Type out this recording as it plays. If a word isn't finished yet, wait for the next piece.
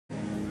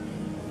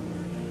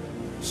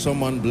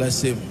Someone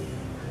bless him.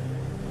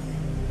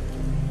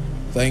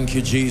 Thank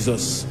you,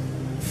 Jesus,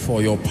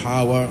 for your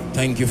power.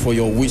 Thank you for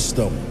your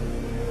wisdom.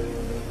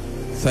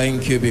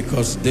 Thank you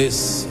because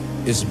this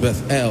is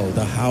Bethel,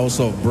 the house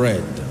of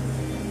bread.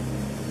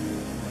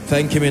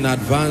 Thank him in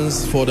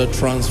advance for the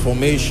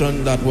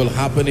transformation that will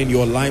happen in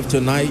your life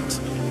tonight.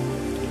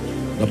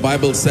 The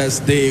Bible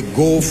says they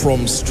go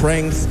from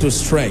strength to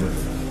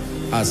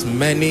strength, as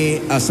many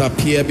as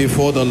appear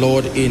before the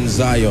Lord in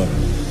Zion.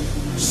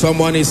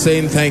 Someone is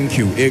saying thank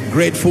you. A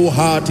grateful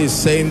heart is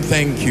saying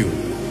thank you.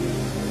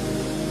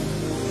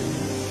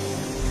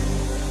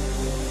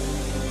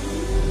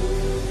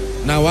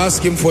 Now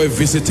ask him for a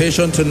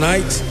visitation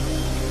tonight.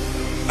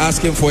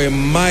 Ask him for a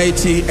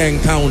mighty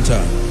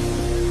encounter.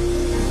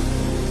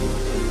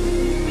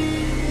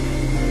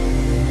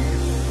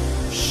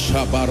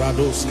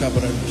 Shabarados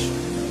Kabranish.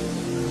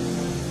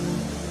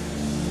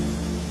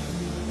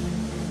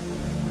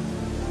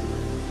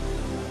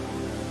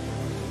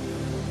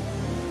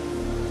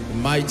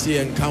 Mighty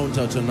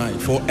encounter tonight.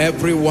 For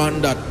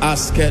everyone that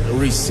asketh,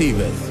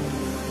 receiveth.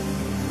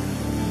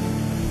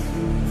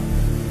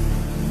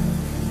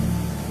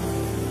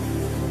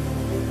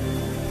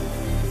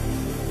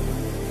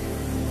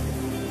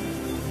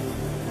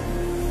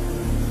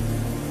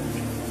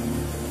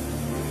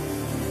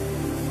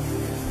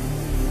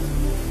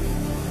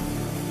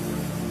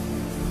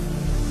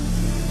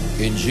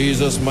 In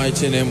Jesus'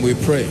 mighty name we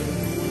pray.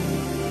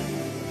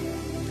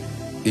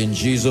 In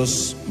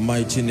Jesus'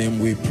 mighty name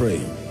we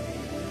pray.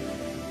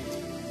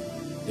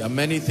 There are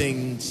many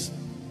things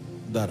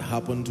that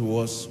happen to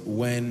us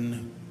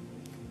when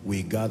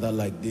we gather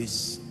like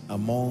this.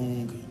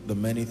 Among the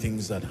many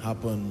things that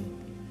happen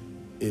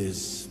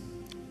is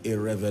a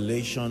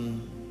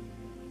revelation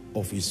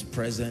of his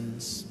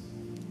presence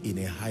in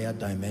a higher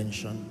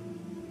dimension.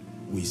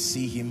 We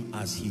see him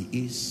as he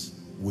is.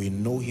 We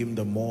know him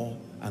the more.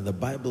 And the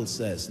Bible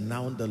says,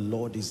 now the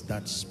Lord is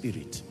that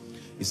Spirit.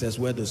 It says,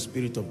 where the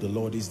Spirit of the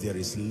Lord is, there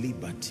is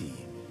liberty.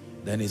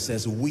 Then it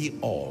says, we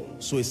all.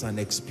 So it's an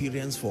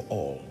experience for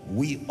all.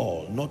 We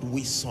all, not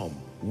we some.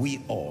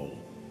 We all.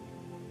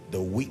 The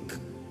weak,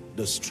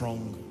 the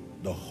strong,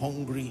 the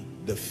hungry,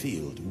 the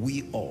filled.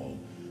 We all.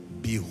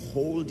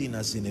 Beholding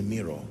us in a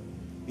mirror.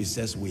 It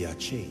says, we are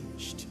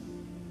changed.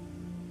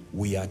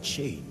 We are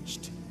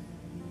changed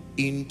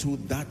into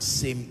that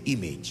same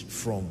image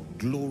from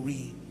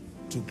glory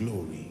to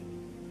glory.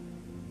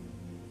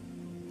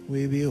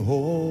 We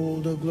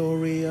behold the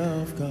glory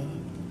of God.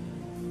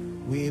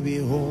 We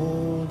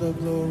behold the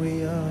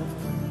glory of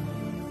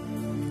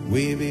God.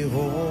 We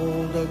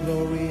behold the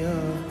glory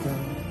of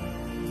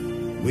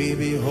God. We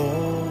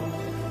behold.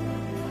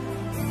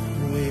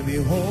 We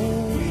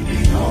behold. We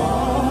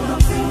behold the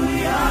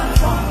glory of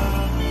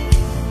God.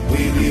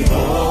 We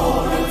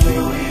behold the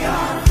glory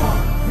of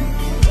God.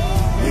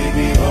 We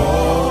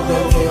behold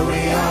the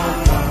glory of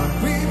God.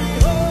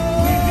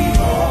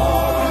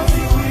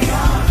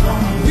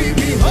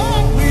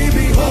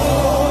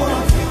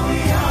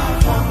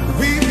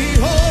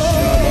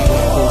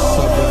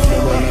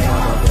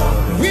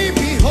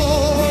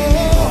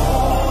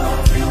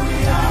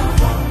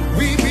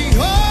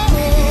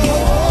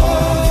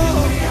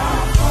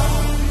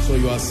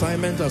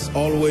 Assignment as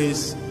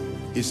always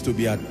is to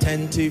be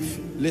attentive.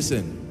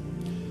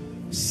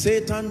 Listen,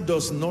 Satan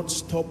does not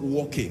stop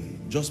working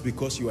just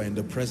because you are in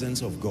the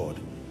presence of God,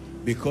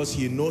 because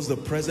he knows the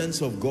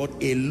presence of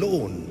God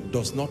alone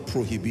does not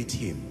prohibit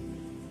him.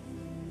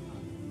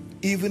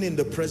 Even in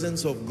the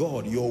presence of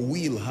God, your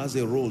will has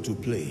a role to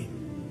play.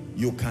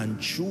 You can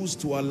choose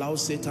to allow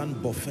Satan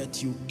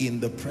buffet you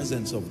in the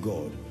presence of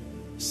God.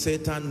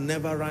 Satan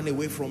never ran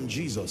away from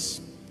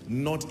Jesus,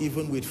 not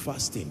even with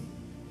fasting.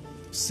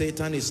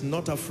 Satan is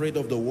not afraid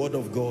of the word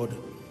of God.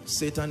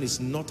 Satan is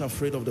not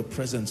afraid of the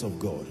presence of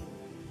God.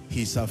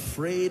 He's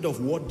afraid of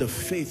what the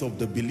faith of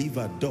the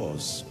believer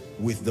does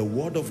with the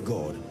word of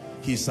God.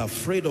 He's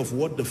afraid of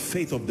what the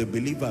faith of the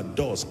believer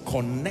does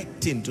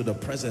connecting to the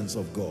presence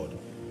of God.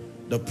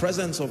 The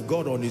presence of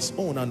God on its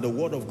own and the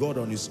word of God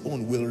on its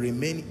own will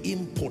remain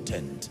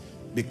impotent,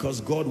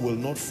 because God will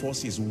not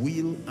force his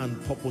will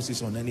and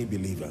purposes on any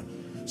believer.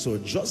 So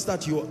just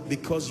that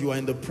because you are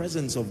in the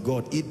presence of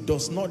God, it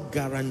does not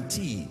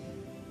guarantee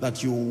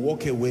that you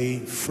walk away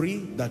free,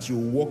 that you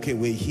walk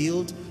away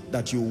healed,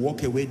 that you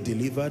walk away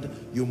delivered.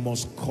 You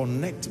must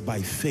connect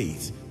by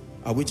faith.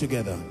 Are we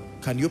together?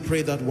 Can you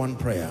pray that one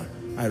prayer?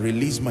 I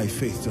release my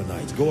faith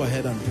tonight. Go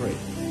ahead and pray.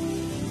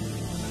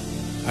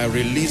 I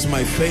release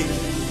my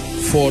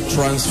faith for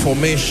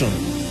transformation.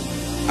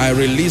 I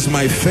release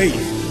my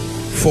faith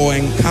for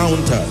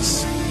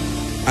encounters.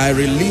 I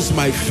release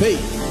my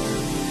faith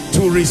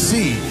to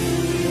receive.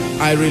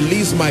 I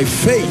release my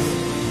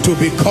faith to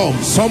become.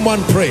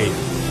 Someone pray.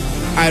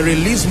 I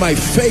release my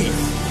faith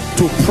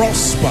to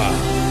prosper.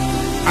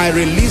 I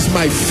release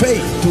my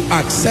faith to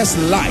access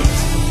light.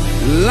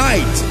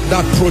 Light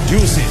that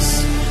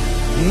produces,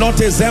 not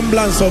a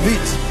semblance of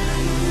it.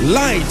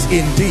 Light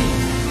indeed.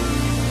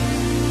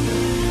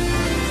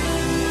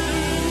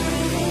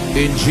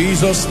 In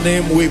Jesus'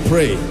 name we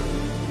pray.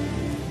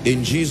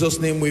 In Jesus'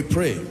 name we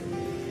pray.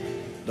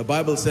 The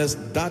Bible says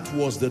that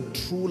was the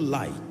true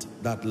light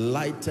that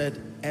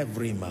lighted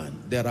every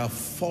man. There are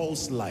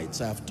false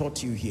lights, I have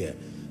taught you here.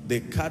 They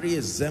carry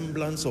a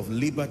semblance of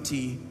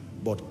liberty,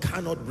 but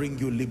cannot bring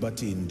you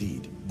liberty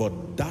indeed.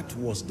 But that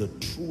was the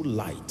true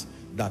light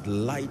that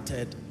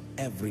lighted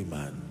every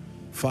man.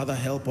 Father,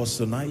 help us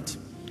tonight.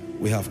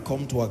 We have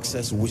come to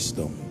access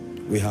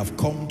wisdom. We have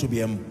come to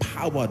be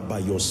empowered by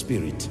your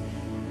Spirit.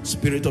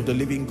 Spirit of the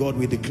living God,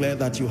 we declare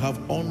that you have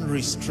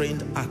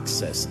unrestrained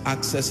access.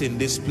 Access in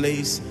this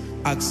place,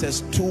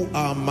 access to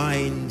our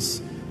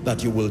minds,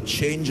 that you will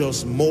change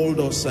us, mold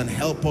us, and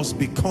help us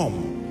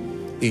become.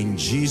 In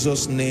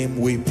Jesus' name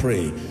we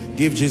pray.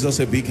 Give Jesus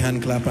a big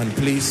hand clap, and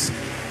please,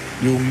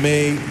 you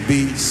may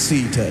be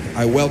seated.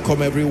 I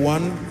welcome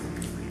everyone.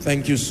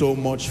 Thank you so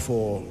much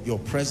for your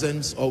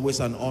presence. Always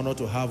an honor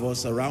to have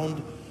us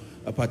around,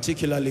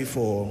 particularly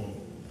for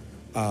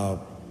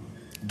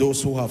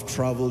those who have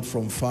traveled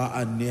from far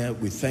and near.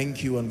 We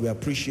thank you and we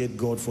appreciate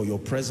God for your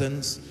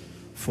presence.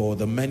 For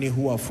the many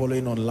who are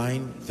following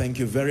online, thank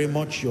you very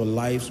much. Your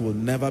lives will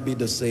never be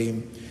the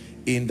same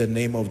in the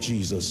name of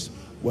Jesus.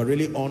 We're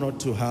really honored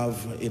to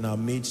have in our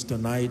midst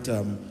tonight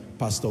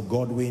Pastor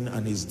Godwin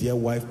and his dear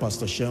wife,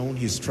 Pastor Shaun,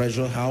 his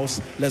treasure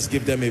house. Let's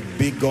give them a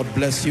big God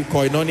bless you.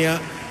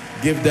 Koinonia,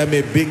 give them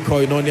a big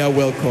Koinonia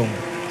welcome.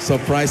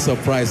 Surprise,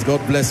 surprise.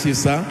 God bless you,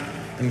 sir.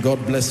 And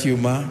God bless you,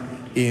 ma,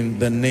 in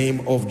the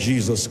name of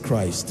Jesus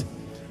Christ.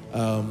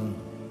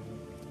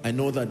 I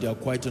know that there are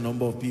quite a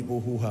number of people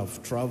who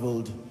have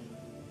traveled.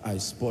 I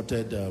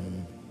spotted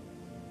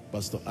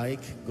Pastor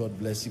Ike. God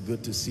bless you.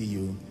 Good to see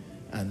you.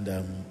 And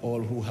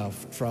all who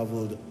have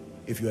traveled.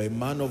 If you're a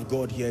man of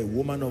God here, a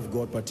woman of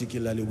God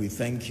particularly, we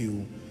thank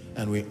you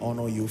and we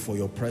honor you for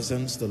your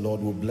presence. The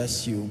Lord will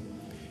bless you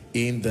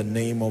in the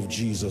name of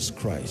Jesus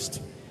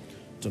Christ.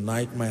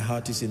 Tonight my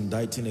heart is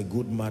inditing a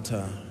good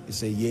matter.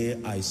 It's a yea,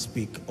 I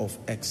speak of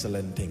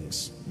excellent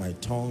things. My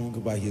tongue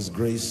by his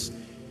grace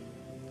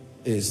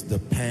is the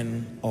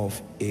pen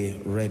of a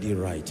ready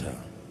writer.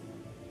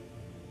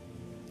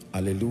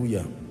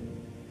 Hallelujah.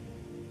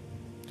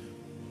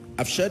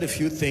 I've shared a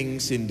few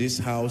things in this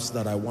house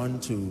that I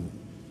want to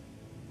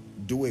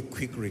do a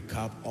quick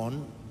recap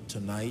on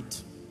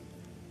tonight.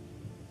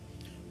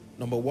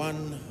 Number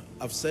one,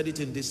 I've said it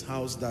in this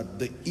house that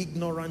the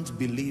ignorant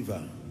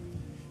believer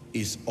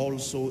is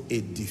also a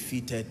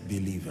defeated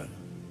believer.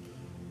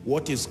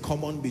 What is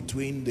common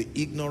between the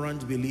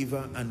ignorant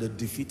believer and the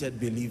defeated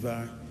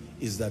believer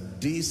is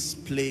that these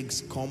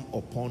plagues come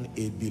upon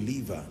a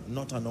believer,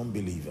 not an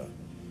unbeliever.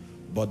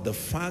 But the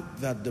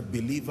fact that the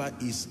believer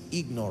is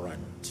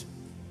ignorant,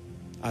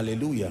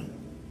 hallelujah,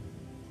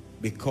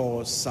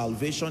 because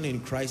salvation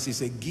in Christ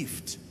is a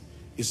gift.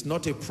 It's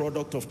not a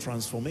product of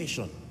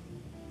transformation.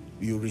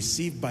 You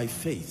receive by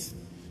faith.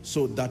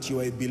 So that you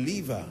are a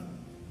believer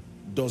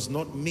does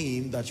not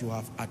mean that you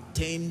have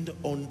attained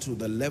onto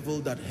the level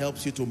that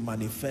helps you to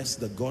manifest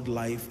the God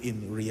life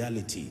in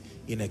reality,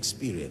 in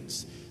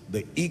experience.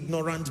 The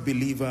ignorant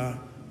believer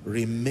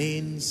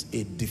remains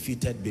a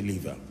defeated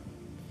believer.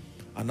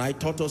 And I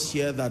taught us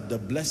here that the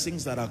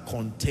blessings that are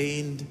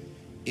contained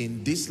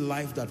in this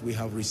life that we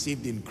have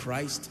received in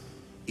Christ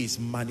is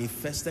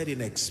manifested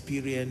in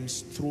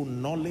experience through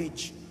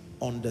knowledge,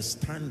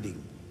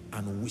 understanding,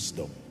 and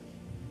wisdom.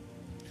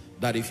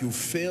 That if you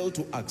fail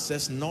to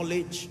access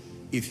knowledge,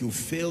 if you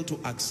fail to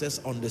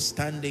access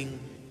understanding,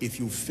 if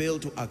you fail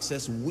to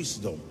access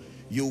wisdom,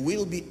 you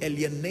will be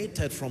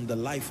alienated from the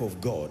life of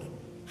God.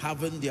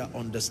 Having their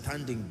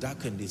understanding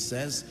darkened, it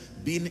says,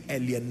 being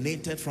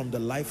alienated from the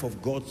life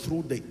of God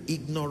through the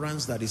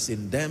ignorance that is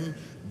in them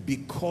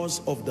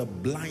because of the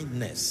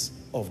blindness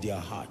of their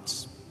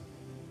hearts.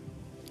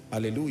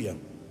 Hallelujah.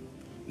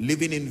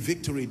 Living in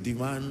victory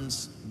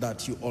demands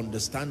that you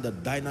understand the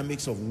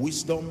dynamics of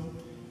wisdom,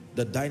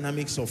 the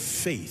dynamics of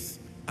faith,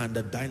 and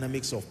the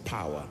dynamics of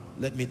power.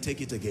 Let me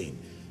take it again.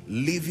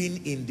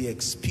 Living in the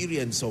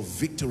experience of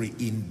victory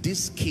in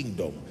this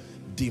kingdom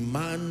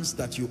demands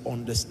that you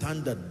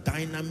understand the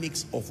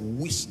dynamics of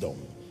wisdom,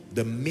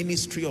 the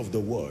ministry of the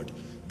word,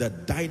 the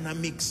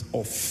dynamics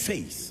of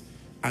faith,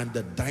 and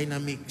the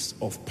dynamics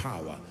of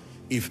power.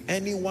 If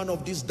any one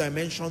of these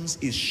dimensions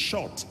is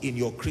short in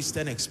your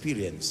Christian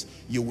experience,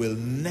 you will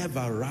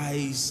never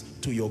rise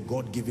to your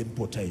God-given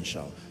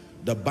potential.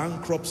 The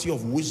bankruptcy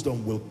of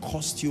wisdom will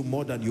cost you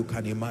more than you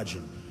can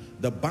imagine.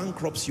 The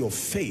bankruptcy of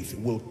faith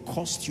will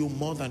cost you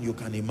more than you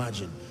can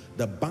imagine.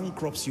 The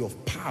bankruptcy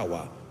of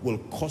power will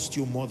cost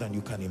you more than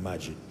you can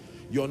imagine.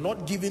 You're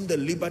not given the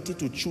liberty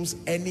to choose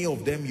any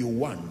of them you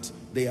want.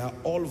 They are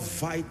all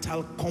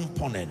vital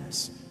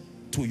components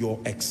to your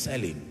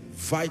excelling,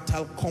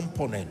 vital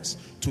components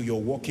to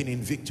your walking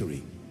in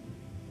victory.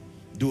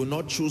 Do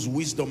not choose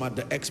wisdom at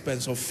the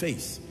expense of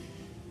faith.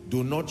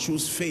 Do not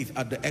choose faith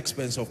at the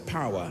expense of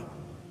power.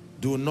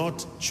 Do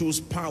not choose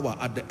power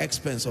at the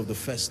expense of the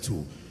first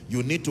two.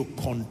 You need to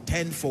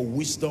contend for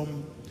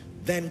wisdom,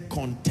 then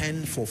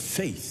contend for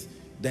faith,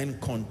 then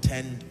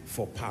contend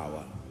for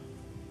power.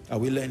 Are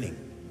we learning?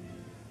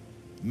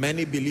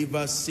 Many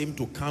believers seem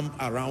to camp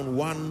around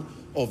one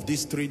of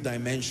these three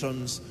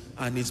dimensions,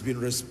 and it's been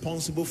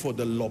responsible for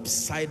the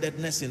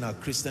lopsidedness in our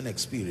Christian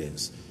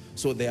experience.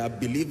 So there are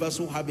believers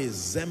who have a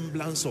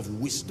semblance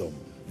of wisdom,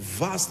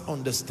 vast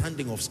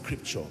understanding of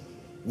scripture,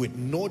 with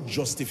no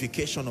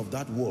justification of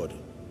that word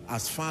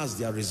as far as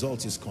their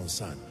result is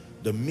concerned.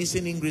 The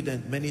missing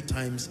ingredient many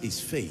times is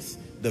faith,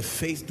 the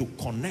faith to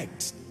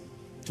connect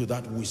to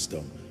that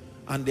wisdom.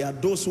 And there are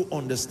those who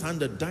understand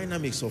the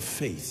dynamics of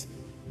faith,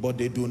 but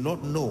they do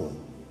not know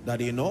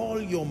that in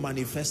all your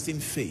manifesting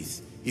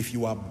faith, if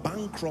you are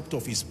bankrupt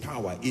of his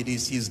power, it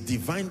is his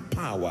divine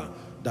power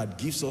that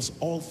gives us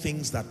all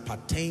things that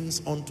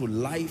pertains unto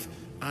life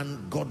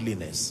and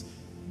godliness.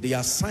 The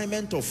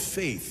assignment of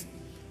faith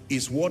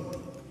is what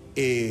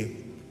a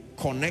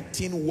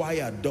connecting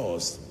wire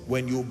does.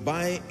 When you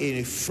buy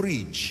a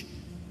fridge,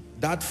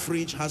 that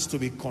fridge has to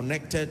be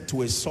connected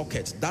to a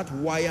socket. That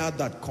wire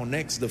that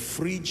connects the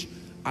fridge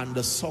and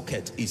the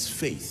socket is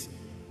faith.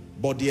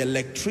 But the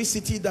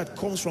electricity that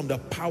comes from the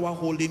power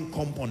holding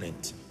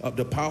component of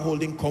the power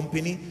holding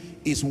company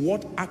is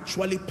what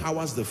actually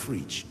powers the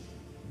fridge.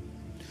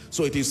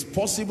 So it is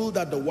possible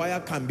that the wire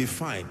can be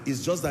fine.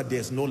 It's just that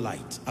there's no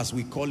light, as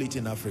we call it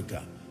in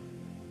Africa.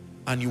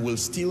 And you will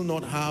still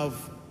not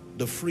have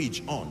the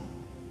fridge on.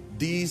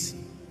 These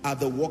are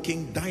the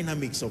working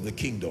dynamics of the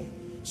kingdom.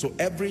 So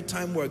every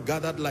time we're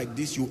gathered like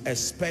this, you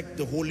expect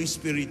the Holy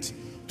Spirit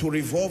to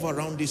revolve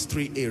around these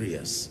three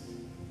areas: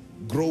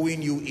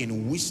 growing you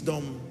in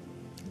wisdom,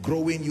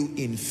 growing you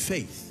in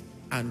faith,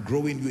 and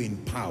growing you in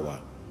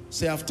power.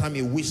 Say after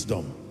me: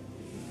 wisdom.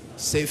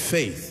 Say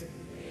faith.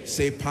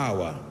 Say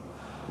power.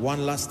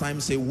 One last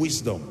time, say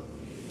wisdom.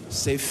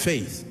 Say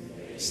faith.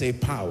 Say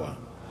power.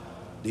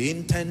 The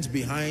intent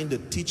behind the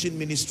teaching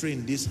ministry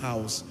in this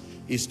house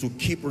is to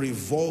keep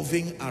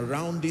revolving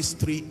around these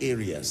three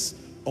areas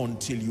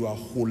until you are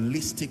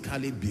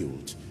holistically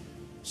built.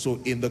 So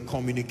in the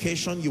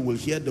communication, you will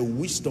hear the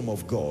wisdom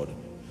of God.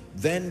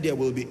 Then there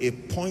will be a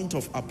point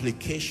of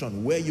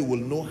application where you will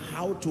know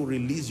how to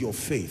release your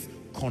faith,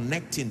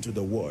 connecting to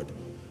the word.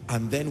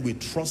 And then we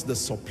trust the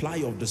supply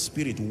of the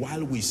Spirit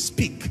while we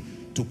speak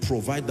to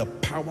provide the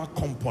power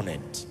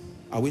component.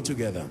 Are we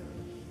together?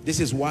 This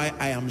is why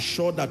I am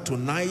sure that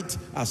tonight,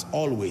 as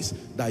always,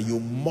 that you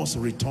must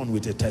return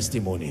with a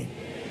testimony.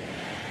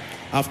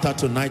 After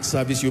tonight's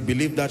service, you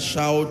believe that?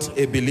 Shout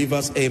a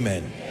believer's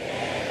amen.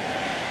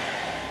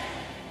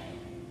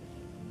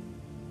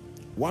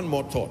 One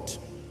more thought.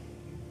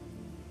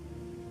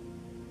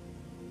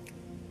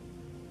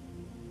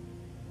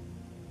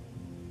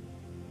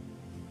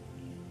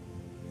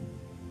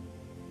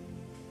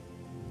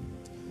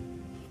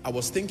 I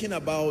was thinking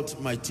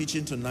about my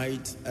teaching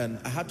tonight, and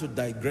I had to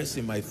digress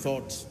in my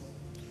thoughts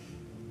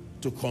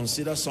to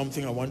consider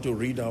something I want to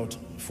read out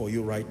for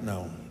you right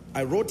now.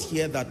 I wrote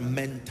here that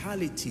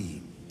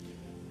mentality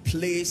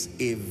plays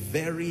a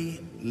very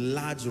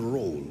large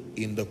role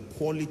in the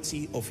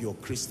quality of your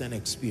Christian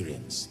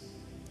experience.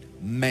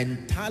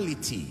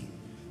 Mentality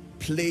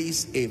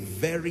plays a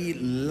very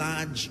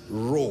large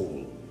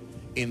role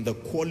in the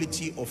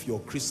quality of your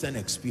Christian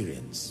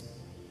experience.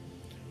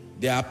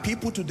 There are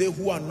people today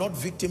who are not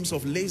victims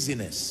of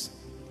laziness,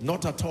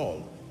 not at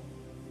all.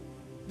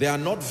 They are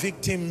not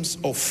victims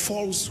of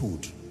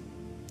falsehood.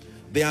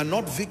 They are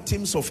not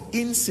victims of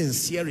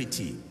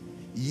insincerity,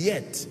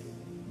 yet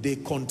they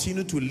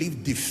continue to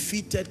live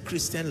defeated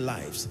Christian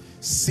lives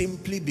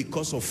simply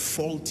because of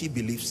faulty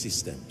belief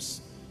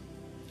systems.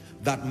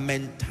 That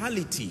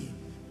mentality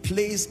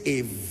plays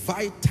a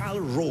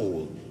vital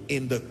role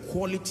in the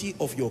quality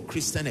of your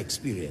Christian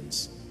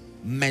experience.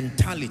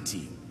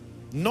 Mentality.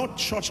 Not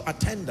church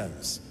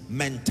attendance,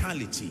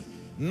 mentality.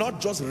 Not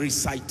just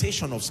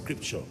recitation of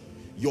scripture.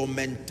 Your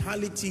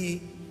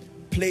mentality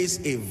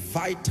plays a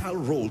vital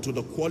role to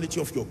the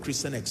quality of your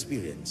Christian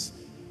experience.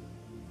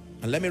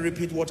 And let me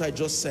repeat what I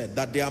just said,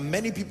 that there are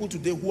many people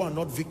today who are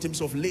not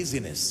victims of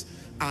laziness.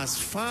 As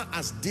far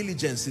as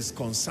diligence is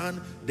concerned,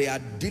 they are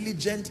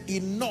diligent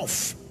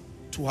enough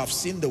to have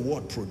seen the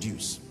word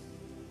produce.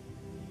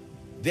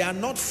 They are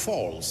not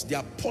false.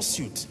 Their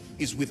pursuit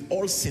is with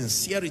all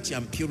sincerity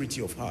and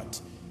purity of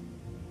heart.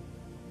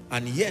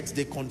 And yet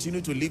they continue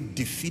to live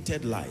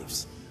defeated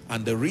lives.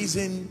 And the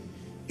reason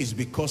is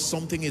because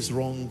something is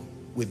wrong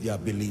with their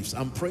beliefs.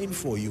 I'm praying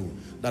for you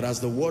that as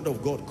the word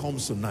of God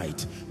comes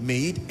tonight,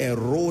 may it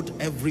erode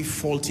every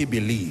faulty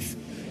belief,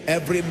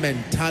 every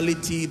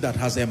mentality that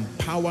has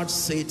empowered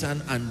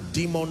Satan and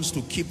demons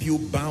to keep you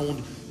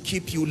bound,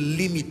 keep you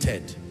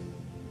limited.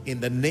 In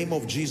the name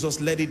of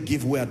Jesus, let it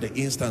give way at the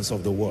instance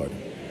of the word.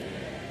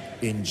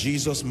 In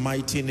Jesus'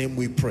 mighty name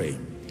we pray.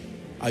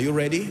 Are you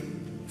ready?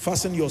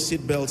 Fasten your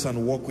seatbelts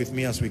and walk with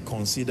me as we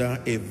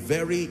consider a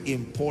very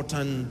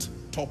important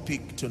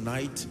topic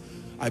tonight.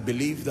 I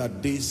believe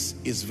that this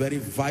is very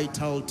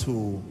vital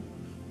to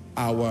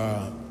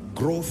our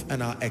growth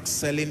and our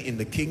excelling in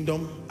the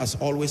kingdom. As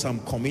always, I'm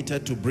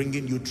committed to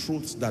bringing you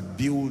truths that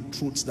build,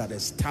 truths that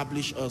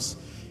establish us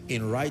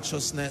in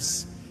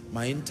righteousness.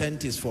 My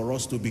intent is for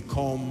us to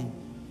become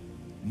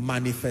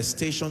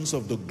manifestations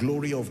of the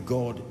glory of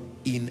God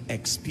in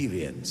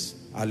experience.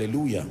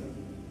 Hallelujah.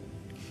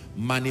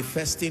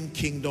 Manifesting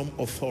kingdom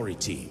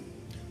authority.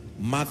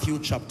 Matthew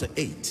chapter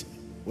 8.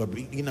 We're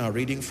beginning our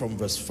reading from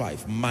verse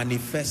 5.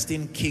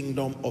 Manifesting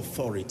kingdom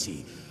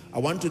authority. I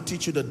want to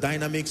teach you the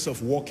dynamics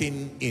of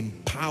walking in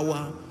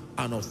power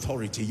and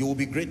authority. You will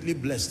be greatly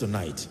blessed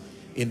tonight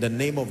in the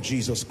name of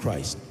Jesus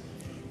Christ.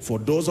 For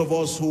those of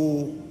us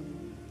who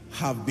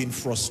have been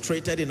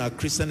frustrated in our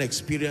Christian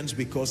experience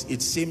because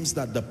it seems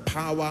that the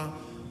power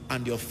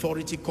and the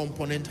authority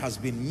component has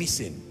been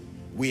missing.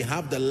 We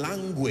have the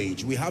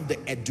language, we have the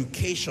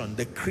education,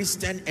 the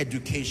Christian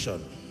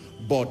education,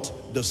 but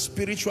the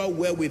spiritual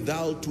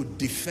wherewithal to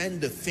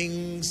defend the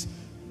things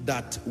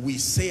that we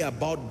say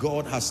about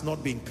God has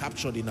not been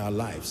captured in our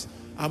lives.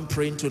 I'm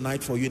praying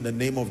tonight for you in the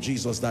name of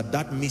Jesus that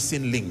that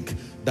missing link,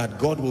 that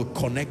God will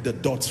connect the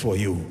dots for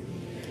you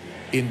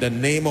in the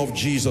name of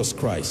Jesus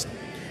Christ.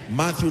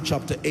 Matthew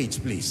chapter 8,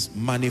 please.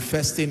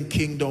 Manifesting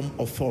kingdom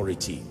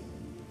authority.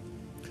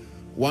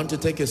 Want to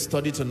take a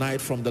study tonight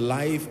from the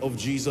life of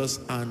Jesus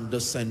and the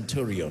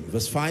centurion.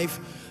 Verse 5.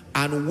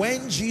 And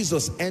when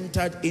Jesus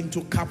entered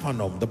into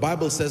Capernaum, the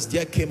Bible says,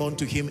 there came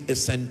unto him a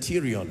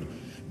centurion,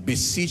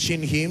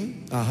 beseeching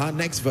him,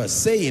 next verse,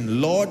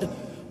 saying, Lord,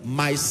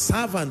 my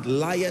servant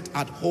lieth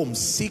at home,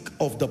 sick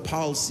of the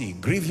palsy,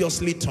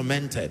 grievously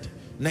tormented.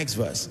 Next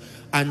verse.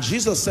 And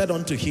Jesus said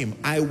unto him,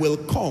 I will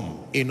come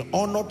in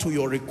honor to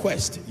your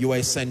request. You are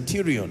a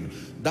centurion.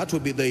 That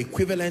would be the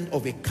equivalent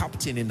of a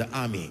captain in the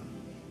army.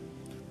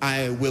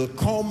 I will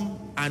come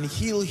and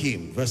heal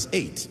him. Verse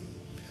 8.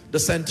 The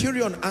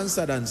centurion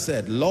answered and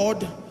said,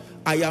 Lord,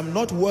 I am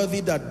not worthy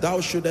that thou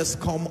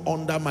shouldest come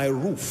under my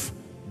roof,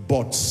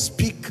 but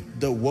speak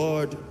the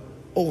word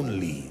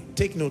only.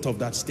 Take note of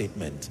that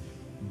statement.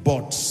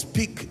 But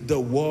speak the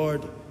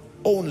word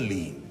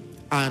only,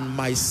 and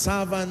my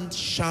servant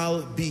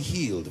shall be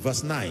healed.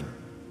 Verse 9.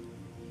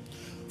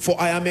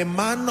 For I am a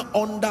man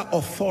under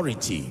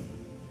authority,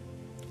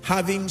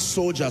 having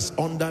soldiers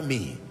under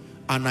me.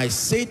 And I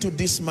say to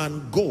this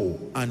man, go,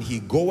 and he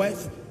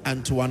goeth,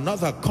 and to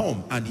another,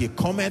 come, and he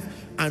cometh,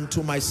 and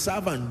to my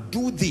servant,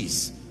 do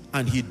this,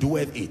 and he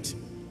doeth it.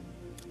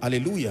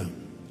 Hallelujah.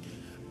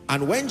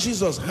 And when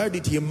Jesus heard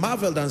it, he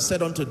marveled and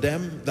said unto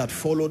them that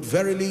followed,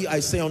 verily I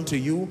say unto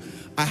you,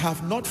 I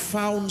have not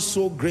found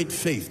so great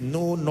faith,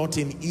 no, not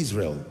in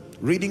Israel.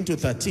 Reading to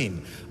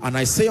 13. And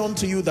I say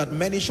unto you that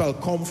many shall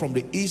come from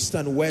the east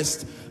and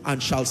west,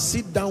 and shall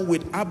sit down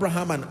with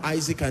Abraham and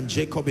Isaac and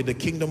Jacob in the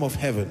kingdom of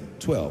heaven.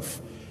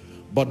 12.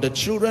 But the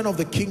children of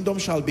the kingdom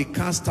shall be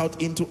cast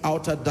out into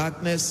outer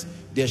darkness.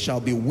 There shall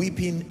be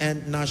weeping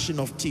and gnashing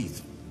of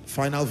teeth.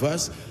 Final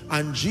verse.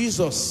 And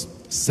Jesus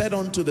said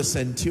unto the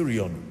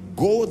centurion,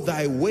 go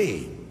thy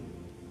way.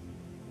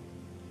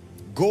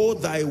 Go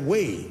thy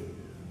way.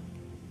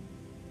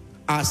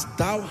 As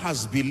thou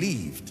hast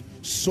believed,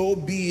 so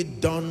be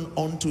it done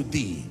unto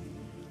thee.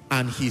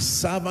 And his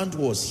servant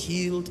was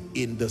healed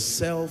in the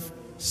self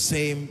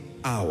same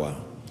hour.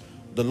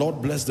 The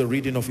Lord bless the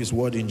reading of his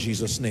word in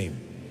Jesus' name.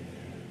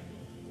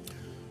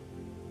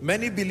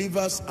 Many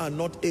believers are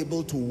not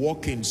able to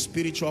walk in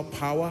spiritual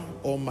power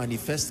or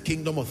manifest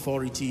kingdom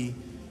authority,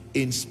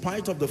 in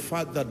spite of the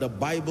fact that the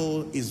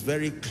Bible is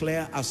very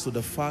clear as to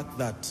the fact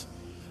that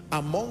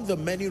among the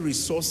many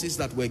resources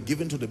that were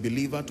given to the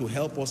believer to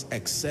help us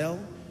excel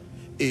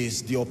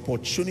is the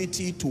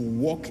opportunity to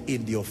walk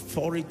in the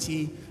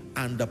authority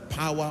and the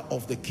power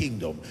of the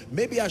kingdom.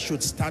 Maybe I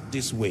should start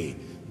this way.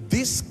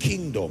 This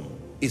kingdom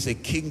is a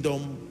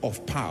kingdom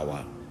of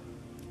power.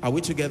 Are we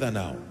together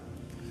now?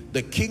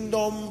 The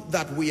kingdom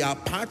that we are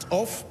part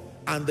of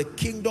and the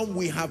kingdom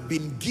we have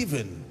been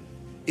given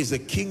is a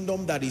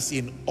kingdom that is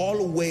in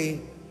all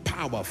way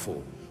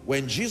powerful.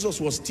 When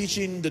Jesus was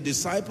teaching the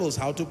disciples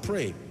how to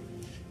pray,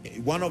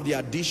 one of the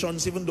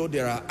additions, even though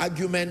there are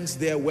arguments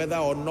there whether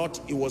or not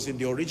it was in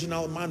the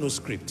original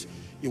manuscript,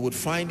 you would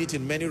find it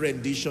in many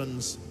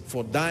renditions.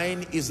 For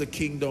thine is the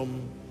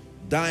kingdom,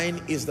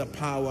 thine is the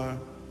power,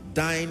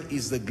 thine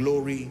is the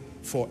glory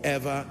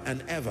forever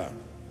and ever.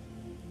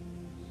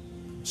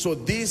 So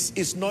this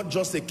is not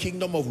just a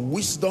kingdom of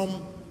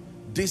wisdom,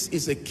 this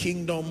is a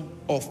kingdom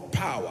of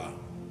power.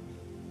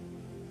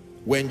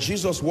 When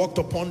Jesus walked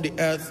upon the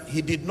earth,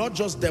 he did not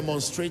just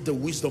demonstrate the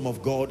wisdom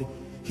of God,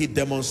 he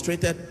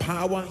demonstrated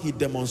power, he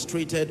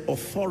demonstrated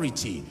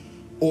authority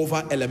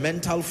over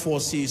elemental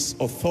forces,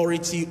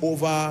 authority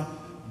over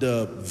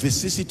the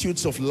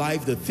vicissitudes of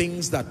life, the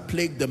things that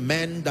plagued the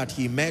men that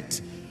he met,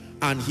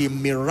 and he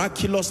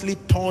miraculously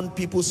turned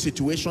people's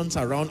situations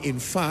around. In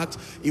fact,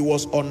 it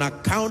was on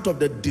account of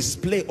the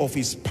display of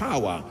his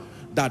power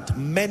that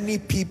many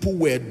people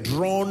were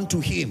drawn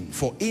to him.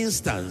 For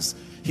instance,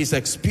 his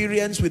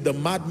experience with the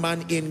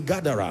madman in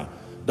Gadara.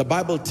 The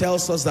Bible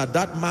tells us that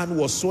that man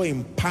was so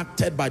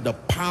impacted by the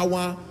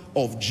power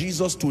of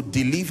Jesus to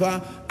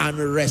deliver and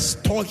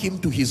restore him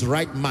to his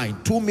right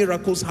mind. Two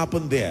miracles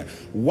happened there.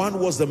 One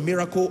was the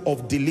miracle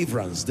of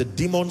deliverance. The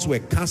demons were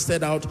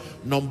casted out.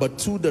 Number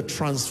two, the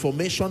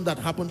transformation that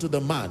happened to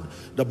the man.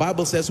 The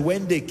Bible says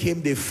when they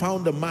came, they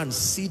found the man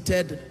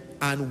seated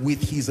and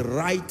with his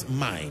right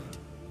mind.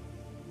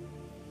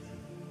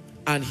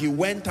 and he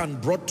went and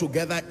brought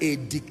together a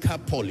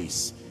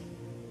Decapolis.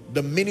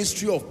 The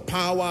ministry of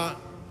power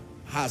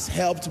has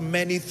helped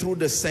many through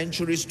the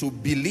centuries to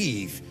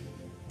believe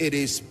it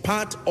is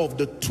part of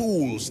the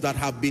tools that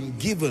have been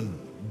given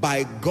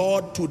by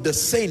God to the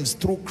saints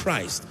through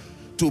Christ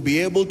to be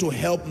able to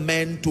help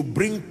men to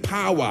bring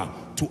power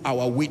to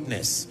our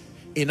witness.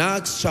 In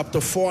Acts chapter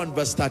 4 and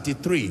verse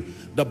 33,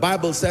 the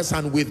Bible says,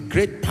 and with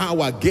great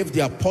power gave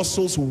the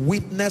apostles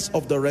witness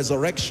of the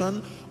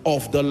resurrection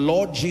of the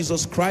Lord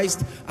Jesus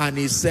Christ. And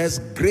he says,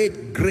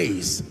 great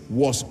grace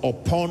was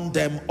upon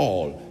them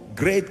all.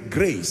 Great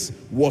grace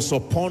was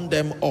upon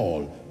them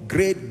all.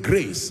 Great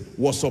grace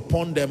was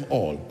upon them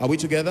all. Are we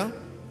together?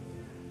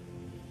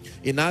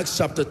 In Acts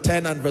chapter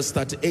 10 and verse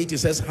 38, it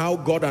says, how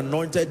God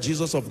anointed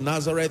Jesus of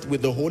Nazareth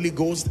with the Holy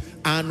Ghost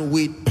and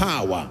with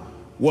power.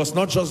 Was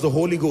not just the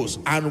Holy Ghost,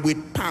 and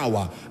with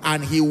power.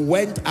 And he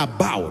went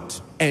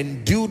about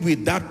endued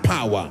with that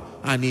power,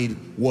 and he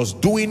was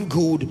doing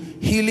good,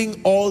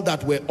 healing all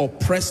that were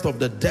oppressed of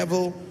the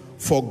devil,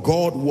 for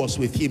God was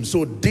with him.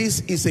 So this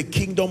is a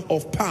kingdom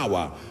of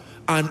power,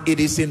 and it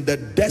is in the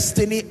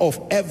destiny of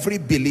every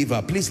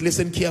believer. Please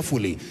listen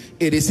carefully.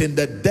 It is in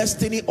the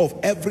destiny of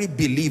every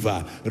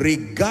believer,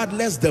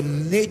 regardless the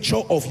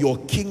nature of your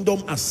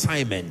kingdom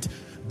assignment.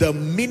 The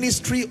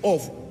ministry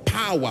of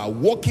power,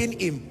 walking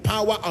in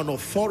power and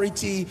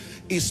authority,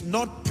 is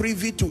not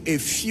privy to a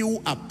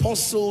few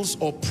apostles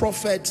or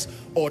prophets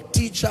or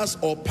teachers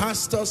or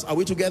pastors. Are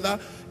we together?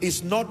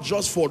 It's not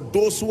just for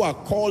those who are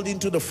called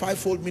into the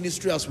fivefold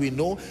ministry, as we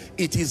know.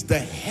 It is the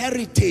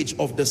heritage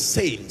of the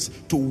saints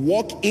to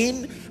walk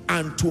in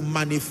and to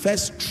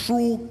manifest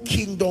true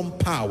kingdom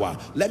power.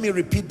 Let me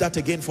repeat that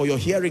again for your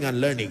hearing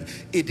and learning.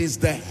 It is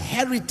the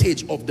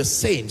heritage of the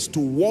saints to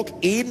walk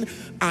in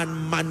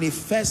and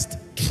manifest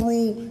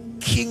true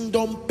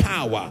kingdom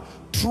power,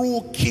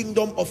 true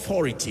kingdom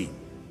authority.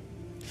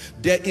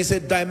 There is a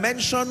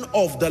dimension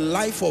of the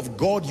life of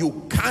God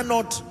you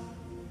cannot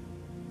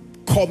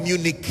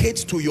communicate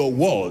to your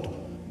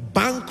world,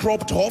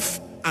 bankrupt of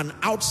and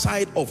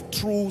outside of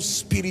true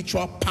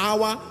spiritual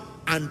power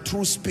and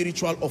true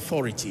spiritual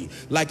authority.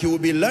 Like you will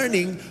be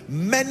learning,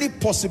 many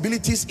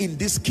possibilities in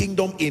this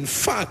kingdom. In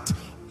fact,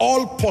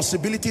 all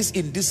possibilities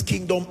in this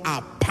kingdom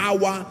are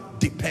power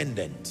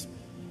dependent.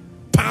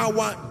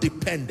 Power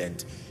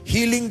dependent.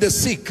 Healing the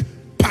sick,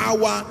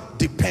 power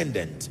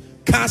dependent.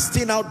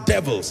 Casting out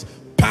devils,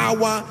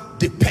 power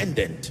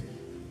dependent.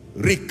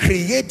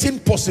 Recreating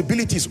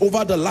possibilities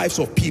over the lives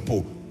of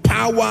people,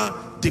 power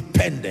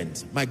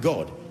dependent. My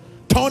God.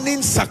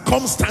 Turning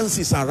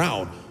circumstances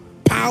around,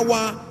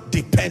 power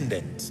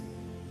dependent.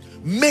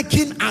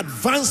 Making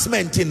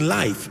advancement in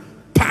life,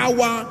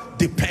 power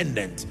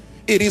dependent.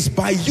 It is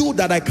by you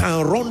that I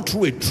can run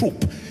through a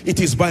troop. It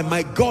is by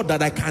my God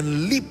that I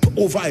can leap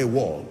over a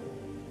wall.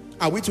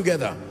 Are we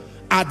together?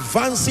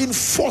 Advancing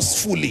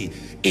forcefully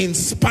in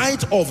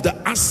spite of the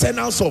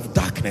arsenals of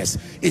darkness.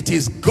 It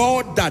is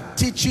God that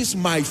teaches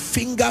my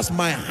fingers,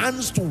 my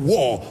hands to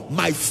war,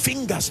 my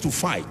fingers to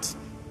fight.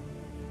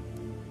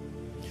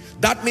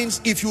 That means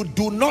if you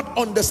do not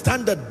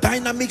understand the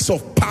dynamics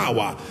of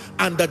power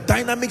and the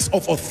dynamics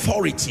of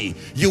authority,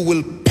 you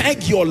will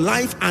peg your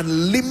life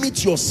and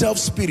limit yourself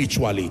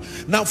spiritually.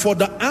 Now, for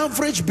the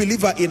average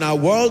believer in our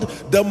world,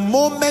 the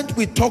moment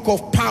we talk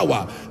of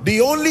power,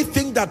 the only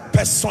thing that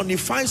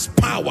personifies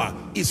power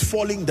is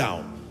falling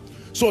down.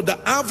 So the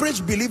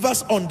average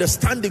believer's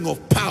understanding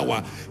of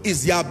power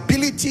is the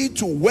ability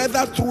to,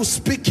 whether through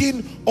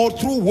speaking or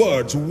through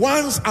words,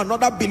 once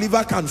another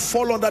believer can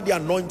fall under the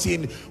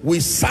anointing, we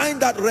sign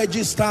that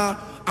register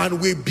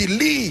and we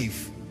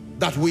believe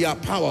that we are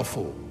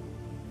powerful.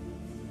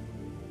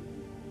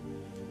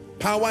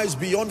 Power is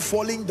beyond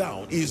falling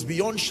down. It is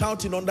beyond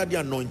shouting under the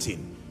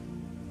anointing.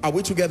 Are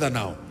we together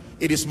now?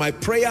 It is my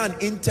prayer and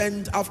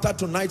intent after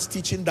tonight's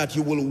teaching that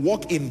you will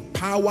walk in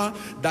power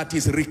that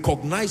is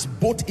recognized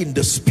both in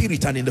the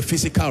spirit and in the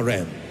physical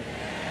realm.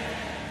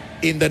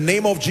 In the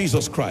name of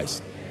Jesus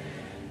Christ.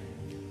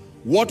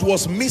 What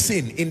was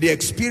missing in the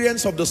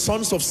experience of the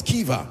sons of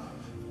Sceva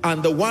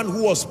and the one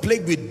who was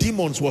plagued with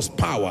demons was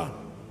power,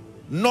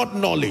 not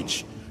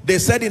knowledge. They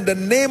said, in the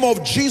name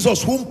of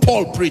Jesus whom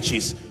Paul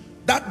preaches.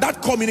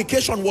 That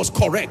communication was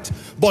correct,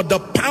 but the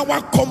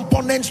power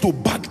components to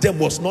back them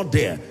was not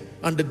there.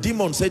 And the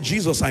demon said,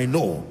 Jesus, I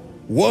know.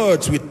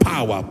 Words with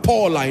power.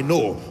 Paul, I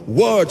know.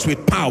 Words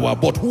with power.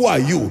 But who are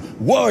you?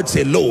 Words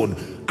alone.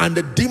 And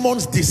the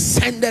demons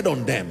descended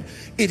on them.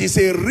 It is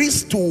a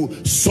risk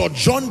to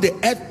sojourn the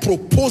earth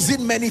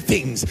proposing many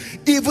things,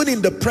 even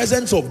in the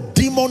presence of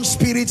demon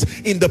spirits,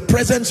 in the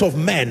presence of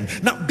men.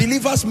 Now,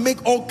 believers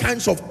make all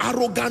kinds of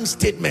arrogant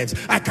statements.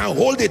 I can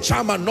hold a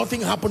charm and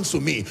nothing happens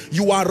to me.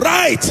 You are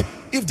right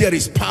if there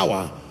is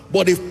power.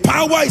 But if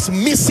power is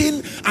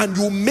missing and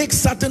you make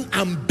certain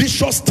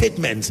ambitious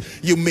statements,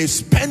 you may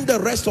spend the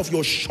rest of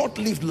your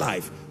short-lived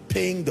life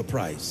paying the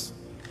price.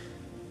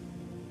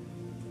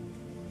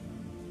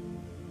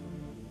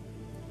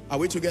 Are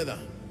we together?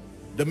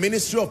 The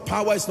ministry of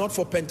power is not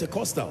for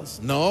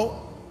Pentecostals.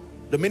 No.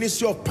 The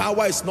ministry of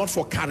power is not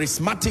for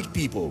charismatic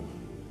people.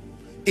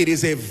 It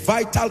is a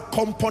vital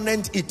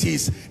component. It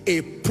is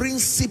a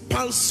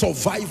principal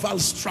survival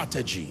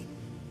strategy.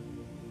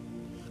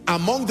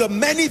 Among the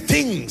many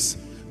things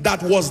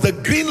that was the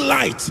green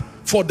light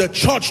for the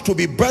church to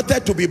be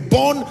birthed, to be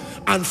born,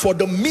 and for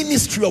the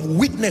ministry of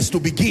witness to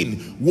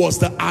begin was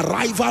the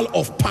arrival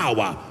of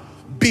power.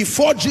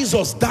 Before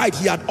Jesus died,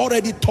 he had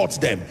already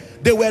taught them.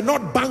 They were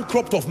not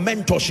bankrupt of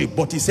mentorship,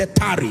 but he said,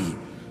 tarry.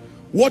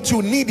 What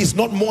you need is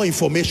not more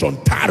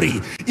information, tarry.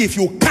 If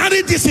you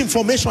carry this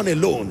information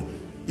alone,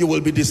 you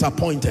will be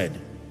disappointed.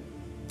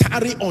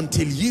 Tarry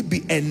until ye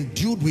be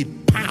endued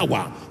with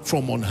power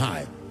from on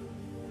high.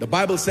 The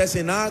Bible says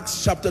in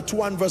Acts chapter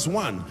 2 and verse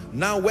 1,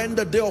 now when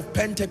the day of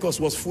Pentecost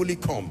was fully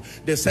come,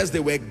 they says they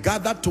were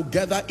gathered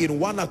together in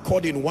one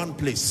accord in one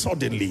place.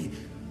 Suddenly,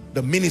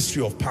 the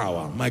ministry of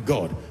power, my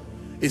God.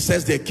 It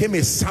says there came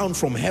a sound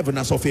from heaven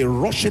as of a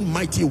rushing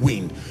mighty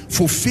wind,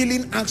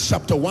 fulfilling Acts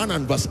chapter 1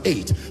 and verse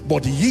 8.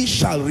 But ye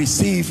shall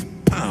receive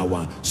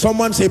power.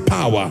 Someone say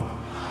power.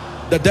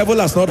 The devil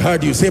has not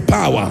heard you. Say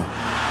power.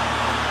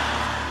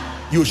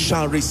 You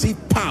shall receive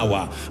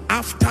power.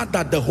 After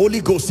that, the Holy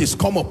Ghost is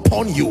come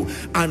upon you,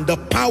 and the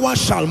power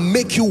shall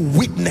make you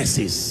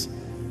witnesses.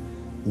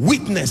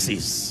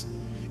 Witnesses.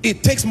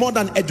 It takes more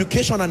than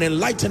education and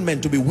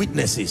enlightenment to be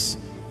witnesses.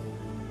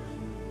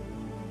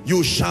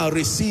 You shall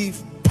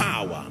receive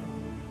power.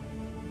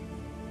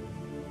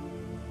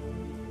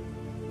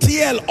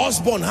 T.L.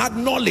 Osborne had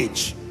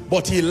knowledge,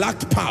 but he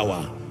lacked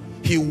power.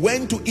 He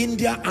went to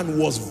India and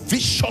was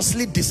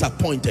viciously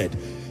disappointed.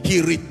 He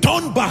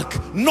returned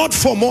back, not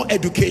for more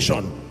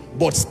education,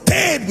 but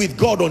stayed with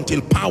God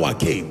until power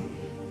came.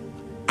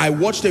 I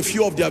watched a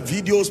few of their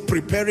videos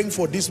preparing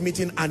for this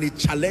meeting, and it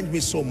challenged me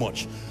so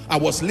much. I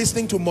was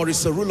listening to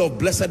Maurice Cerullo of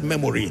blessed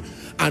memory,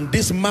 and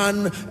this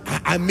man,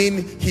 I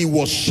mean, he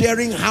was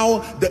sharing how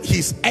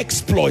his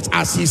exploits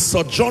as he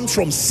sojourned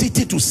from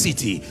city to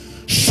city,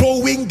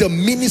 showing the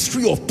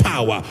ministry of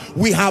power.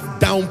 We have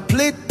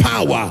downplayed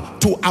power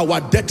to our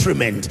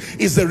detriment.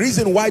 Is the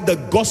reason why the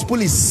gospel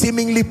is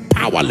seemingly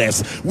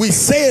powerless. We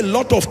say a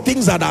lot of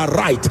things that are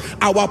right.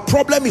 Our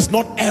problem is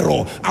not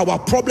error. Our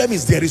problem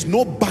is there is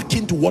no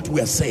backing to what we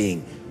are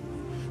saying.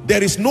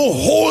 There is no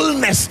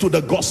wholeness to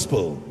the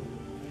gospel.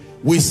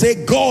 We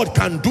say God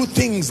can do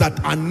things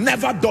that are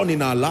never done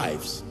in our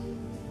lives.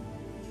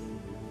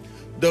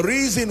 The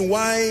reason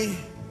why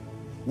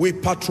we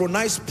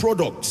patronize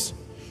products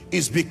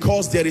is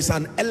because there is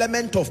an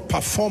element of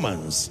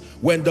performance.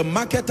 When the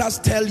marketers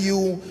tell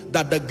you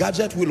that the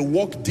gadget will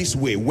work this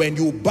way, when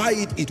you buy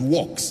it, it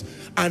works.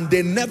 And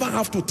they never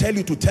have to tell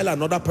you to tell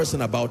another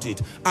person about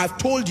it. I've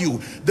told you,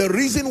 the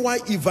reason why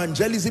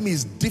evangelism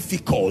is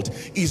difficult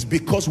is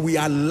because we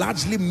are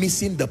largely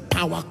missing the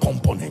power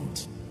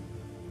component.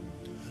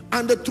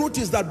 And the truth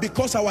is that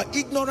because our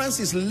ignorance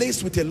is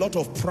laced with a lot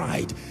of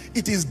pride,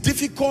 it is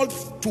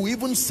difficult to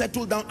even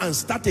settle down and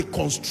start a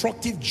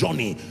constructive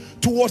journey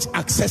towards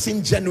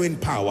accessing genuine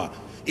power.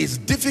 It's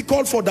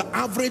difficult for the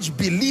average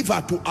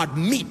believer to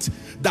admit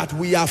that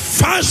we are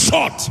far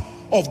short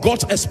of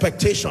God's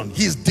expectation,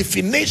 his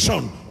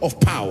definition of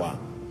power.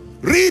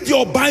 Read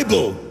your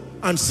Bible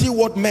and see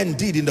what men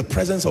did in the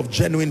presence of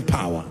genuine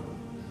power.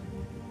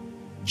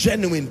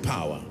 Genuine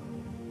power.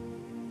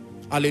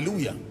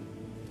 Hallelujah.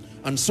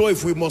 And so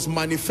if we must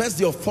manifest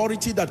the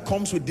authority that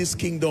comes with this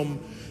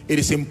kingdom, it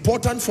is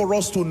important for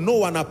us to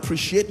know and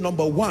appreciate,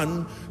 number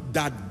one,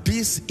 that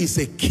this is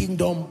a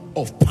kingdom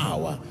of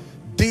power.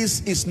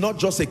 This is not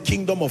just a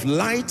kingdom of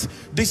light.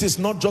 This is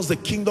not just a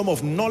kingdom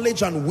of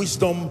knowledge and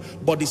wisdom,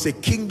 but it's a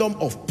kingdom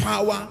of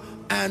power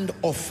and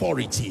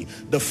authority.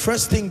 The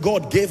first thing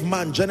God gave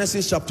man,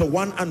 Genesis chapter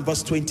 1 and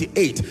verse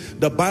 28,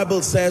 the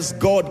Bible says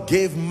God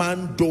gave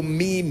man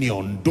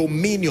dominion.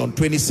 Dominion,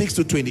 26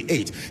 to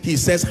 28. He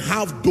says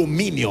have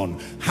dominion,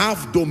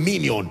 have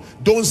dominion.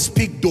 Don't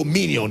speak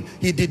dominion.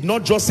 He did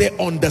not just say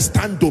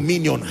understand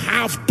dominion.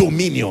 Have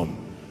dominion,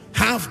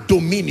 have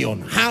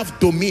dominion, have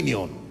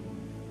dominion.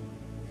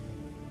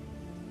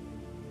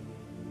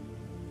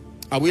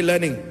 Are we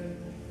learning?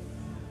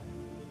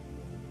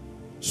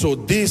 So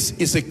this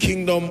is a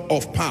kingdom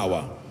of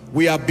power.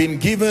 We have been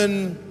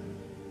given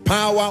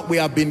power. We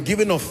have been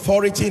given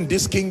authority in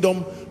this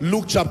kingdom.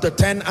 Luke chapter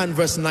 10 and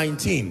verse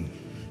 19.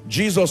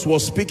 Jesus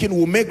was speaking.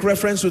 We'll make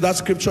reference to that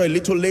scripture a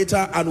little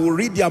later, and we'll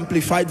read the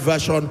Amplified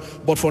version.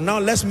 But for now,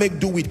 let's make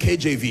do with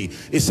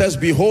KJV. It says,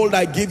 behold,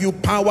 I give you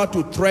power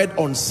to tread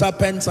on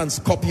serpents and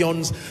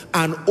scorpions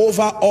and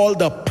over all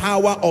the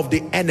power of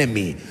the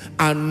enemy,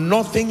 and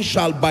nothing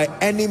shall by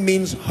any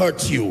means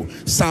hurt you.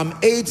 Psalm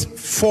 8,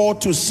 4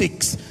 to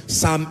 6.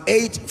 Psalm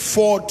 8,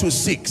 4 to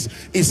 6.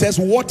 It says,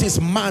 what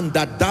is man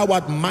that thou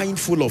art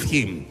mindful of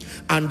him,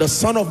 and the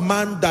son of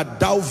man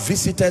that thou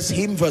visitest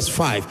him? Verse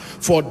 5.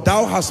 For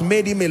thou hast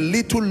made him a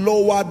little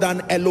lower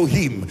than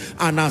Elohim,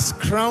 and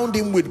hast crowned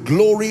him with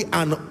glory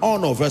and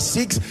honor. Verse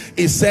 6.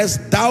 It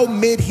says, thou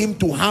made him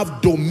to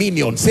have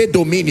dominion. Say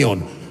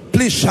dominion.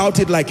 Please shout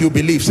it like you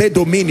believe. Say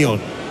dominion.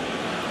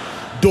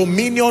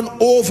 Dominion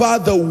over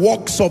the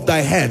works of thy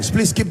hands.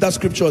 Please keep that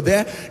scripture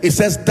there. It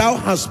says, thou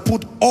hast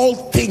put all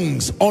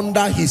things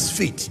under his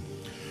feet.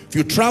 If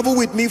you travel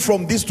with me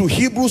from this to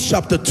Hebrews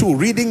chapter 2,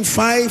 reading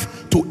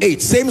 5 to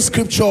 8, same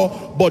scripture,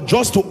 but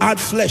just to add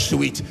flesh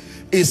to it.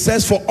 It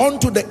says, for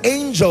unto the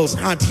angels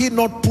had he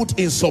not put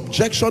in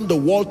subjection the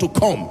world to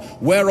come,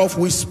 whereof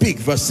we speak.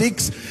 Verse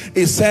 6,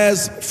 it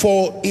says,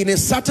 for in a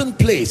certain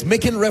place,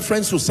 making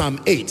reference to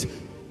Psalm 8,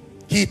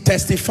 he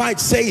testified,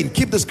 saying,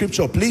 keep the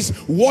scripture please,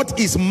 what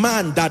is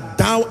man that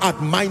thou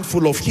art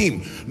mindful of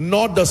him,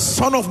 nor the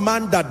son of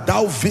man that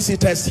thou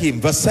visitest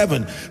him. Verse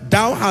 7,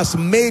 thou hast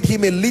made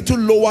him a little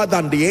lower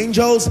than the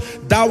angels,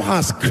 thou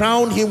hast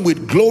crowned him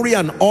with glory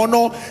and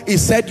honor. He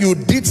said, you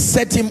did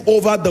set him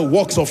over the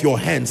works of your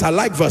hands. I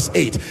like verse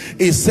 8.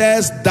 It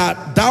says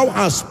that thou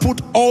hast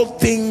put all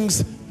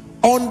things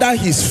under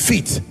his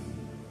feet.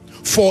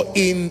 For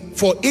in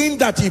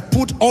that he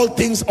put all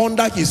things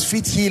under his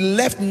feet, he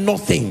left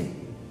nothing.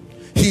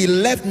 He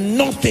left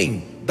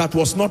nothing that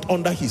was not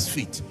under his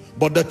feet.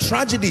 But the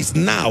tragedy is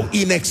now,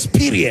 in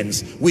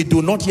experience, we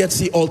do not yet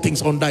see all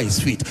things under his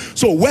feet.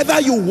 So whether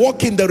you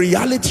walk in the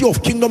reality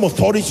of kingdom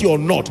authority or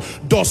not,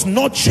 does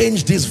not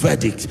change this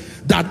verdict,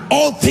 that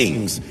all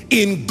things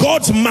in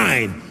God's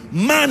mind,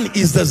 man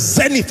is the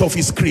zenith of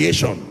his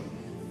creation.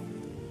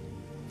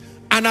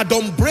 An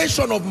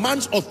adumbration of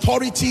man's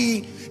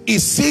authority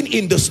is seen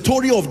in the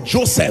story of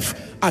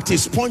Joseph at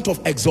his point of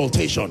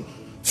exaltation.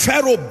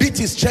 Pharaoh beat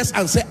his chest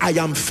and said, I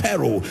am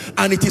Pharaoh,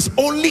 and it is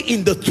only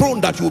in the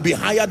throne that you will be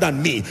higher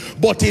than me.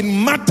 But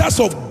in matters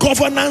of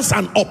governance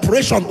and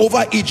operation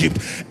over Egypt,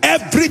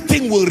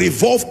 everything will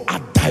revolve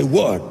at thy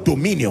word,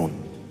 dominion.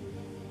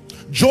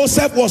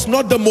 Joseph was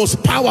not the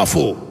most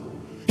powerful.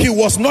 He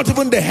was not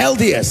even the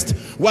healthiest.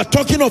 We're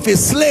talking of a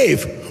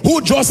slave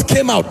who just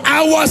came out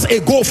hours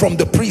ago from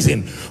the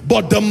prison.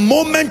 But the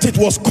moment it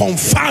was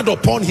conferred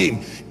upon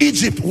him,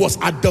 Egypt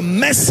was at the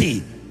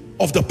mercy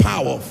of the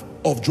power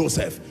of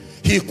Joseph.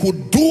 He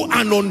could do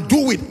and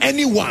undo with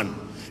anyone,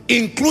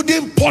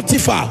 including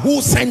Potiphar,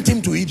 who sent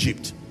him to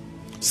Egypt,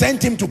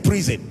 sent him to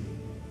prison.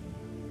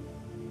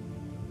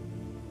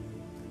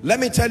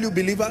 Let me tell you,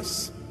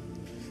 believers,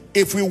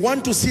 if we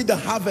want to see the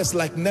harvest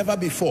like never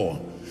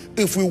before,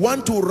 if we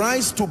want to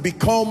rise to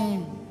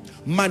become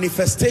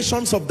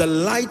manifestations of the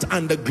light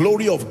and the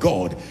glory of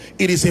God,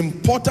 it is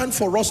important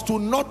for us to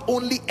not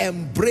only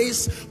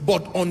embrace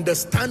but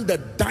understand the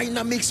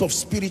dynamics of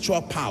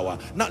spiritual power.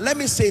 Now let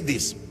me say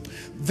this,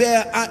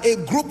 there are a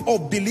group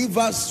of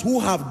believers who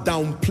have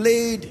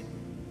downplayed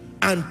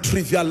and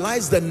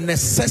trivialized the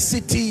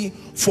necessity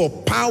for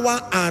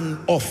power and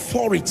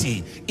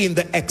authority in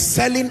the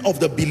excelling of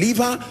the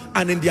believer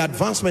and in the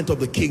advancement of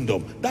the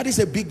kingdom. That is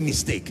a big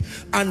mistake.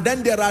 And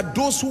then there are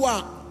those who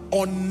are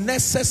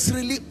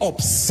unnecessarily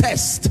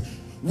obsessed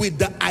with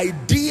the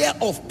idea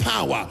of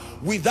power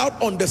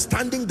without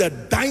understanding the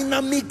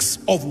dynamics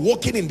of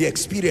walking in the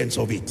experience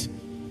of it.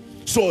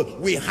 So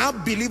we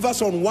have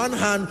believers on one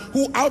hand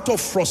who, out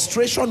of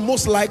frustration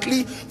most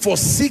likely for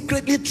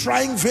secretly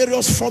trying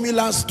various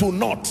formulas to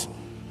not,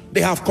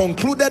 they have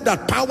concluded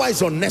that power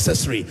is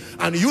unnecessary,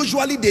 and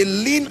usually they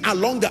lean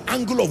along the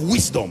angle of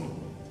wisdom.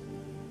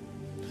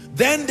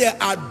 Then there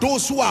are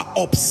those who are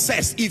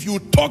obsessed. If you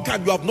talk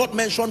and you have not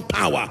mentioned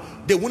power,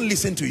 they won't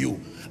listen to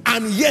you.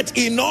 And yet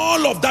in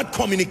all of that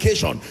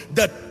communication,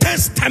 the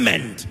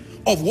testament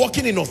of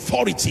walking in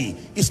authority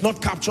is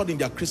not captured in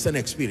their Christian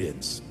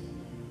experience.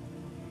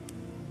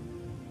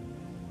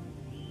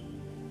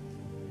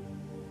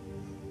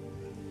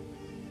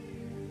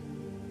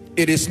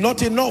 It is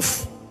not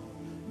enough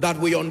that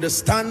we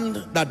understand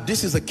that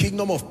this is a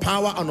kingdom of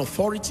power and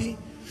authority.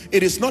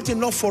 It is not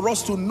enough for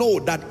us to know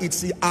that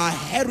it's our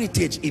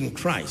heritage in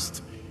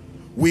Christ.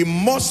 We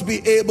must be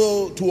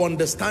able to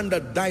understand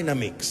the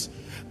dynamics.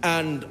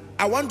 And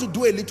I want to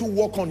do a little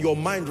work on your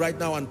mind right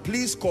now, and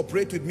please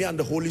cooperate with me and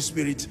the Holy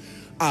Spirit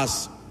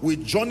as we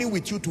journey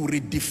with you to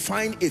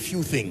redefine a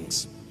few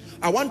things.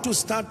 I want to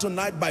start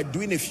tonight by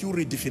doing a few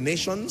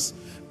redefinitions,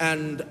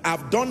 and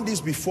I've done this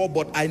before,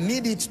 but I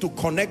need it to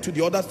connect to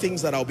the other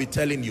things that I'll be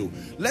telling you.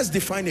 Let's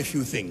define a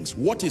few things.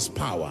 What is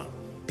power?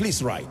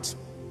 Please write.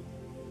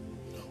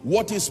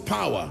 What is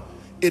power?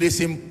 It is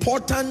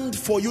important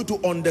for you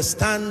to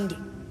understand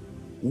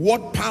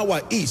what power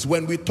is.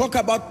 When we talk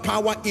about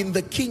power in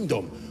the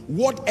kingdom,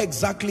 what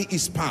exactly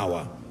is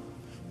power?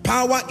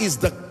 Power is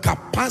the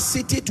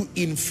capacity to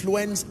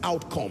influence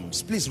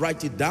outcomes. Please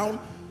write it down.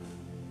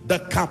 The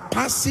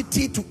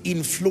capacity to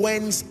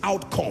influence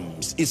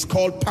outcomes is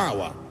called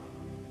power.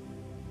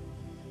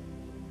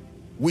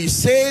 We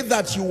say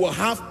that you will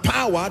have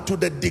power to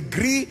the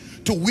degree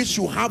to which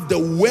you have the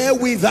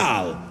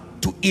wherewithal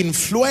to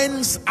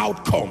influence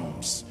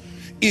outcomes.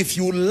 If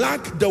you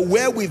lack the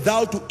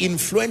wherewithal to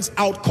influence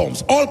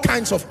outcomes, all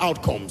kinds of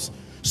outcomes,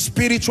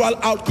 spiritual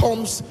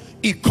outcomes,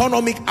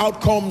 economic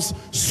outcomes,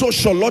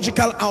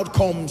 sociological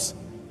outcomes,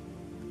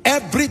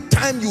 every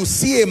time you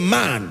see a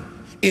man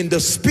in the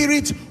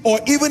spirit or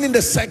even in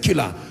the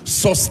secular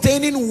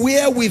sustaining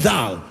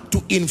wherewithal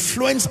to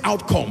influence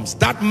outcomes,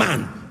 that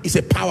man is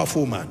a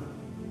powerful man.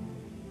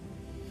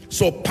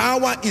 So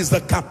power is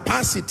the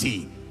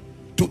capacity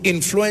to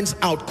influence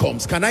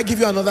outcomes. Can I give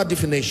you another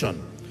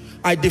definition?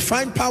 I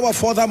define power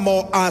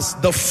furthermore as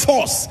the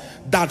force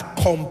that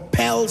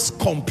compels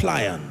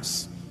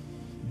compliance.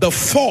 The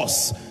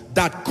force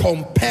that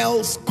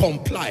compels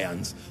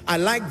compliance. I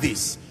like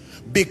this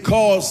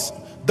because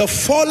the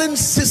fallen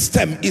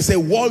system is a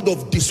world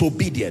of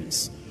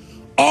disobedience.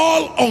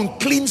 All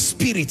unclean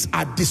spirits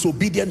are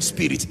disobedient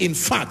spirits. In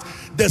fact,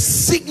 the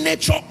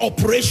signature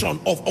operation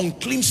of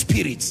unclean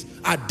spirits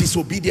are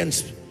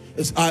disobedience.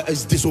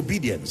 Is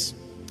disobedience.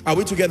 Are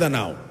we together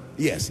now?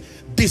 Yes.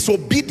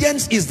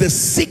 Disobedience is the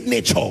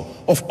signature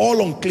of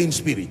all unclean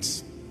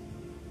spirits.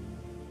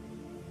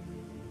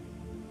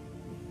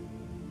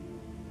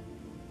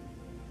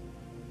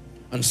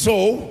 And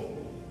so,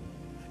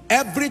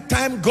 every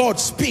time God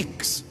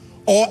speaks,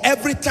 or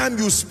every time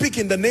you speak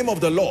in the name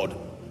of the Lord,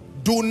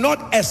 do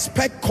not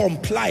expect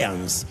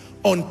compliance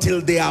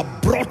until they are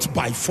brought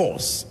by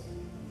force.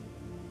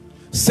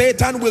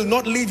 Satan will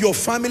not leave your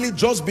family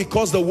just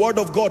because the word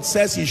of God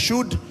says he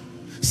should.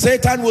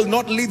 Satan will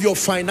not leave your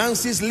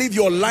finances, leave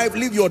your life,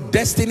 leave your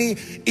destiny.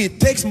 It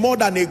takes more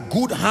than a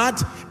good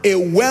heart, a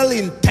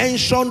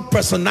well-intentioned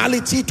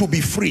personality to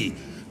be free.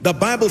 The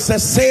Bible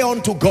says, say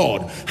unto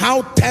God,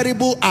 how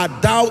terrible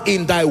art thou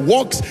in thy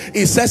works.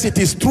 It says it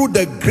is through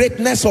the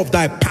greatness of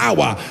thy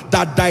power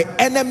that thy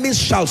enemies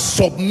shall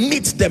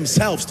submit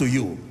themselves to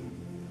you.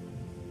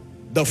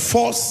 The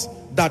force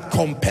that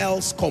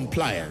compels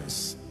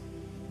compliance.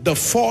 The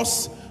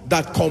force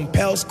that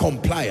compels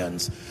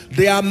compliance.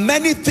 There are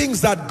many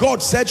things that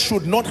God said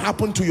should not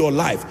happen to your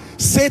life.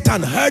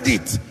 Satan heard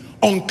it.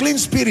 Unclean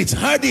spirits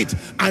heard it,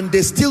 and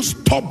they still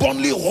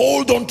stubbornly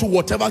hold on to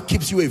whatever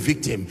keeps you a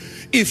victim.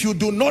 If you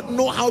do not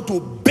know how to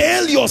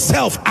bail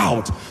yourself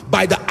out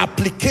by the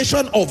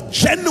application of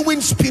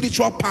genuine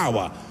spiritual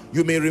power,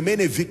 you may remain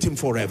a victim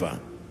forever.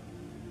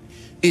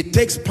 It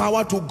takes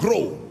power to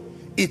grow.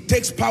 It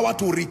takes power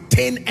to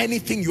retain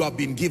anything you have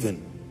been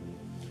given.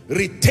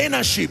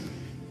 Retainership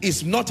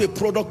is not a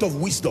product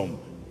of wisdom.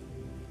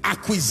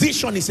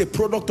 Acquisition is a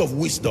product of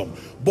wisdom,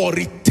 but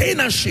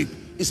retainership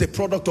is a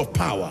product of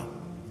power.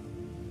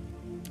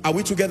 Are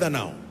we together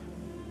now?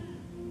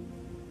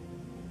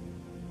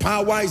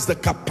 Power is the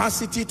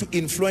capacity to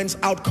influence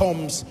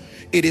outcomes.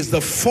 It is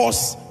the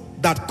force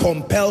that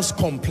compels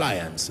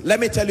compliance. Let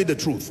me tell you the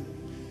truth.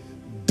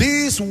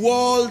 This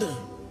world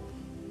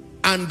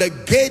and the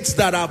gates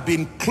that have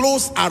been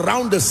closed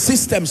around the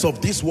systems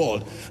of this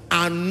world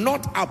are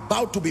not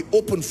about to be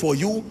open for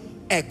you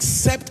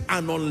except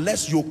and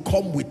unless you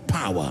come with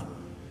power.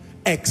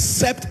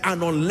 Except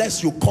and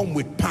unless you come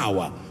with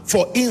power.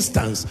 For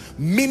instance,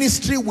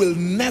 ministry will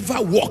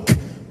never work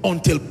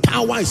until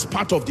power is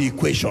part of the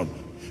equation.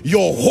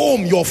 Your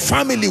home, your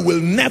family will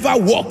never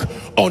work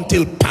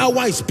until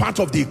power is part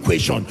of the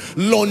equation.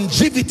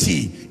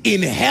 Longevity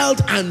in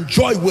health and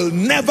joy will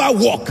never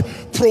work.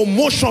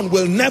 Promotion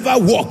will never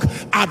work.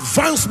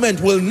 Advancement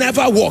will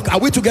never work. Are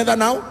we together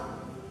now?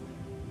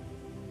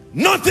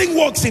 Nothing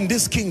works in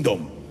this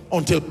kingdom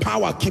until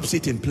power keeps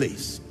it in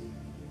place.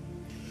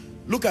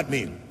 Look at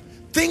me.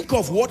 Think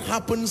of what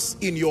happens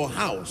in your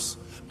house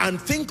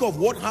and think of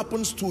what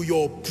happens to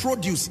your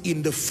produce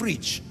in the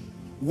fridge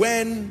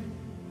when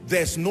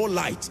there's no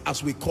light,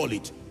 as we call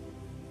it.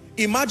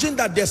 Imagine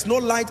that there's no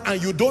light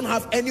and you don't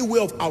have any way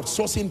of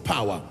outsourcing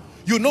power.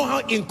 You know how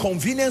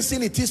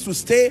inconveniencing it is to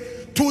stay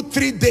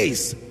 2-3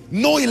 days,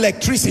 no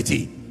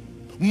electricity.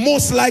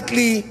 Most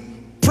likely,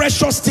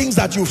 precious things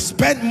that you've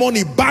spent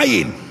money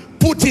buying,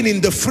 putting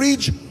in the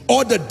fridge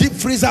or the deep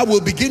freezer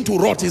will begin to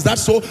rot. Is that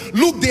so?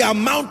 Look, the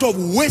amount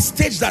of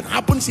wastage that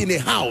happens in a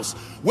house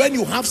when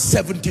you have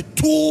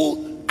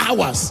 72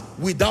 hours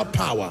without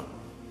power.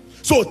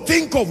 So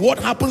think of what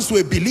happens to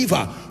a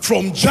believer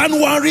from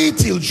January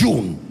till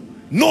June.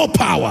 No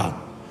power.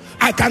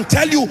 I can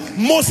tell you,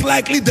 most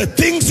likely the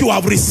things you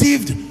have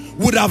received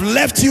would have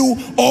left you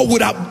or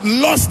would have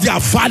lost their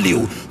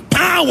value.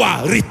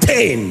 Power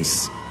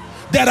retains.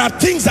 There are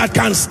things that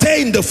can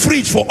stay in the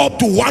fridge for up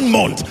to 1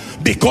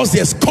 month because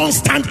there's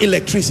constant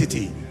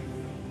electricity.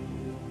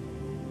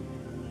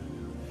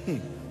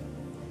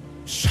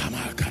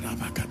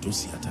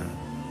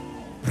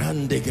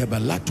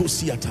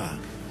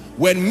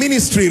 When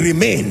ministry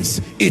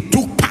remains, it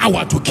took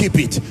power to keep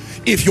it.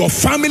 If your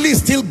family is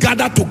still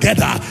gathered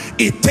together,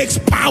 it takes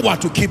power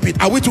to keep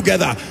it. Are we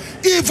together?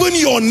 Even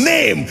your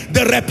name,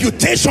 the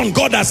reputation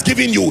God has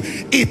given you,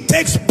 it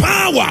takes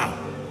power.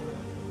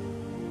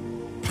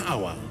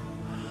 Power.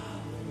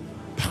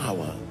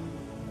 Power.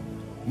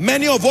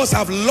 Many of us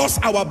have lost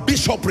our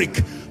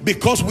bishopric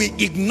because we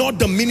ignored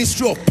the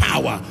ministry of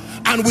power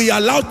and we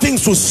allowed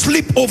things to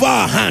slip over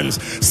our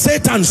hands.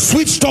 Satan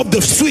switched off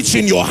the switch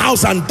in your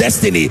house and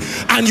destiny,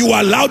 and you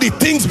allowed it.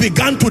 Things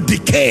began to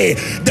decay.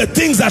 The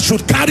things that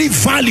should carry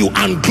value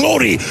and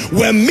glory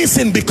were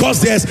missing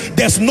because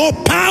there's no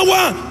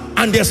power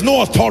and there's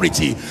no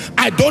authority.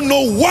 I don't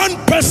know one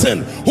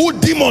person who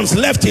demons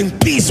left in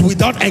peace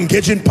without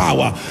engaging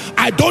power.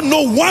 I don't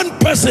know one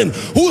person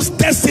whose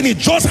destiny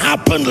just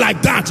happened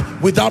like that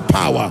without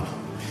power.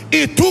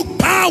 It took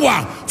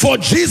power for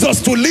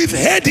Jesus to leave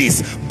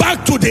Hades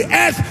back to the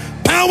earth,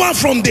 power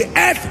from the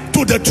earth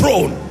to the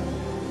throne.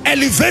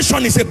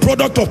 Elevation is a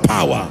product of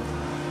power.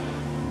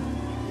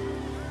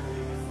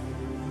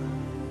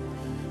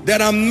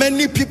 There are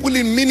many people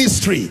in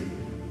ministry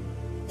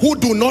who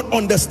do not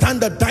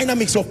understand the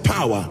dynamics of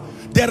power.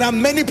 There are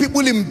many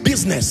people in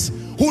business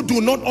who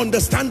do not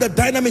understand the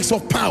dynamics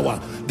of power.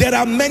 There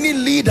are many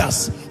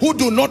leaders who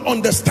do not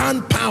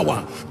understand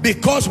power,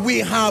 because we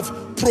have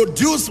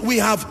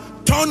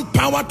turned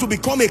power to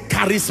become a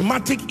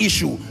charismatic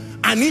issue,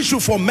 an issue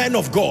for men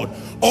of God,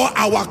 or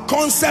our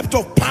concept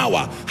of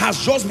power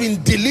has just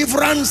been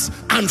deliverance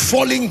and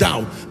falling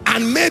down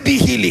and maybe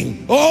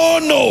healing. Oh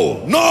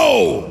no,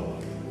 no.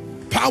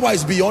 Power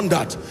is beyond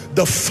that.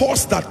 The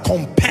force that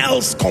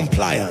compels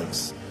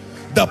compliance,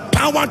 the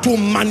power to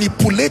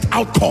manipulate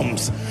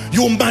outcomes.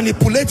 You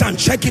manipulate and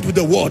check it with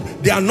the word,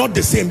 they are not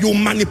the same. You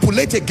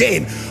manipulate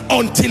again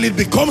until it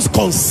becomes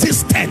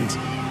consistent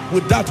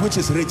with that which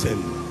is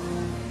written.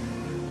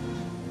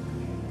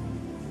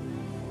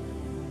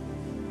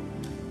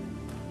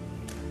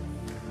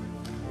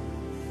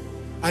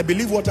 I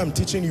believe what I'm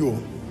teaching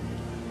you,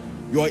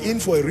 you are in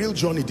for a real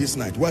journey this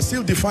night. We're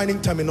still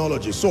defining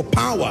terminology. So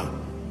power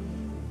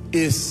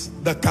is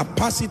the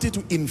capacity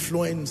to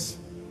influence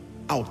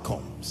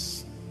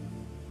outcomes.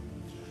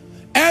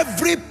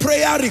 Every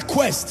prayer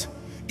request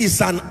is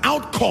an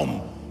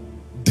outcome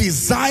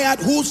desired,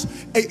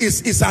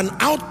 is an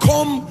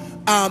outcome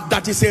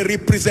that is a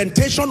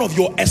representation of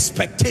your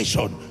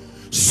expectation.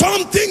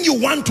 Something you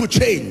want to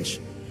change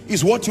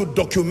is what you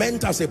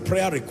document as a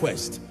prayer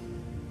request,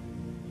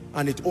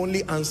 and it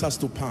only answers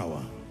to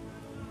power.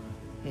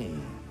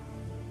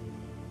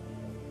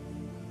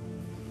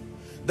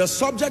 The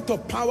subject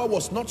of power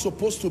was not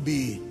supposed to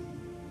be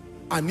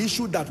an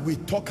issue that we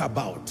talk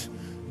about.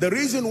 The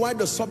reason why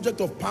the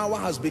subject of power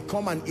has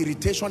become an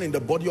irritation in the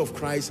body of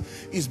Christ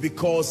is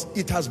because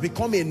it has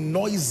become a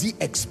noisy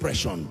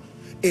expression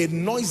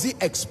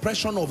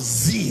of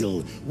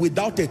zeal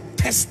without a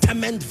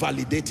testament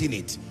validating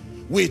it.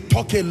 We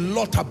talk a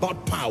lot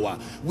about power.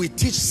 We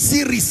teach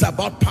series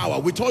about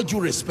power. With all due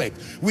respect,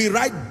 we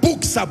write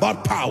books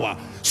about power.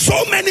 So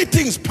many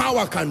things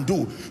power can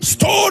do.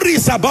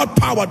 Stories about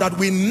power that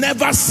we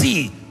never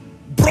see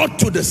brought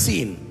to the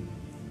scene.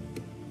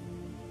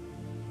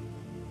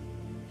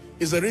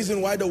 Is the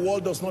reason why the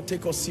world does not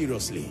take us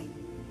seriously.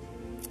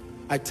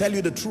 I tell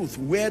you the truth,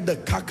 where the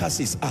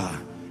carcasses are,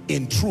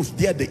 in truth,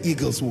 there the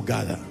eagles will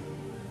gather.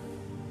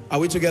 Are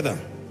we together?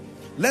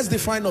 Let's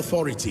define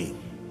authority.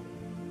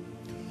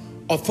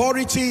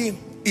 Authority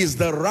is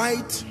the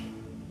right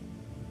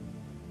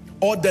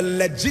or the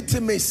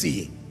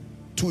legitimacy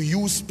to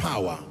use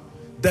power,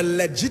 the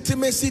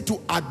legitimacy to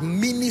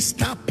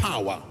administer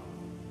power,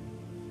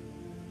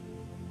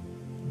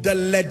 the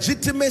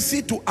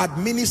legitimacy to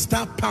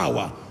administer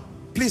power.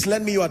 Please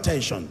lend me your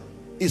attention.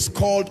 Is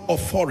called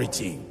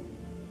authority.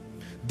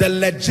 The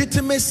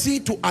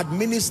legitimacy to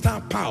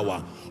administer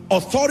power.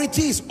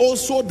 Authority is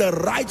also the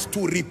right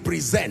to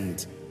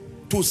represent,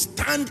 to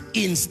stand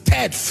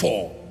instead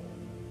for.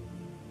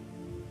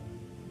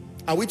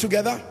 Are we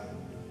together?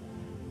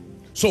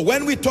 So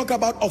when we talk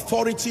about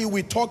authority,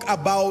 we talk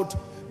about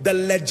the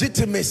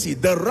legitimacy,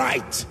 the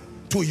right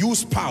to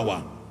use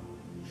power.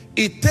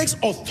 It takes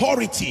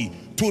authority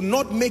to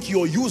not make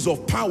your use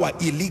of power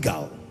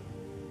illegal.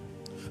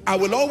 I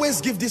will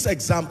always give this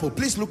example.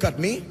 Please look at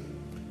me.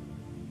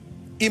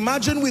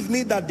 Imagine with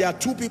me that there are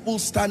two people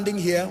standing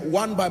here,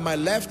 one by my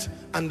left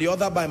and the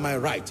other by my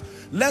right.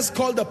 Let's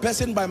call the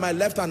person by my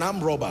left an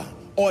armed robber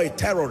or a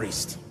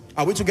terrorist.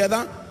 Are we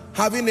together?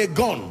 Having a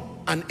gun,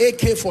 an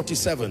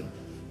AK-47.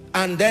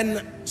 And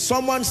then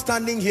someone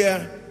standing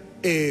here,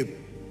 a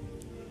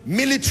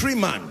military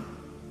man,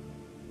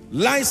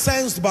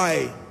 licensed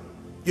by,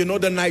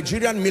 the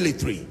Nigerian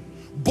military.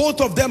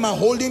 Both of them are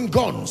holding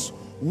guns.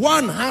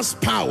 One has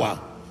power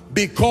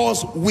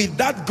because with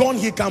that gun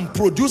he can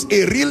produce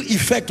a real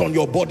effect on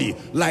your body,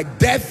 like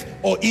death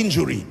or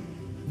injury.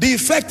 The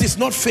effect is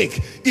not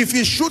fake. If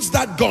he shoots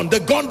that gun, the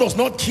gun does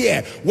not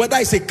care whether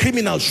it's a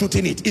criminal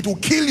shooting it. It will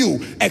kill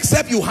you,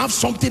 except you have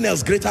something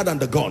else greater than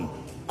the gun.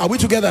 Are we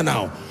together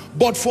now?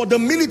 But for the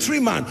military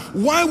man,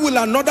 why will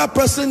another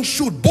person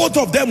shoot? Both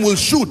of them will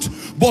shoot,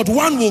 but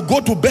one will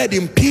go to bed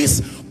in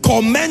peace,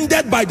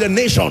 commended by the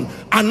nation.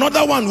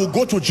 Another one will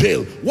go to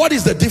jail. What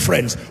is the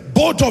difference?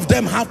 Both of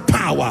them have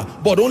power,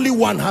 but only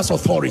one has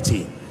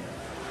authority.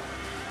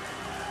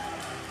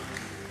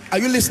 Are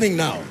you listening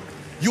now?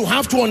 You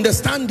have to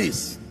understand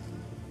this.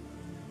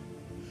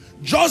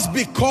 Just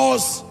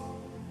because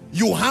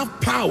you have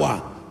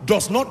power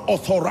does not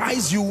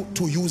authorize you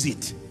to use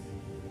it.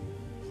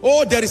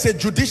 Oh, there is a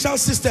judicial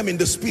system in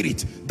the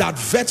spirit that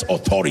vets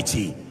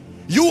authority.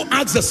 You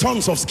ask the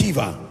sons of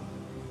Sceva.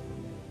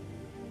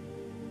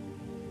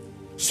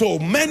 So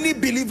many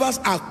believers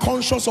are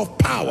conscious of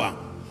power,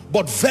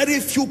 but very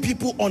few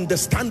people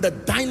understand the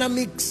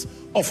dynamics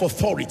of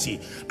authority.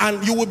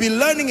 And you will be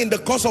learning in the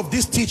course of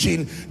this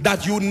teaching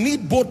that you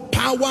need both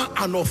power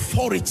and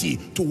authority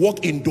to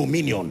walk in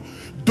dominion.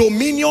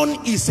 Dominion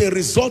is a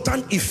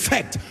resultant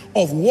effect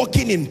of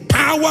walking in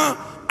power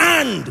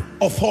and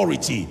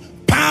authority.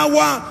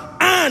 Power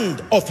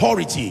and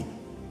authority.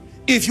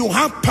 If you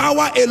have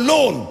power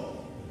alone,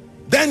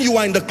 then you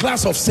are in the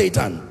class of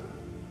Satan.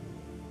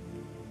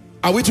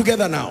 Are we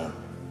together now?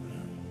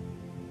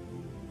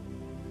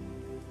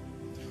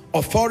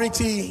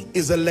 Authority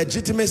is a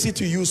legitimacy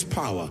to use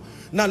power.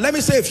 Now let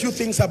me say a few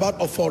things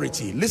about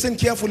authority. Listen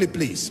carefully,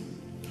 please.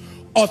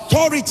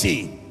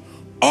 Authority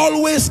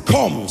always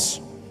comes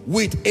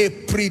with a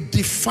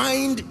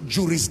predefined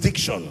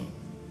jurisdiction.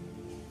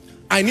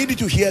 I need you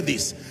to hear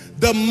this.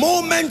 The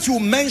moment you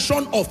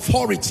mention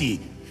authority,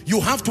 you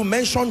have to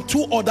mention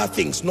two other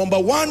things. Number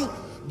one,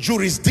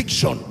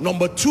 jurisdiction.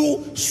 Number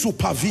two,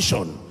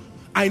 supervision.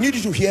 I need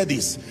you to hear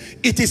this.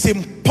 It is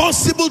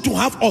impossible to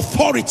have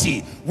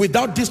authority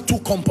without these two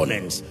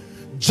components.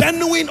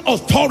 Genuine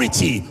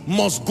authority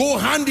must go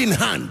hand in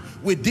hand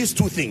with these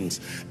two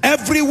things.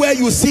 Everywhere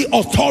you see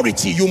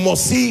authority, you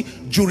must see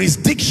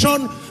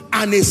jurisdiction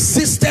and a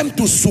system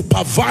to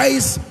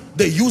supervise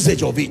the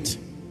usage of it.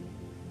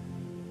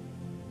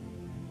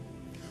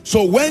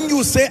 So when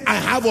you say, I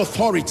have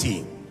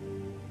authority,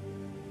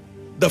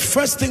 the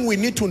first thing we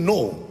need to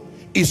know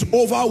is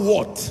over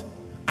what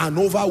and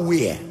over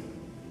where.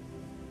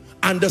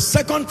 And the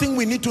second thing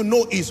we need to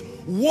know is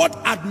what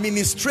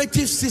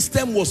administrative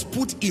system was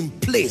put in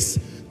place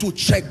to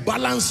check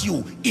balance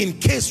you in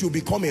case you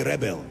become a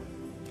rebel.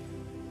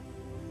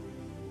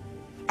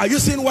 Are you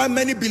seeing why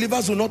many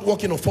believers do not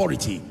walk in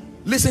authority?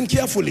 Listen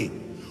carefully.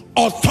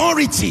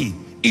 Authority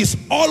is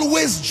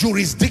always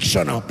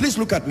jurisdictional. Please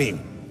look at me.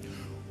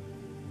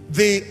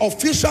 The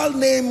official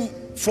name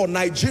for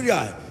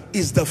Nigeria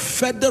is the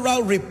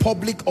Federal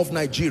Republic of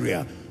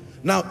Nigeria.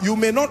 Now, you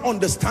may not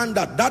understand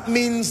that. That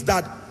means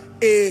that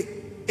a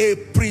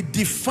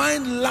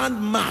predefined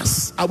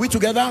landmass, are we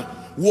together,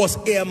 was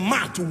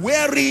earmarked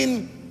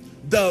wherein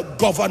the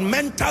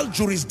governmental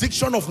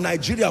jurisdiction of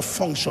Nigeria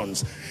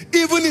functions.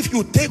 Even if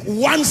you take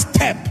one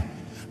step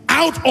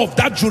out of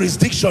that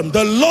jurisdiction,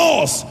 the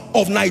laws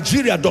of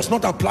Nigeria does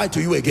not apply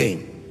to you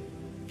again.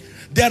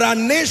 There are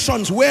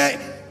nations where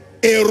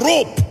a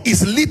rope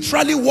is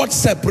literally what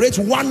separates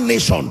one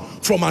nation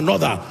from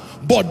another,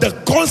 but the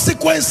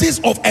consequences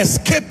of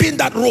escaping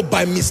that rope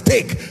by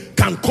mistake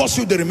can cost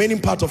you the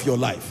remaining part of your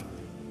life.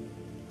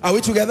 Are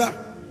we together?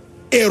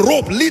 A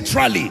rope,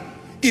 literally,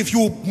 if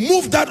you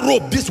move that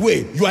rope this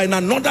way, you are in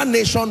another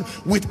nation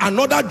with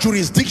another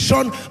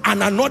jurisdiction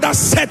and another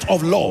set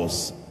of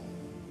laws.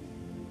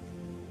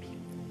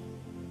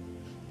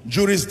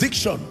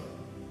 Jurisdiction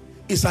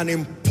is an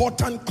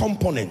important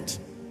component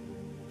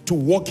to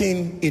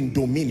walking in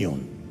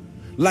dominion.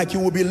 Like you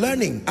will be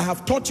learning, I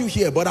have taught you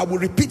here, but I will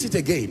repeat it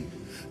again,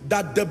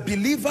 that the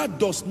believer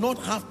does not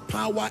have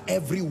power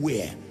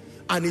everywhere,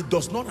 and it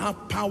does not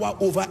have power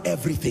over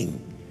everything.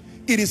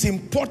 It is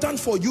important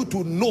for you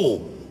to know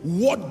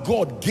what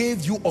God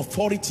gave you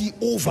authority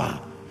over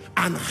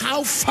and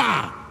how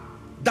far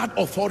that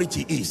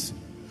authority is,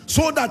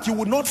 so that you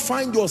will not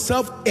find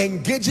yourself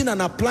engaging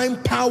and applying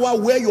power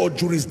where your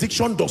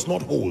jurisdiction does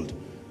not hold.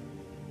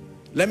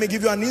 Let me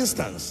give you an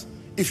instance.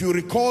 If you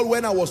recall,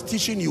 when I was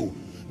teaching you,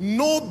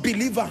 no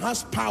believer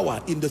has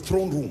power in the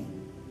throne room.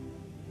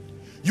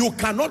 You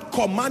cannot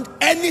command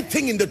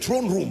anything in the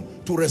throne room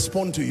to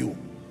respond to you.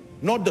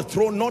 Not the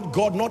throne, not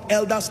God, not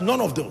elders,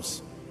 none of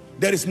those.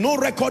 There is no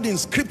record in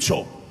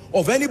scripture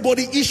of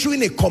anybody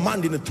issuing a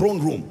command in the throne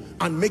room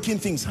and making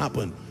things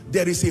happen.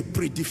 There is a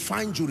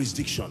predefined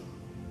jurisdiction.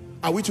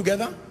 Are we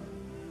together?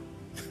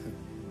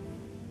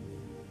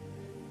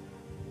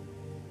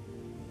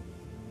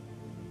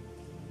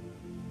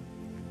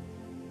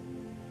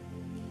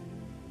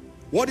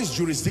 What is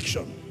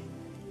jurisdiction?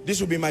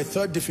 This will be my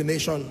third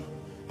definition,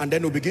 and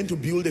then we'll begin to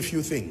build a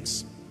few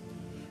things.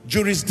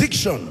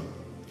 Jurisdiction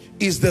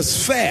is the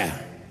sphere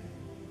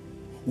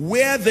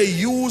where the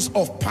use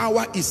of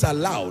power is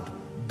allowed,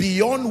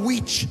 beyond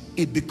which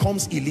it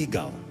becomes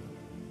illegal.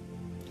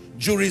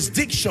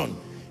 Jurisdiction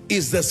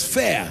is the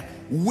sphere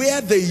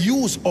where the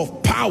use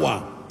of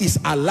power is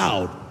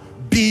allowed,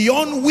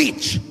 beyond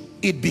which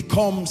it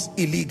becomes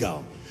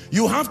illegal.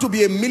 You have to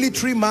be a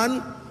military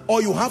man,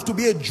 or you have to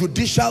be a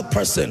judicial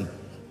person,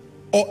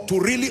 or to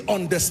really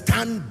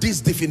understand these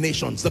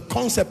definitions, the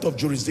concept of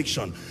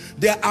jurisdiction.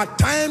 There are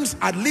times,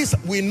 at least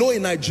we know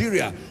in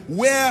Nigeria,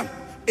 where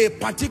a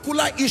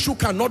particular issue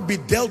cannot be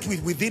dealt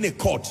with within a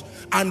court,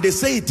 and they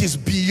say it is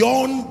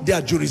beyond their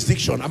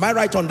jurisdiction. Am I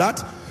right on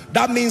that?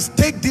 That means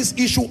take this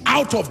issue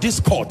out of this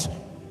court.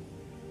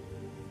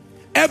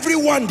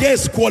 Everyone there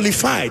is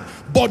qualified,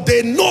 but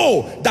they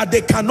know that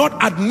they cannot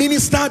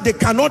administer, they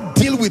cannot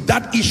deal with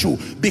that issue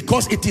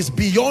because it is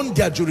beyond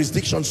their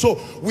jurisdiction. So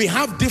we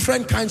have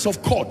different kinds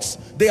of courts.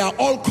 They are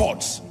all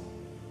courts.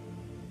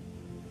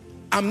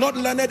 I'm not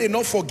learned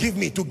enough, forgive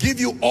me, to give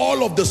you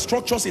all of the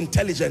structures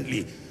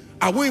intelligently.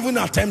 I won't even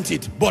attempt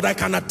it, but I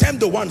can attempt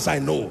the ones I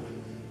know.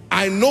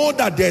 I know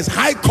that there's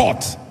High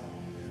Court.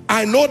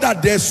 I know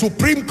that there's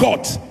Supreme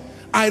Court.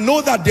 I know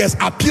that there's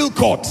Appeal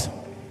Court.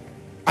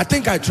 I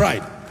think I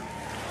tried.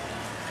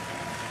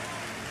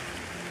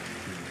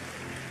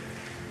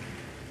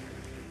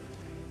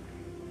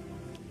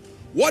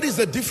 What is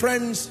the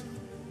difference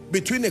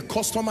between a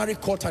customary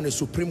court and a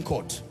Supreme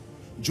Court?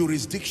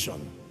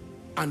 jurisdiction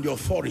and the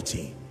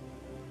authority.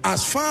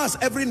 As far as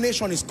every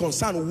nation is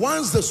concerned,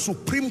 once the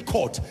Supreme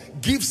Court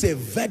gives a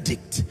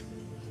verdict,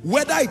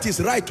 whether it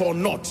is right or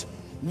not,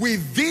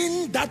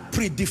 within that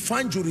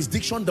predefined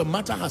jurisdiction, the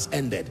matter has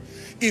ended.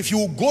 If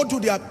you go to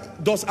the,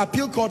 does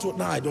appeal court,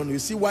 no, I don't know, you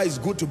see why it's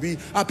good to be,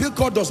 appeal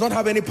court does not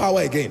have any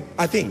power again,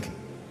 I think.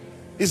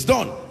 It's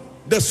done.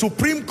 The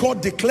Supreme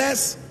Court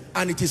declares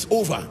and it is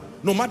over.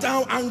 No matter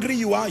how angry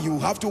you are, you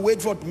have to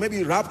wait for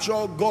maybe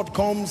rapture, God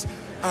comes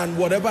and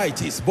whatever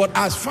it is. But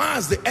as far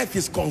as the earth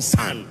is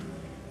concerned,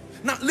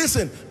 now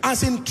listen,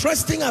 as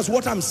interesting as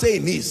what I'm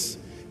saying is,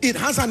 it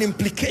has an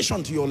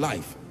implication to your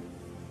life.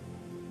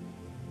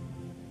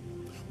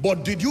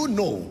 But did you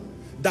know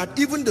that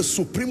even the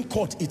Supreme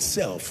Court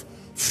itself,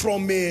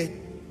 from a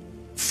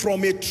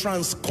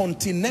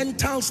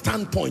transcontinental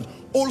standpoint,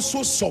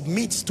 also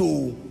submits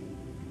to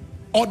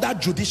other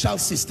judicial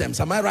systems?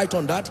 Am I right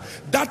on that?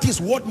 That is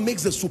what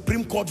makes the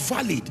Supreme Court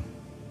valid.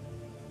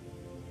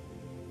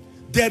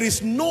 There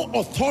is no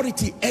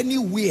authority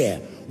anywhere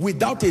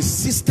without a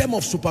system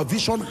of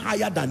supervision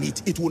higher than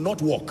it. It will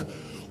not work.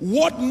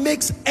 What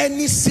makes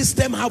any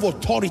system have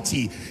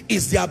authority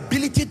is the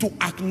ability to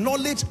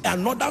acknowledge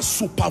another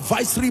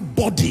supervisory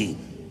body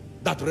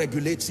that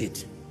regulates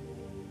it.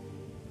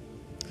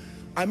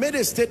 I made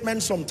a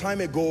statement some time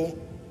ago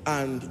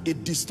and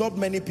it disturbed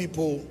many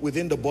people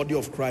within the body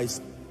of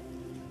Christ.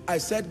 I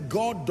said,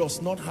 God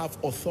does not have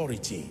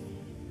authority.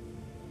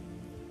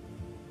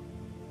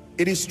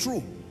 It is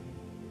true.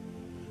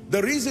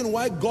 The reason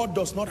why God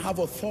does not have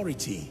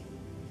authority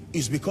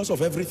is because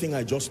of everything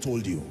I just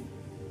told you.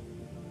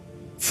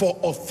 For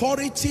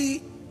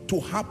authority to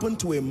happen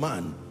to a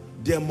man,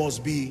 there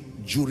must be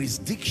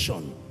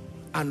jurisdiction.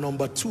 And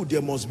number two,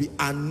 there must be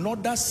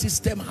another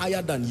system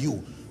higher than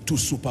you to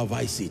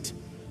supervise it.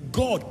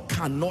 God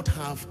cannot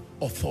have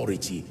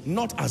authority,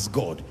 not as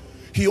God.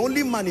 He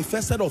only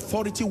manifested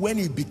authority when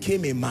he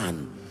became a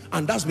man.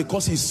 And that's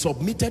because he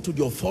submitted to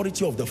the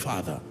authority of the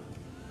Father.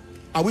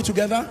 Are we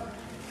together?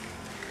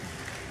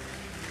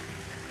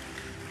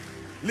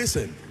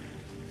 Listen,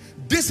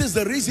 this is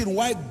the reason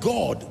why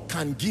God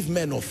can give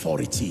men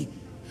authority.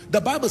 The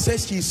Bible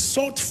says he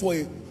sought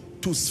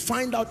to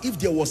find out if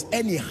there was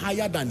any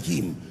higher than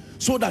him,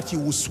 so that he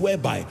would swear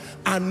by.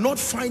 And not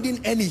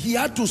finding any, he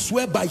had to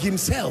swear by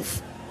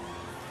himself.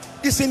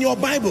 It's in your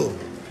Bible.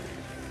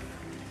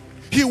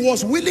 He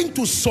was willing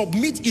to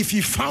submit if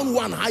he found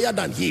one higher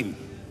than him,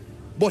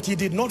 but he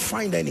did not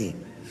find any.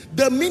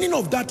 The meaning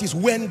of that is,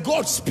 when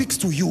God speaks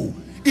to you,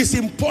 it's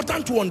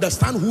important to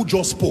understand who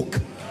just spoke.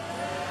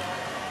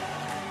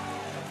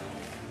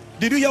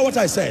 Did you hear what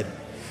I said?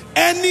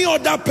 Any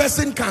other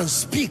person can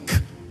speak,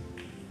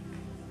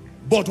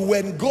 but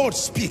when God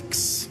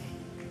speaks,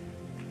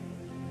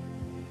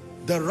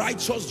 the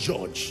righteous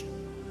judge,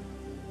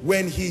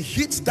 when he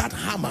hits that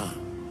hammer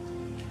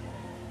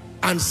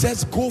and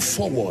says, go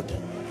forward.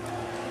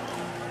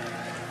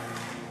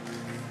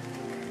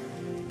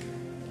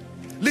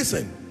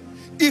 Listen,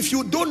 if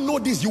you don't know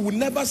this, you will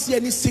never see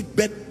any sick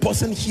bed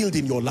person healed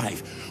in your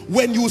life.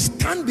 When you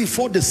stand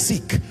before the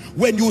sick,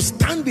 when you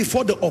stand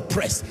before the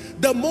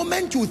oppressed, the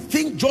moment you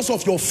think just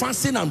of your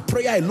fasting and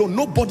prayer alone,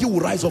 nobody will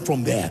rise up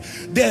from there.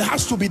 There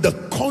has to be the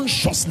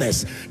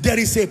consciousness. There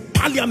is a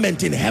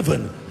parliament in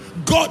heaven.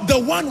 God, the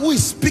one who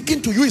is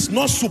speaking to you, is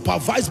not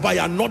supervised by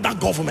another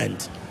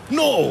government.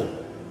 No.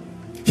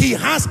 He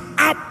has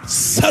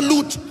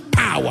absolute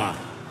power.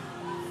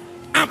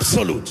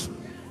 Absolute.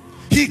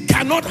 He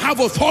cannot have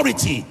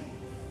authority.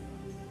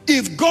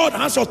 If God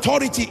has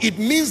authority, it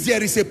means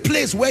there is a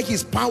place where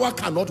his power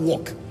cannot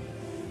work.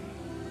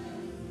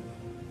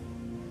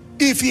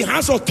 If he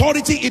has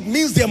authority, it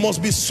means there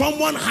must be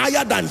someone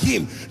higher than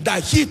him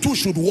that he too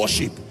should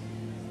worship.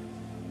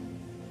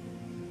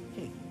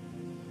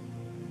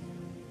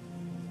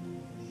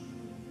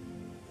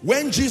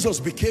 When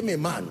Jesus became a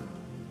man,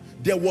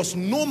 there was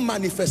no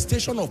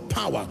manifestation of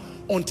power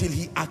until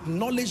he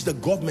acknowledged the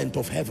government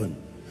of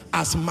heaven.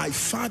 As my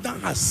Father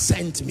has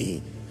sent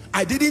me.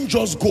 I didn't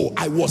just go,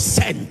 I was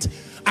sent.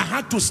 I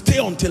had to stay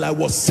until I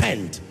was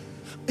sent.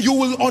 You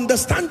will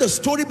understand the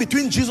story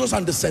between Jesus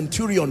and the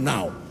centurion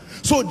now.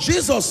 So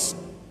Jesus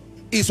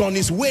is on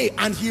his way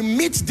and he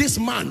meets this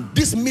man,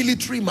 this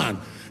military man.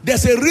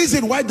 There's a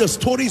reason why the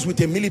story is with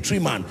a military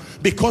man,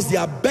 because they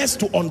are best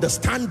to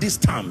understand these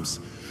terms.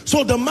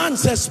 So the man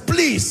says,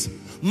 please,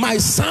 my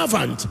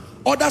servant.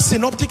 Other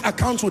synoptic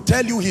accounts will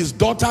tell you his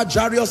daughter,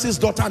 Jairus'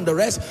 daughter, and the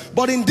rest.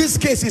 But in this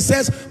case, he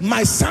says,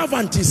 my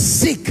servant is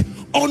sick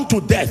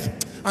unto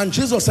death. And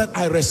Jesus said,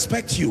 I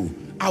respect you.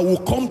 I will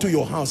come to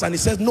your house. And he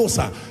says, no,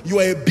 sir, you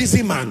are a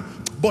busy man.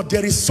 But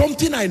there is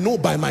something I know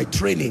by my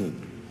training.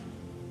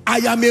 I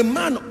am a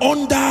man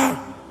under.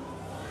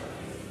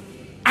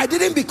 I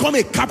didn't become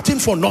a captain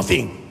for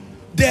nothing.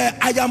 There,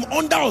 I am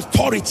under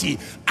authority,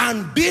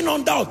 and being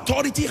under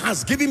authority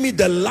has given me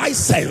the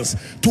license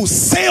to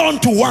say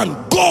unto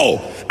one, go,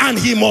 and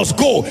he must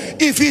go.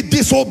 If he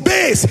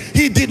disobeys,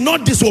 he did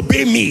not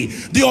disobey me.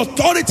 The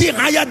authority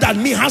higher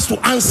than me has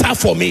to answer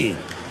for me.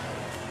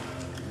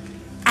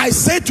 I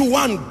say to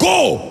one,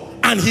 go,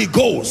 and he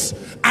goes.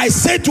 I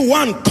say to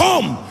one,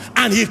 come,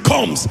 and he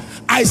comes.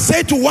 I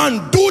say to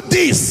one, do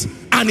this,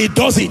 and he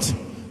does it.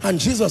 And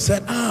Jesus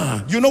said,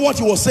 you know what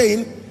he was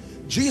saying?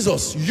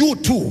 Jesus, you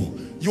too,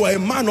 you are a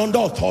man under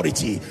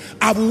authority.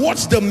 I've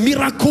watched the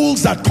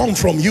miracles that come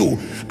from you,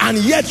 and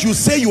yet you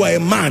say you are a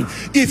man.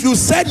 If you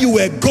said you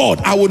were God,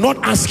 I will not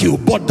ask you,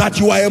 but that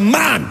you are a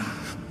man,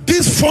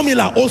 this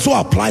formula also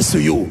applies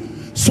to you.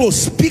 So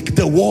speak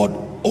the word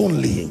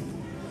only.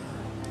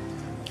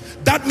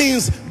 That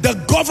means the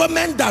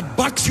government that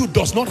backs you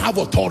does not have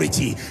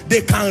authority.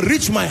 They can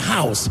reach my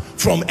house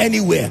from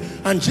anywhere.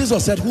 And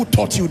Jesus said, who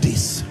taught you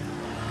this?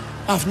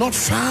 I've not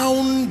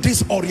found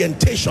this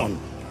orientation.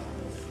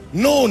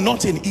 No,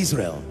 not in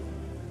Israel.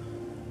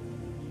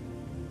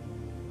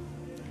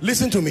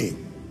 Listen to me.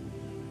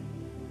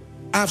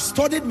 I've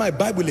studied my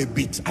Bible a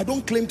bit. I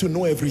don't claim to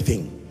know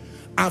everything.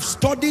 I've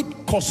studied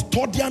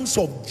custodians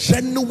of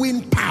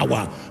genuine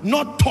power,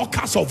 not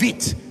talkers of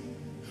it.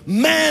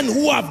 Men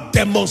who have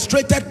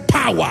demonstrated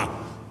power,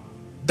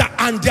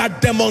 and their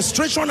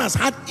demonstration has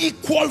had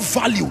equal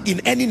value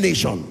in any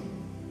nation.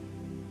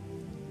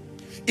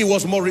 It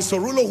was Maurice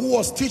Orulo who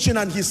was teaching,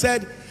 and he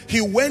said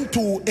he went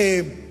to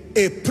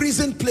a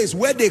prison place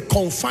where they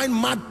confine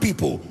mad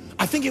people.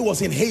 I think it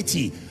was in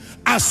Haiti.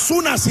 As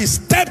soon as he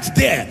stepped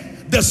there,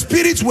 the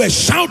spirits were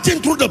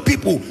shouting through the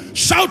people,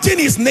 shouting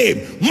his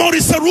name,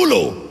 Maurice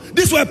Orulo.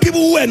 These were people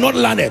who were not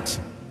learned,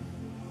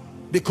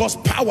 because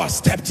power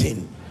stepped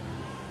in.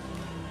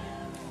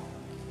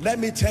 Let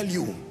me tell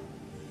you,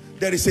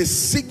 there is a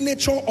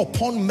signature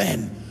upon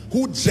men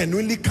who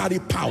genuinely carry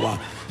power.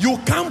 You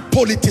can't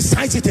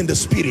politicize it in the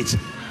spirit.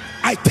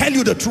 I tell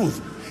you the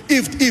truth.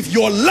 If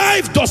your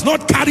life does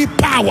not carry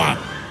power,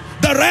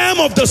 the realm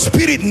of the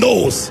spirit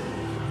knows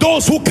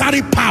those who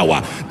carry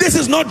power. This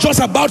is not just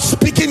about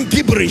speaking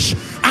gibberish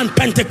and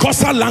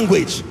Pentecostal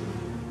language.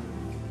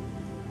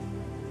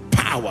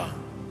 Power.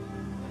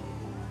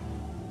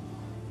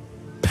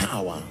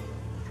 Power.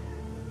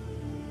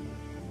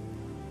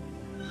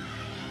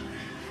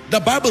 The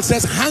Bible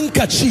says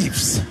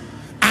handkerchiefs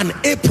and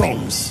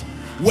aprons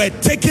were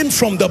taken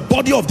from the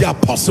body of the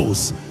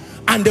apostles,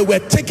 and they were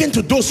taken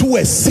to those who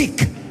were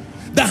sick.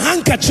 The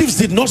handkerchiefs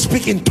did not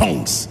speak in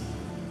tongues.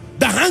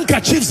 The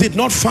handkerchiefs did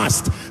not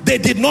fast. They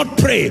did not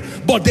pray,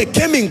 but they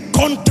came in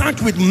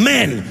contact with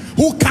men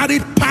who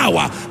carried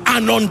power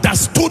and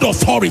understood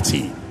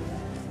authority.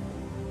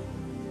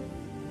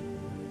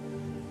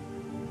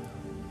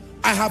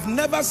 I have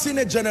never seen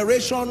a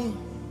generation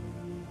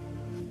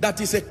that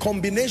is a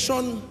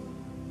combination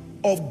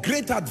of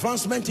great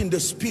advancement in the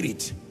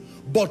spirit,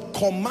 but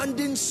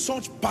commanding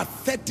such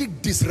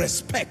pathetic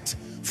disrespect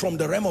from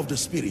the realm of the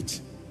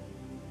spirit.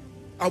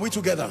 Are we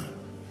together?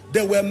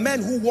 There were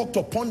men who walked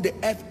upon the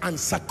earth and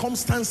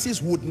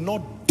circumstances would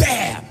not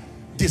dare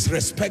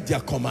disrespect their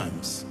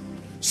commands.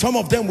 Some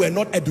of them were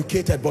not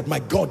educated, but my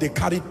God, they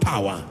carried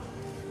power.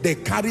 They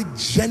carried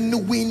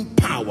genuine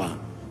power.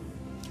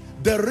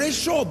 The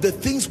ratio of the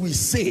things we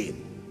say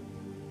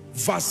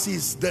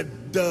versus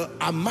the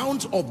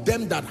amount of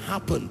them that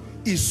happen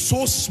is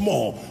so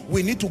small.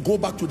 We need to go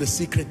back to the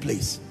secret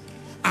place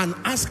and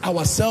ask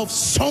ourselves,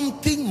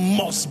 something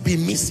must be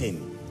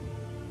missing.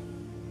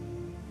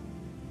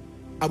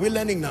 Are we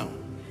learning now?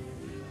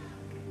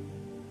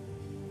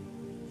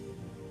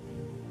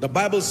 The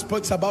Bible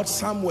speaks about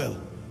Samuel,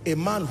 a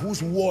man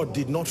whose word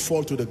did not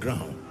fall to the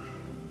ground.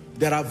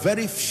 There are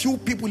very few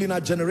people in our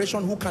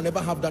generation who can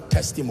ever have that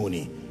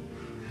testimony,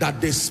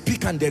 that they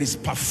speak and there is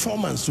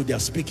performance to their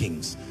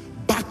speakings,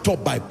 backed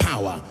up by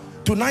power.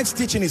 Tonight's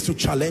teaching is to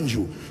challenge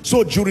you.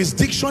 So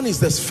jurisdiction is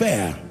the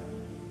sphere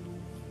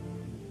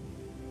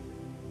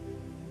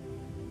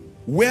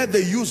where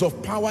the use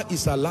of power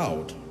is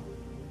allowed.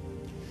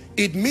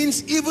 It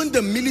means even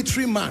the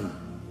military man,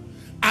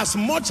 as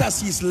much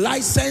as he's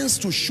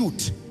licensed to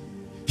shoot,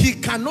 he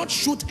cannot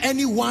shoot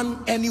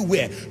anyone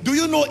anywhere. Do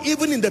you know,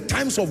 even in the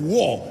times of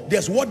war,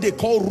 there's what they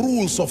call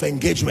rules of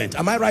engagement?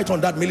 Am I right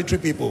on that,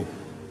 military people?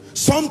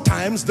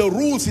 Sometimes the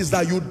rules is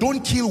that you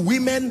don't kill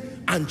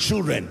women and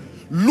children.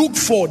 Look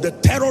for the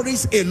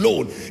terrorists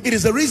alone. It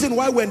is the reason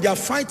why when they are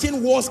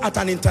fighting wars at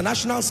an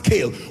international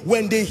scale,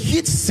 when they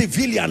hit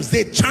civilians,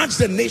 they charge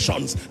the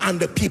nations and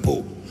the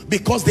people,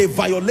 because they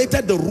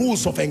violated the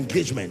rules of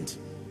engagement.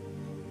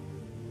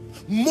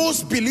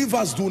 Most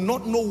believers do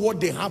not know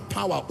what they have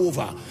power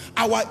over.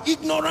 Our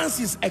ignorance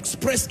is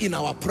expressed in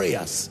our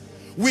prayers.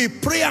 We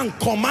pray and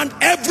command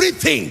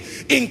everything,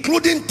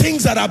 including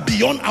things that are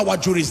beyond our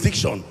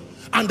jurisdiction.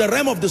 And the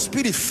realm of the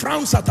spirit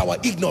frowns at our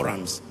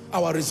ignorance.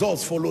 Our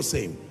results follow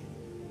same.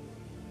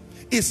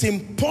 It's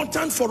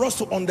important for us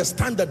to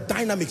understand the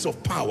dynamics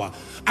of power.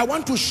 I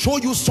want to show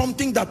you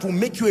something that will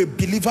make you a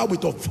believer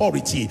with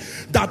authority,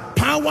 that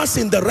powers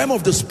in the realm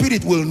of the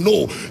spirit will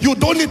know. You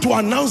don't need to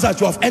announce that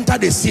you have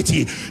entered a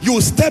city. You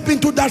step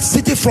into that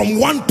city from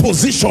one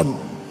position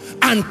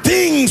and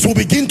things will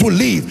begin to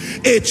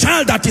leave. A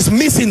child that is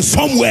missing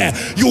somewhere,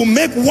 you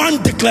make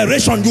one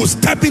declaration, you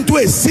step into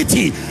a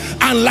city,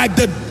 and like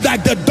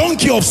the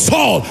donkey of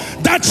Saul,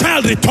 that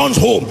child returns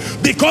home,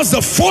 because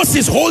the force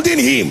is holding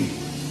him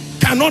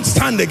cannot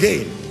stand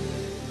again.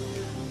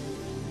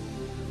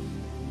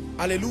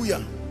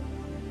 Hallelujah.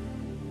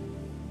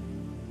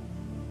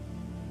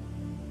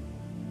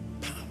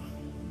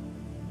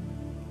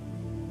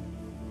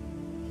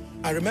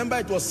 I remember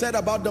it was said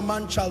about the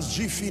man Charles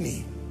G.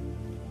 Finney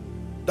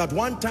that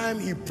one time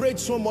he prayed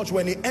so much,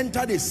 when he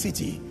entered a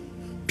city,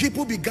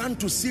 people began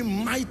to see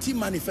mighty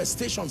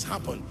manifestations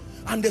happen.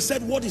 And they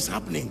said, what is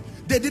happening?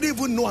 They didn't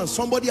even know, and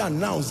somebody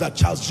announced that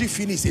Charles G.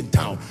 Finney is in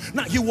town.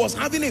 Now, he was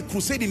having a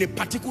crusade in a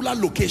particular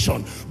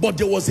location, but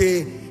there was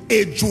a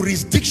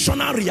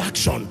jurisdictional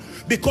reaction.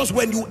 Because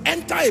when you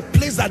enter a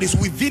place that is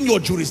within your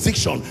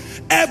jurisdiction,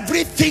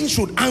 everything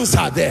should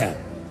answer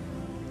there.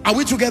 Are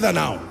we together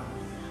now?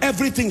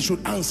 Everything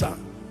should answer.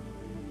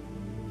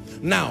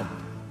 Now,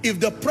 if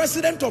the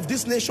president of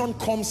this nation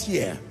comes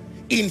here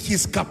in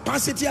his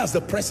capacity as the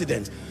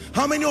president,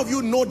 how many of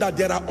you know that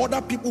there are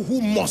other people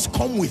who must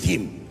come with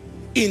him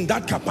in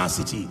that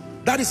capacity?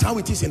 That is how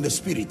it is in the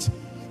spirit.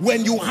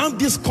 When you have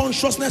this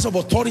consciousness of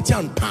authority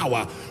and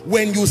power,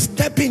 when you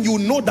step in, you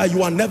know that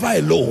you are never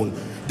alone.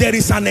 There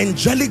is an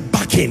angelic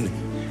backing.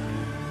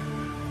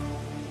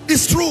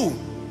 It's true.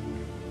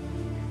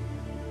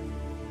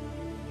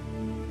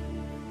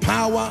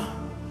 Power,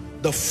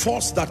 the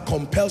force that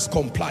compels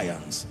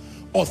compliance.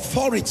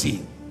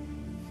 Authority,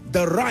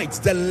 the rights,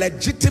 the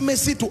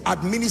legitimacy to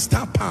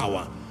administer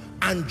power,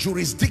 and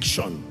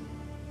jurisdiction.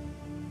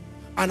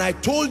 And I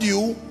told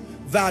you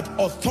that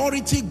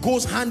authority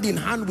goes hand in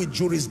hand with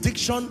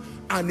jurisdiction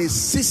and a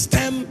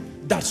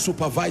system that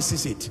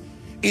supervises it.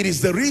 It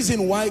is the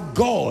reason why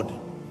God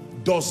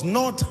does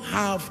not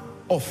have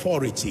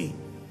authority.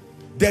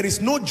 There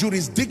is no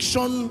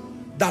jurisdiction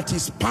that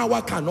his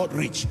power cannot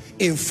reach.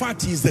 In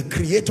fact, he is the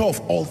creator of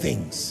all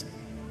things.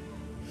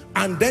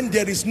 And then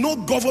there is no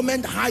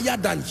government higher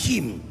than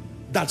him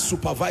that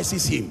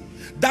supervises him.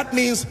 That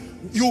means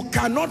you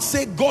cannot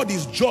say God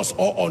is just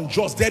or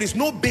unjust. There is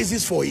no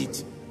basis for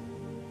it.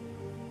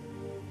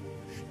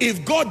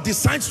 If God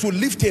decides to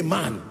lift a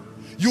man,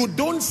 you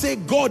don't say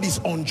God is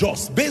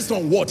unjust. Based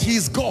on what? He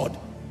is God.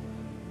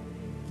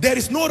 There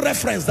is no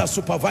reference that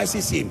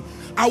supervises him.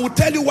 I will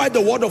tell you why the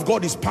word of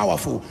God is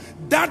powerful.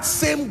 That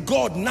same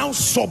God now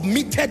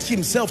submitted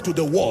himself to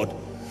the word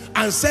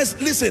and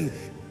says, listen,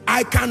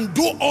 I can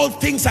do all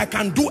things, I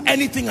can do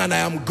anything, and I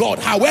am God.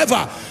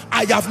 However,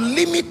 I have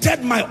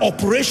limited my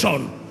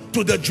operation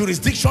to the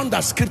jurisdiction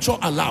that scripture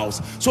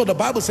allows. So the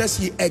Bible says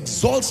he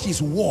exalts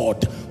his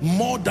word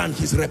more than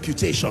his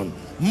reputation,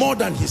 more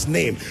than his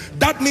name.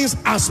 That means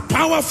as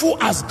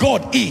powerful as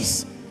God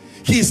is,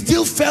 he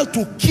still felt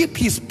to keep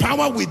his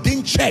power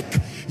within check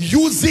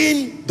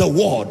using the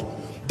word.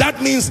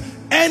 That means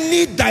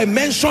any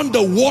dimension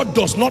the word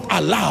does not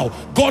allow,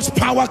 God's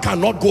power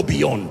cannot go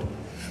beyond.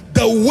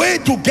 The way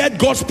to get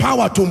God's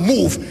power to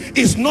move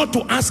is not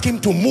to ask him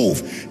to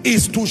move,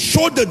 is to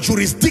show the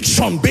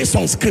jurisdiction based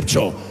on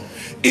scripture.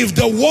 If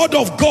the word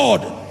of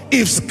God,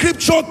 if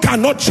scripture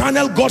cannot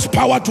channel God's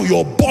power to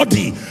your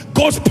body,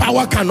 God's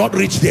power cannot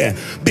reach there,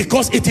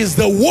 because it is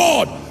the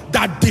word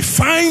that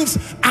defines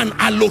and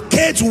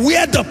allocates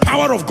where the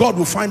power of God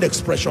will find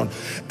expression.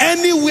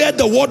 Anywhere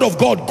the word of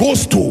God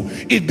goes to,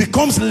 it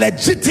becomes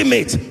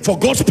legitimate for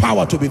God's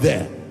power to be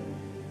there.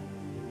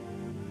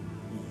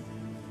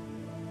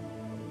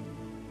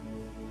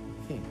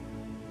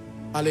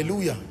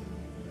 Hallelujah.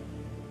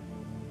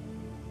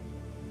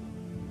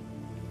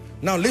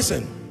 Now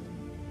listen,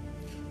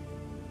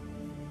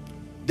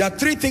 there are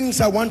three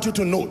things I want you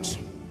to note.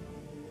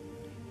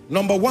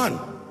 Number one,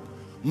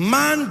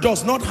 man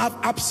does not have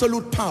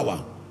absolute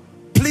power.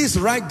 Please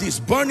write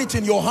this, burn it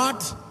in your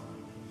heart,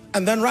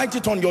 and then write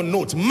it on your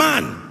notes.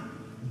 Man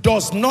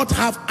does not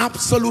have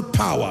absolute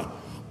power.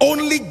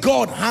 Only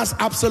God has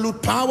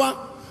absolute power,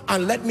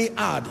 and let me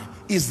add,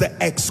 is the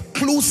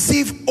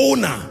exclusive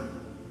owner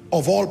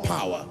of all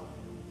power.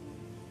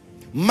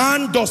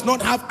 Man does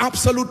not have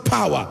absolute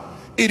power.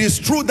 It is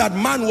true that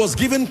man was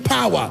given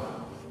power.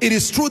 It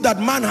is true that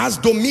man has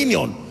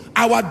dominion.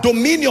 Our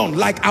dominion,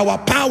 like our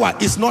power,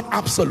 is not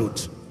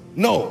absolute.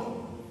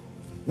 No.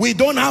 We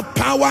don't have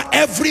power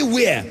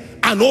everywhere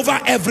and over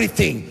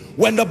everything.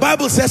 When the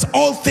Bible says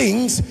all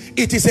things,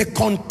 it is a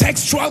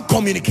contextual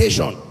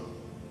communication.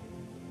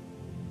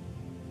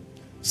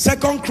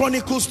 2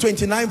 Chronicles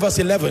 29 verse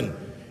 11.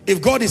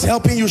 If God is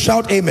helping you,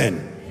 shout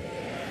amen.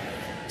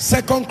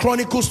 2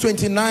 Chronicles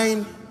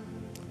 29,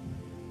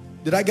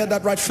 did I get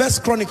that right? 1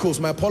 Chronicles,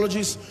 my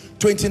apologies,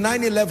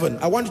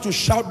 29:11. I want you to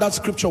shout that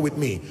scripture with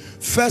me.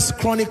 1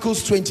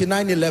 Chronicles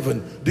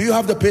 29:11. Do you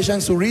have the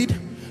patience to read?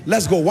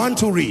 Let's go. 1,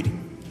 2, read.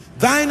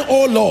 Thine,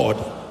 O Lord,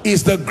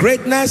 is the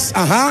greatness,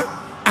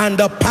 and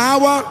the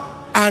power,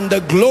 and the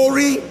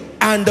glory,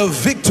 and the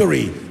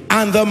victory,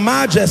 and the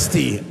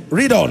majesty.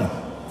 Read on.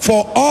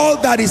 For all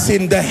that is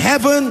in the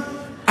heaven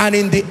and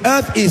in the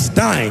earth is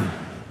thine.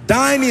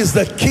 Thine is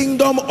the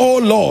kingdom, O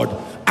Lord,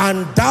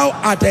 and thou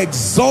art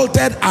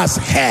exalted as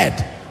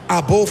head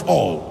above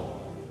all.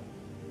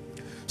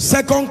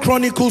 2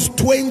 Chronicles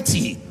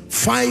 20,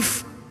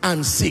 5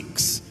 and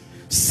 6.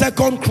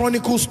 2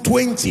 Chronicles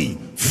 20,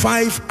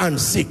 5 and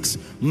 6.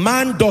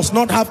 Man does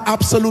not have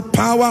absolute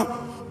power.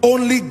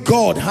 Only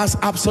God has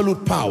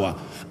absolute power.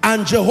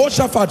 And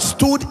Jehoshaphat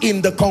stood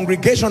in the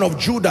congregation of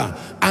Judah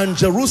and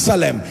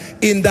Jerusalem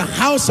in the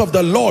house of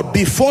the Lord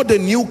before the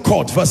new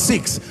court. Verse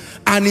 6.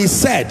 And he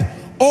said,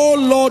 O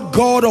Lord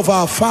God of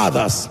our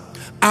fathers,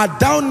 art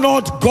thou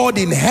not God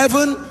in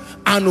heaven,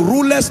 and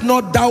rulest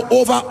not thou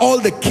over all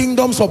the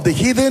kingdoms of the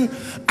heathen?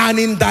 And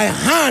in thy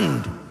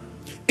hand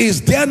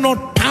is there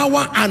not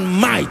power and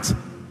might,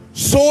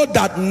 so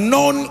that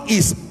none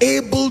is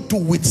able to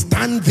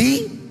withstand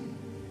thee?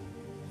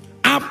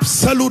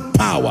 Absolute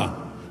power,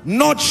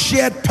 not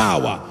shared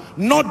power,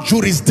 not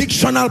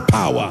jurisdictional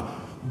power.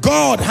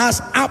 God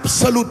has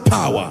absolute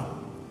power.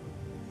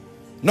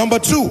 Number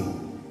 2,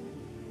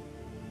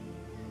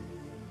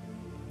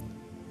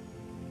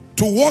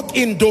 to walk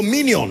in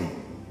dominion,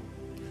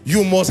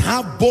 you must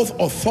have both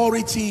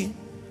authority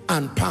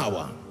and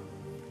power.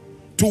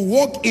 To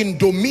walk in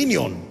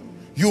dominion,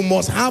 you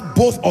must have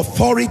both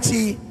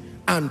authority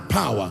and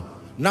power.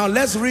 Now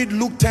let's read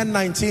Luke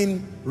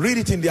 10:19. Read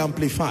it in the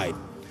Amplified.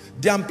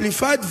 The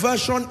Amplified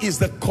version is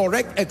the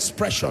correct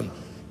expression.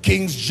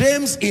 King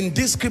James in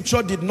this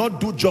scripture did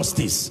not do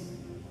justice.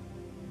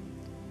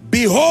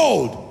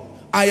 Behold,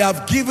 I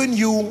have given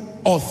you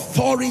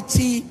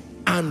authority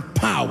and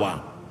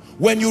power.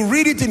 When you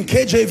read it in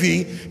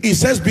KJV, it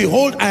says,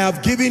 behold, I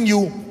have given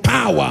you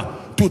power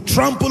to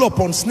trample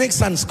upon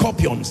snakes and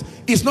scorpions.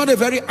 It's not a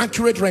very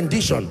accurate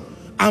rendition.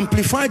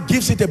 Amplified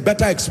gives it a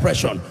better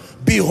expression.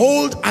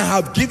 Behold, I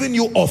have given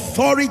you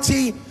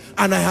authority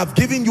and I have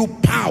given you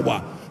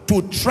power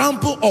to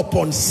trample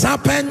upon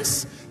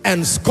serpents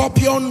and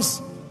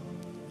scorpions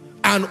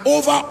and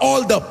over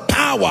all the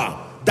power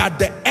that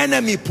the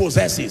enemy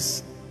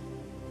possesses.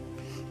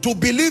 To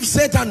believe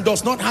Satan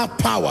does not have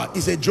power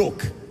is a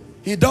joke.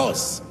 He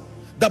does.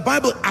 The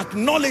Bible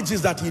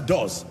acknowledges that he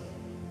does.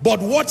 But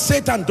what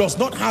Satan does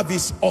not have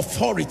is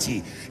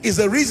authority. Is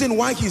the reason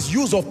why his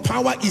use of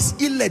power is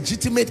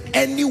illegitimate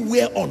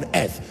anywhere on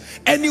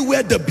earth.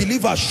 Anywhere the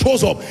believer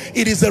shows up,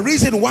 it is the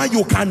reason why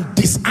you can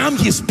disarm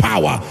his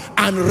power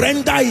and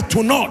render it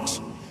to naught.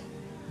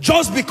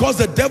 Just because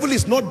the devil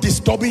is not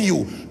disturbing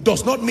you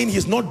does not mean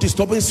he's not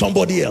disturbing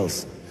somebody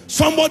else.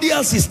 Somebody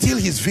else is still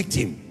his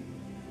victim.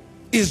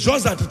 It's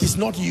just that it is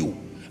not you.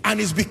 And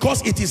it's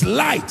because it is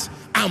light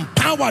and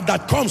power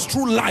that comes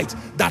through light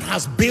that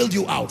has bailed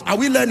you out. Are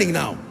we learning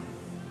now?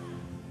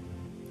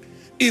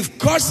 If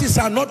curses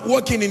are not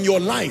working in your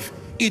life,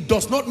 it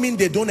does not mean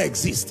they don't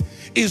exist.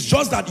 It's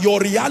just that your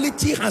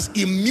reality has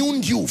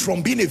immuned you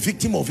from being a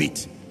victim of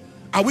it.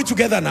 Are we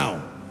together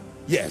now?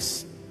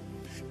 Yes.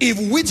 If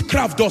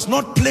witchcraft does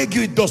not plague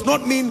you, it does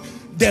not mean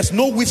there's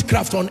no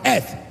witchcraft on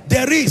earth.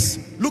 There is.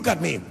 Look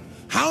at me.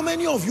 How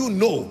many of you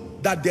know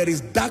that there is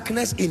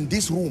darkness in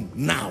this room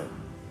now?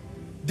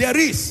 There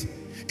is.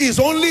 It's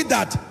only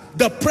that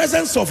the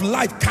presence of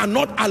light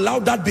cannot allow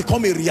that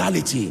become a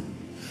reality.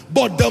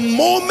 But the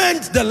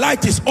moment the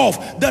light is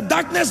off, the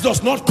darkness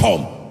does not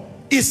come.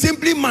 It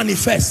simply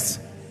manifests.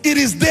 It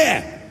is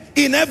there.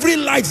 In every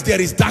light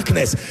there is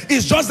darkness.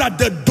 It's just that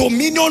the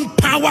dominion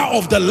power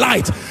of the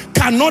light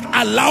cannot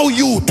allow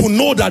you to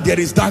know that there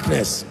is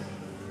darkness.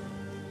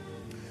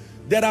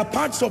 There are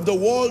parts of the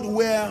world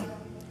where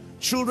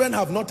children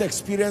have not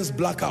experienced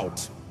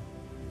blackout.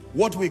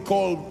 What we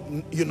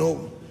call,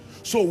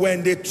 so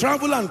when they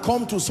travel and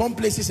come to some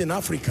places in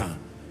Africa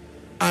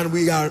and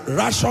we are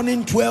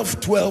rationing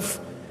 12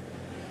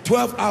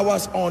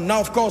 hours on. Now,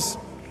 of course,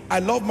 I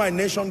love my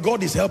nation.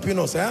 God is helping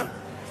us,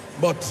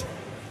 but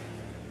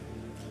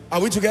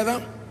are we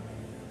together?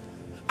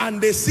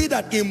 And they see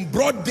that in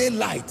broad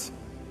daylight,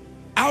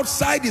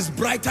 outside is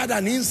brighter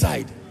than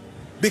inside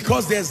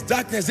because there's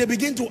darkness. They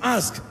begin to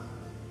ask,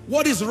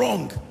 what is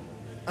wrong?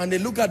 And they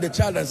look at the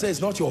child and say, it's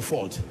not your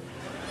fault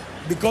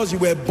because you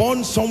were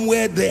born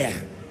somewhere there.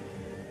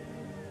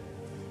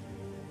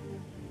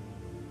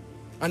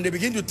 And they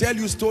begin to tell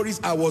you stories.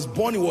 I was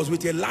born, it was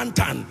with a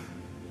lantern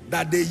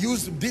that they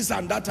used this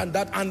and that and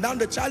that. And now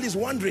the child is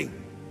wondering.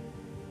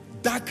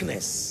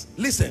 Darkness.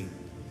 Listen,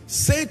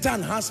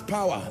 Satan has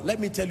power. Let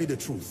me tell you the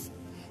truth.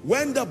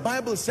 When the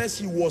Bible says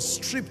he was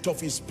stripped of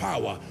his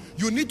power,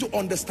 you need to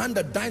understand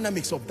the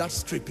dynamics of that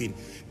stripping.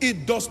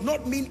 It does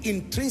not mean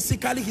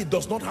intrinsically he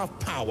does not have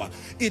power.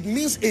 It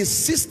means a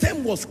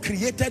system was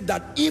created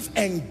that if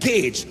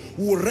engaged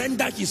will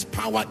render his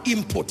power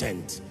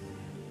impotent.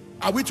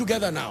 Are we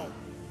together now?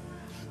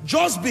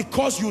 Just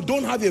because you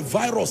don't have a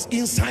virus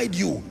inside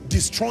you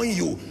destroying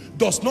you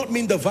does not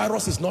mean the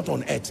virus is not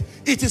on earth.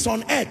 It is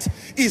on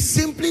earth. It's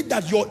simply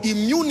that your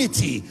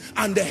immunity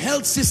and the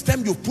health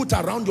system you put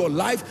around your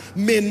life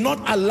may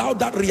not allow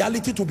that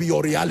reality to be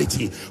your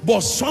reality.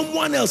 But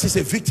someone else is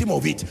a victim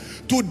of it.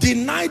 To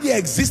deny the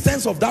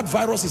existence of that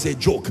virus is a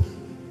joke.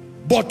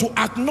 But to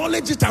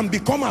acknowledge it and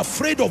become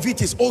afraid of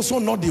it is also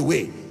not the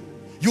way.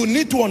 You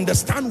need to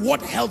understand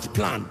what health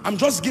plan. I'm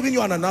just giving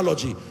you an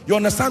analogy. You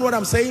understand what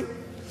I'm saying?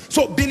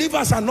 So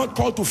believers are not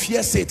called to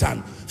fear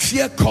Satan,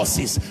 fear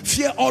curses,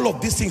 fear all of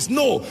these things.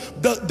 No,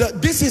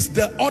 this is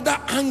the other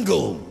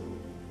angle.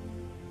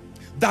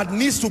 that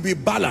needs to be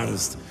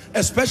balanced,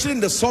 especially in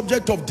the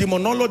subject of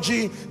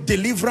demonology,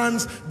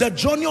 deliverance. The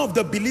journey of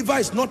the believer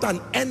is not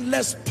an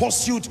endless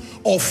pursuit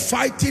of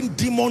fighting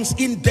demons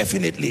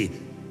indefinitely.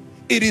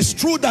 It is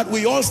true that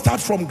we all start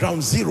from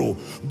ground zero,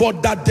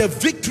 but that the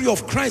victory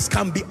of Christ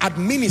can be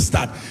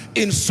administered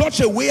in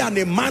such a way and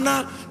a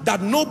manner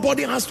that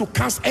nobody has to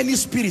cast any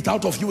spirit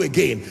out of you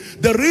again.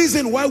 The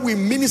reason why we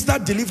minister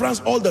deliverance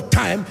all the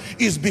time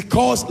is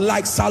because,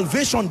 like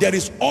salvation, there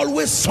is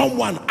always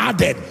someone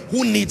added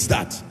who needs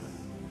that.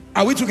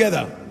 Are we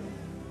together?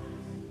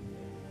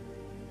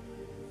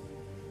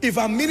 If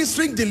I'm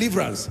ministering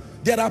deliverance,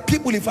 there are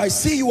people, if I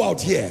see you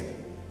out here,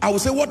 I will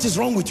say, what is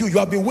wrong with you? You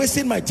have been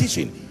wasting my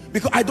teaching.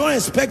 Because I don't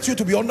expect you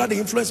to be under the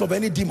influence of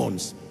any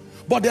demons.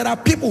 But there are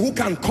people who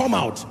can come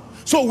out.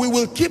 So we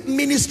will keep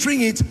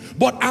ministering it,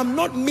 but I'm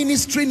not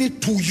ministering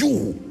it to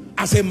you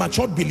as a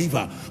matured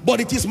believer.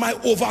 But it is my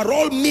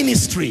overall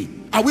ministry.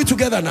 Are we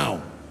together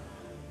now?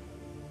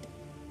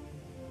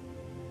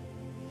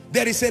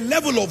 There is a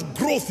level of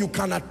growth you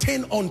can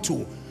attain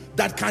onto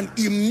that can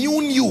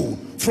immune you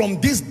from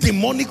these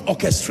demonic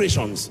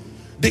orchestrations.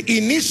 The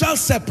initial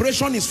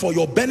separation is for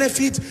your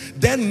benefit,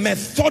 then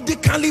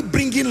methodically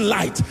bringing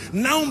light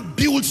now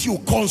builds you,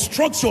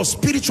 constructs your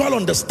spiritual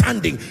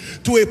understanding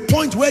to a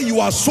point where you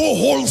are so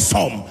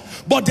wholesome.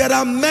 But there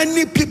are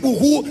many people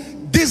who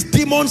these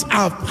demons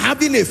are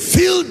having a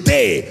field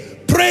day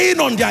preying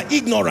on their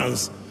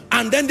ignorance,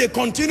 and then they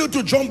continue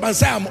to jump and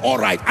say, I'm all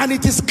right. And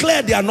it is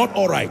clear they are not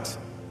all right.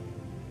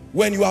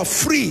 When you are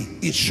free,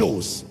 it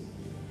shows.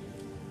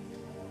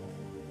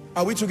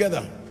 Are we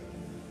together?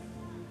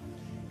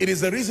 It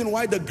is the reason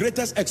why the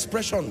greatest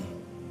expression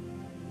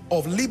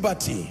of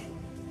liberty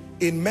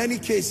in many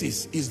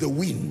cases is the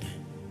wind.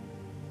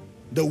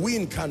 The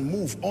wind can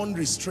move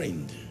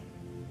unrestrained.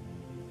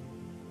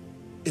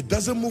 It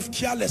doesn't move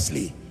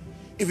carelessly.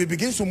 If it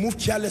begins to move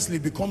carelessly,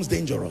 it becomes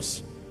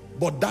dangerous.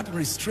 But that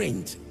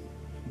restraint,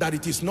 that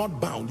it is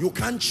not bound, you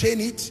can't chain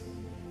it,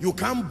 you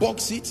can't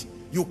box it,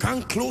 you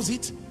can't close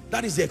it.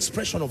 That is the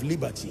expression of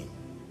liberty.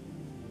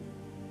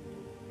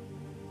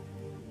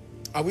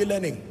 Are we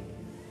learning?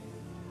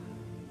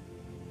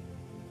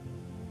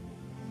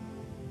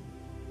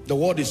 The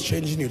word is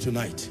changing you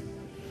tonight.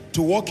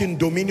 To walk in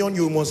dominion,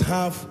 you must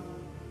have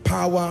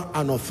power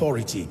and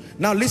authority.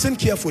 Now listen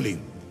carefully.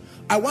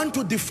 I want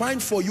to define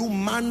for you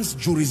man's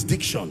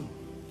jurisdiction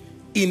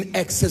in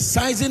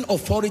exercising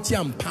authority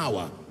and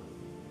power.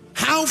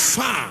 How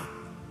far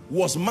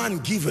was man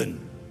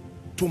given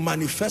to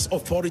manifest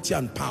authority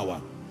and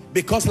power?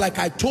 Because like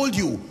I told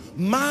you,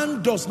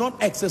 man does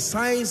not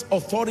exercise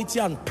authority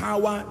and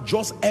power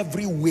just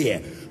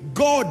everywhere.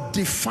 God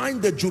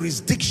defined the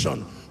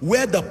jurisdiction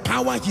where the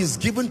power he's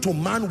given to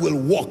man will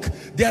walk.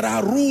 There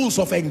are rules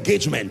of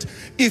engagement.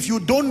 If you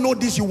don't know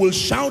this, you will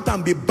shout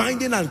and be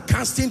binding and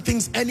casting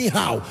things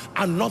anyhow,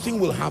 and nothing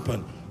will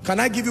happen.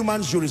 Can I give you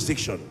man's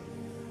jurisdiction?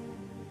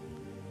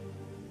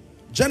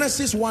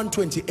 Genesis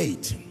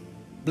 1:28.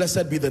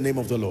 Blessed be the name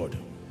of the Lord.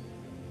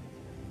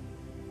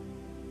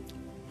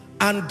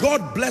 And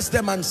God blessed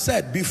them and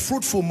said, be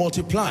fruitful,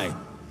 multiply,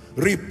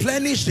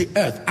 replenish the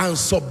earth and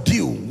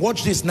subdue.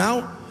 Watch this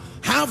now.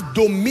 Have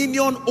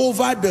dominion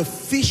over the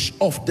fish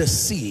of the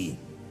sea.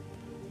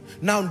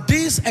 Now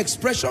these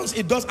expressions,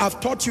 I've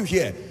taught you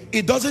here,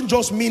 it doesn't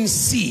just mean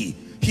sea.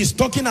 He's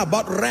talking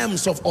about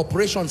realms of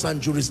operations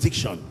and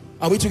jurisdiction.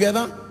 Are we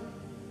together?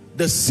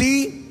 The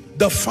sea,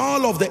 the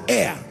fowl of the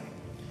air,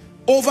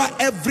 over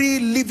every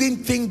living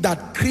thing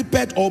that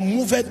creepeth or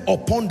moveth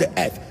upon the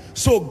earth.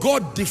 So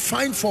God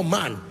defined for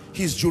man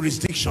his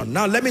jurisdiction.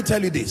 Now let me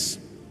tell you this.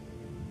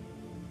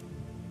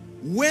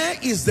 Where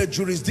is the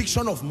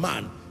jurisdiction of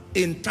man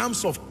in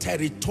terms of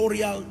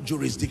territorial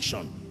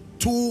jurisdiction?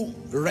 Two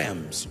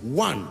realms.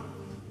 One,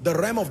 the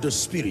realm of the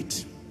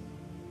spirit.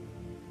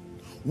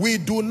 We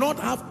do not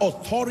have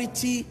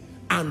authority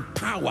and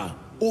power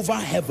over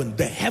heaven,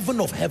 the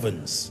heaven of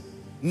heavens.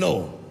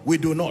 No, we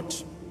do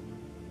not.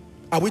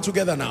 Are we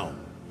together now?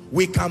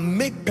 We can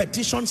make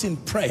petitions in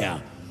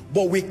prayer,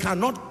 but we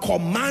cannot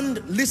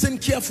command. Listen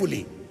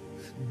carefully.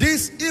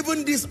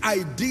 Even this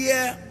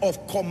idea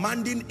of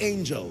commanding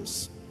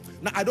angels.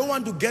 Now, I don't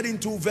want to get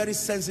into very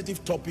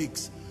sensitive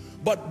topics,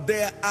 but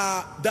there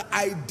are the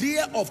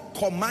idea of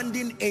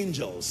commanding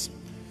angels.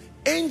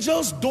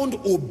 Angels don't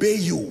obey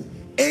you.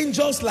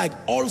 Angels, like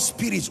all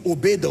spirits,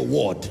 obey the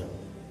word.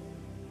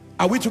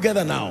 Are we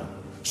together now?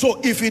 So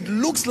if it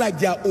looks like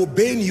they are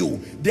obeying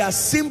you, they are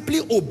simply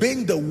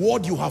obeying the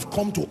word you have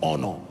come to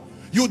honor.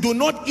 You do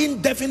not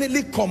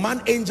indefinitely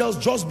command angels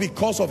just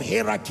because of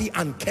hierarchy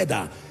and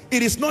kedar.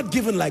 It is not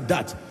given like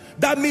that.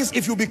 That means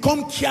if you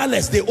become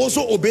careless, they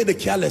also obey the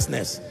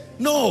carelessness.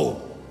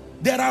 No,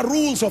 there are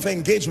rules of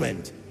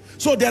engagement.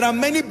 So there are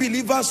many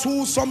believers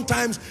who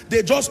sometimes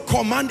they just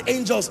command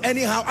angels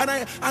anyhow.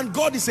 And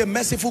God is a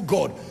merciful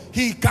God.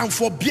 He can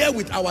forbear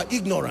with our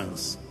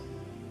ignorance.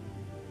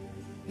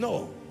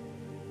 No.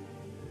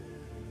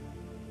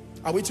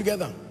 Are we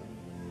together?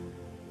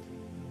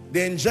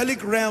 The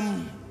angelic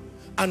realm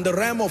and the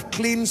realm of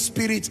clean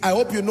spirits. I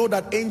hope you know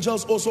that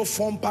angels also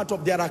form part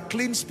of, there are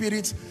clean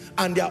spirits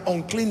and there are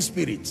unclean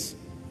spirits.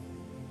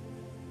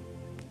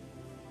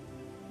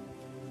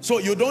 So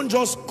you don't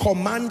just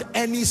command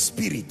any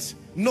spirit.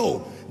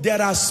 No,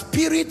 there are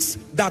spirits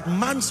that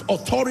man's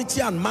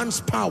authority and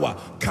man's power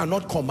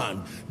cannot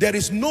command. There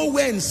is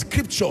nowhere in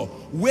scripture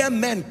where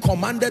men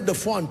commanded the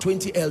 4 and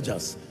 20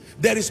 elders.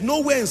 There is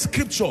nowhere in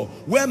scripture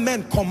where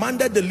men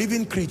commanded the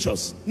living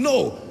creatures.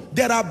 No,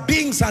 there are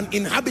beings and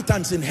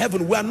inhabitants in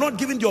heaven. We are not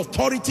given the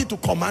authority to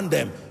command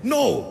them.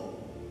 No.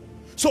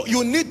 So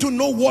you need to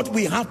know what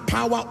we have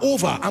power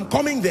over. I'm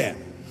coming there.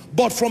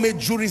 But from a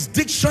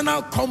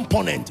jurisdictional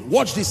component,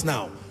 watch this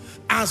now.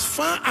 As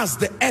far as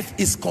the earth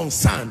is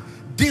concerned,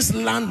 this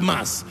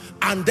landmass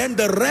and then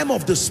the realm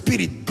of the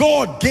spirit,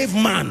 God gave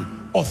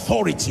man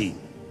authority.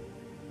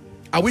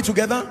 Are we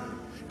together?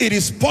 It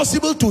is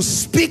possible to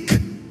speak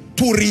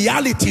to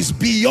realities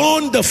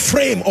beyond the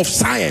frame of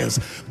science,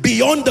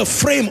 beyond the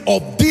frame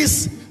of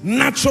this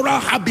natural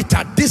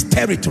habitat, this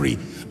territory,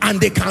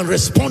 and they can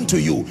respond to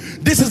you.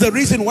 This is the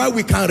reason why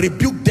we can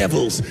rebuke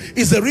devils.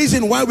 It's the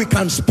reason why we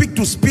can speak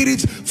to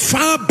spirits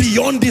far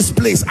beyond this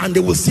place and they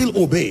will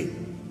still obey.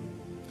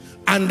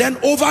 And then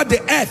over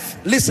the earth,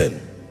 listen,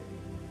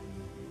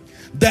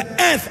 the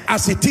earth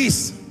as it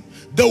is,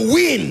 the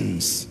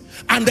winds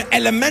and the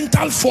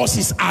elemental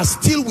forces are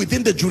still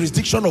within the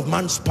jurisdiction of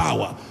man's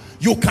power.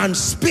 You can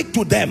speak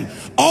to them,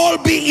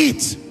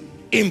 albeit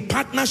in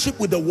partnership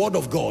with the word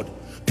of God.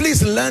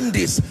 Please learn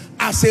this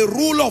as a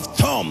rule of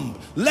thumb.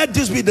 Let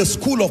this be the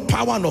school of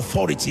power and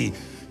authority.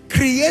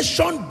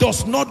 Creation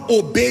does not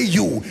obey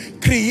you.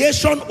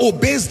 Creation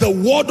obeys the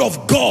word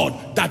of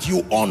God that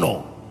you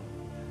honor.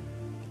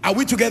 Are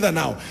we together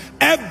now?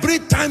 Every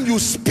time you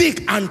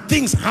speak and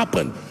things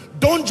happen,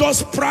 don't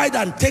just pride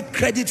and take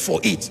credit for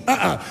it.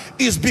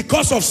 It's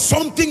because of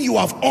something you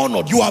have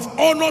honored. You have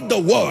honored the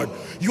word.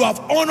 You have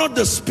honored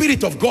the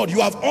Spirit of God. You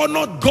have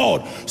honored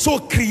God. So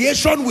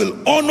creation will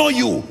honor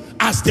you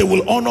as they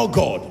will honor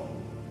God.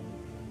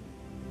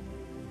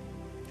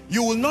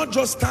 You will not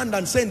just stand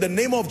and say in the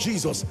name of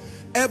Jesus,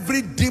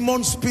 every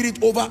demon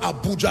spirit over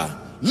Abuja,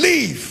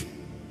 leave.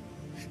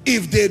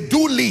 If they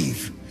do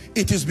leave,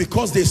 it is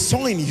because they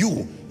saw in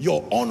you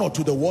your honor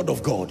to the word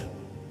of God.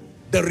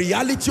 The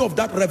reality of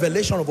that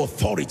revelation of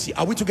authority.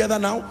 Are we together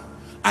now?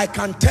 I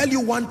can tell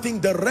you one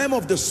thing, the realm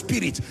of the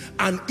spirit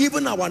and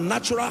even our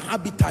natural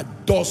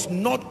habitat does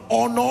not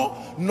honor,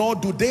 nor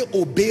do they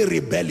obey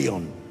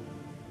rebellion.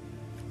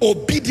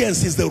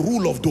 Obedience is the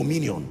rule of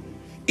dominion.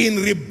 In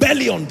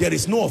rebellion, there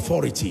is no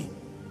authority.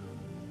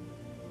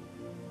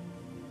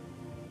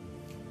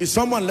 Is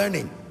someone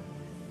learning?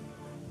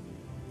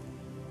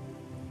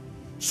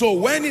 So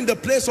when in the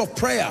place of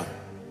prayer,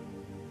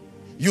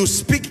 you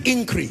speak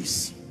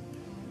increase.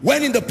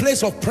 When in the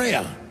place of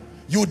prayer,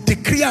 you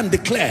decree and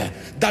declare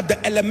that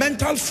the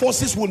elemental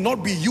forces will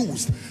not be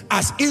used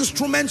as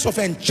instruments of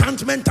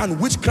enchantment and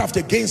witchcraft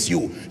against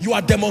you. You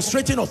are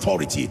demonstrating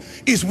authority.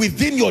 It's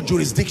within your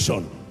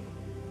jurisdiction.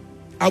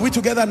 Are we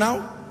together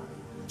now?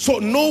 So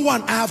no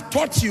one, I have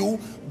taught you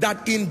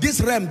that in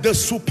this realm, the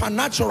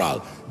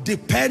supernatural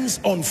depends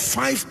on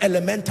 5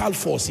 elemental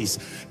forces.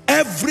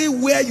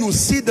 Everywhere you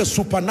see the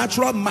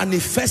supernatural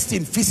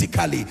manifesting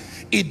physically,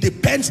 it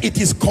depends, it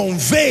is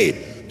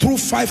conveyed through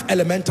 5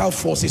 elemental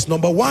forces.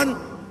 Number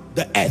 1,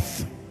 the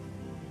earth.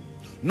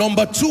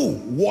 Number 2,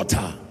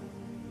 water.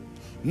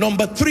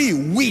 Number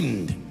 3,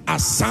 wind, a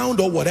sound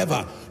or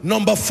whatever.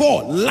 Number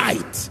 4,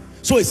 light.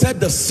 So it said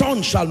the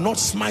sun shall not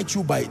smite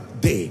you by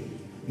day,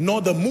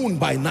 nor the moon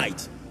by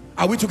night.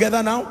 Are we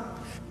together now?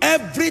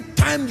 Every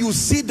time you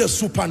see the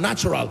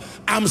supernatural,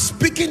 I'm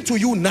speaking to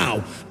you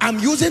now. I'm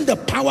using the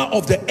power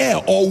of the air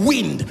or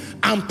wind,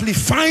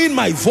 amplifying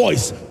my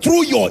voice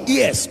through your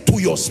ears to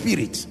your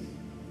spirit.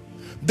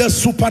 The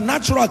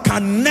supernatural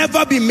can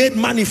never be made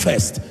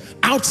manifest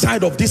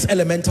outside of these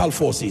elemental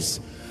forces.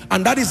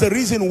 And that is the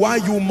reason why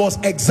you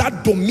must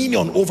exert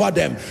dominion over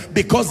them,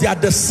 because they are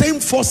the same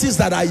forces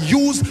that are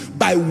used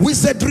by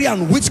wizardry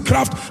and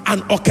witchcraft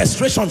and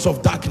orchestrations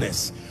of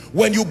darkness.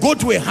 When you go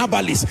to a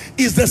herbalist,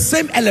 it's the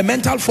same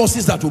elemental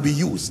forces that will be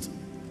used.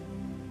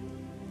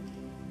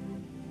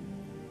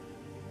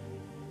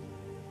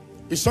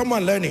 Is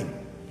someone learning?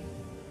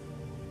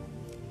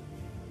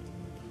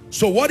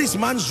 So what is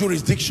man's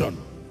jurisdiction?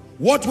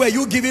 What were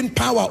you given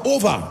power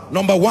over?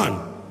 Number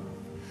 1,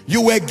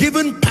 you were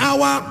given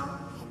power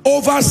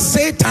over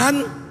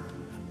Satan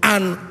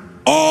and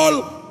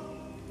all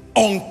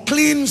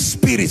unclean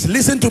spirits.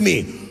 Listen to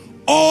me.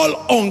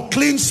 All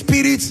unclean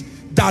spirits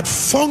that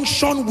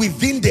function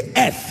within the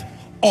earth,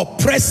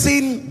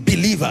 oppressing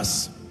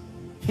believers.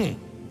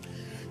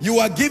 You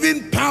are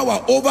given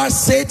power over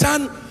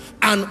Satan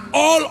and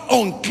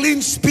all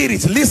unclean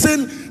spirits,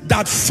 listen,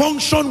 that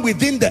function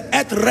within the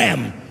earth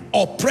realm,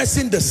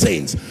 oppressing the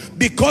saints.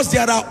 Because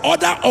there are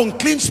other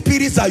unclean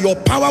spirits that your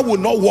power will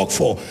not work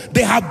for.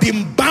 They have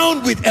been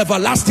bound with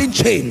everlasting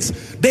chains.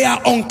 They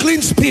are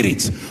unclean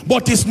spirits,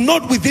 but it's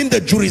not within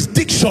the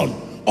jurisdiction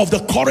of the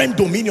current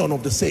dominion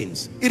of the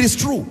saints. It is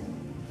true.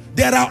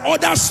 There are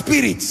other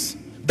spirits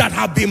that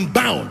have been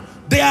bound.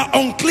 They are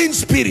unclean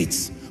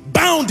spirits,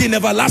 bound in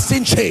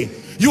everlasting chain.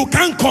 You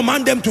can't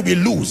command them to be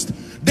loosed.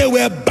 They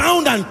were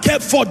bound and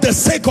kept for the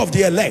sake of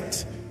the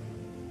elect.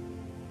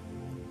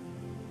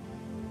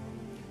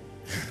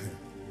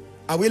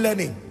 Are we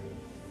learning?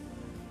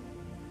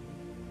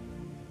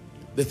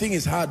 The thing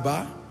is hard,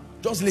 but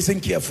just listen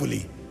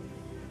carefully.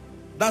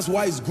 That's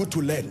why it's good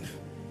to learn.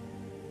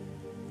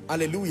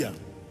 Hallelujah.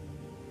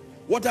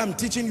 What I'm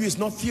teaching you is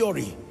not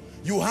theory.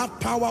 You have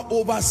power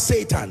over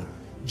Satan.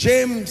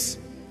 James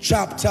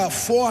chapter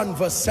 4 and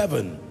verse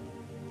 7.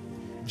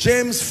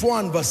 James 4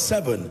 and verse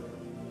 7.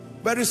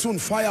 Very soon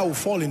fire will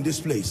fall in this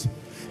place.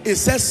 It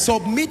says,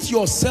 submit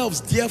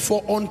yourselves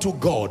therefore unto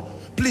God.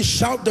 Please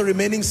shout the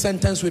remaining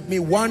sentence with me.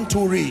 1,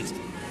 2, read.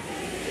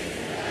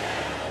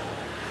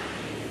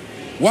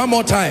 One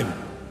more time.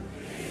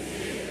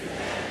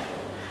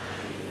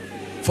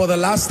 For the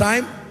last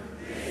time.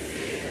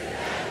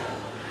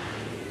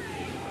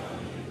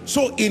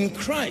 So in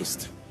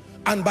Christ,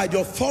 and by the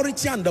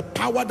authority and the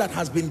power that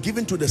has been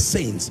given to the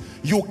saints,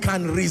 you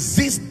can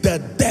resist the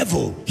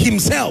devil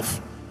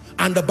himself,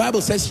 and the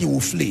Bible says he will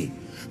flee.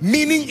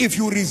 Meaning, if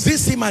you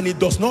resist him and he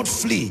does not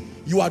flee,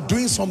 you are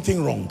doing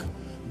something wrong.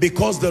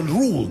 Because the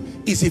rule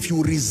is, if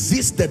you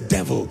resist the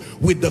devil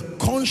with the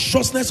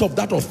consciousness of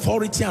that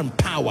authority and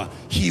power,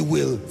 he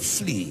will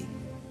flee.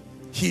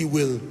 He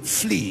will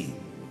flee.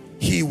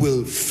 He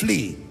will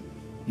flee.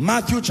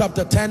 Matthew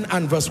chapter 10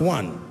 and verse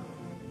 1.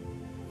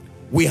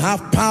 We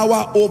have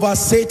power over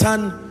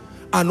Satan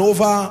and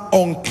over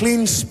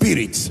unclean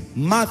spirits.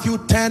 Matthew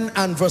 10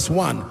 and verse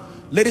 1.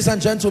 Ladies and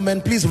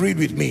gentlemen, please read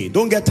with me.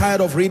 Don't get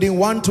tired of reading.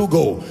 1, 2,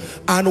 go.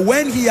 And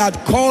when he had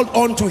called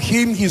unto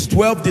him his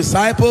 12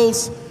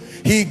 disciples,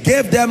 he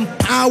gave them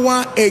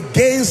power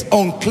against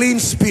unclean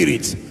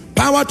spirits.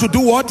 Power to do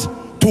what?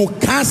 To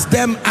cast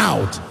them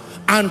out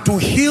and to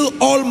heal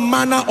all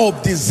manner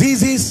of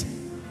diseases.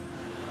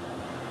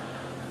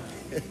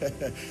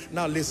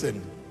 Now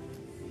listen.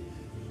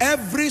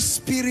 Every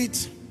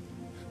spirit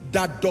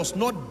that does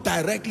not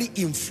directly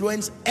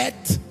influence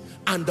earth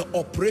and the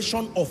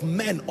operation of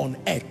men on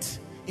earth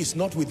is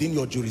not within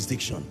your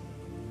jurisdiction.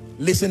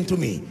 Listen to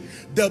me.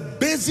 The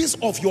basis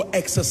of your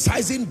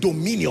exercising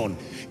dominion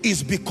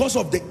is because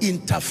of the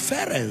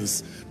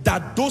interference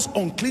that those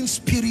unclean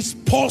spirits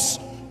pose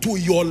to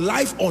your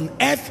life on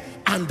earth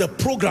and the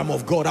program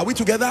of God. Are we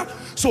together?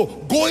 So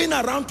going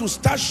around to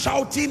start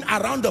shouting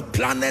around the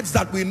planets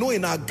that we know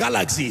in our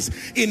galaxies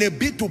in a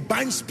bid to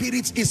bind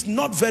spirits is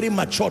not very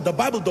mature. The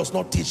Bible does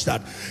not teach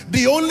that.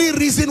 The only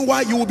reason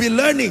why you will be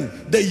learning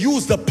the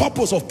use, the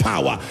purpose of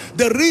power,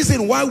 the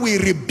reason why we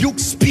rebuke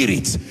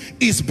spirits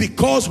is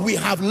because we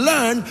have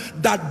learned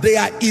that they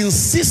are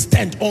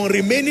insistent on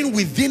remaining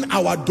within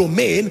our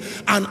domain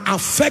and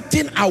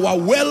affecting our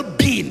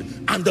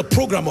well-being and the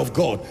program of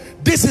God.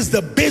 This is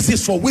the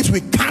basis for which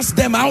we cast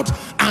them out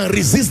and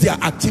resist their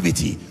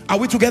activity. Are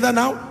we together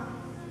now?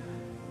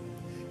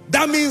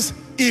 That means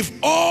if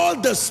all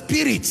the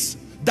spirits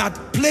that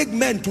plague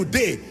men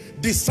today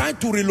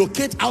decide to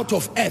relocate out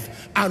of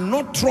earth and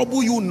not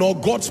trouble you nor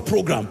God's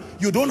program,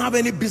 you don't have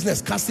any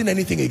business casting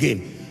anything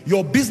again.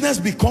 Your business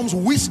becomes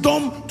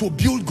wisdom to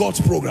build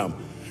God's program.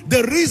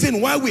 The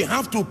reason why we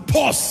have to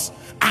pause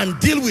and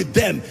deal with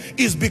them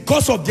is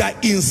because of their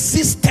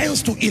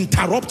insistence to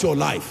interrupt your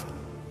life.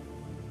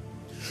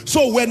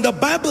 So when the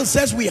Bible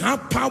says we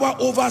have power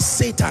over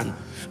Satan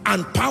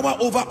and power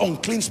over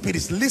unclean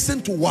spirits,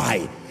 listen to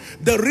why.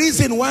 The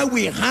reason why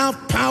we have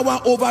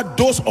power over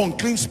those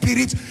unclean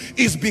spirits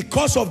is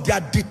because of their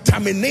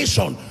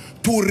determination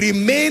to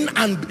remain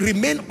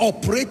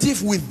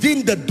operative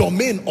within the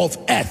domain of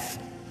earth.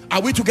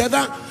 Are we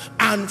together?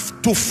 And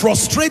to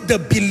frustrate the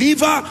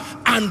believer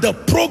and the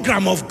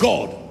program of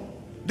God.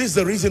 This is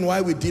the reason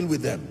why we deal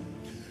with them.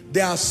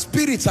 There are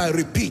spirits, I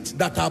repeat,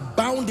 that are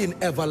bound in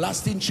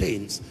everlasting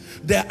chains.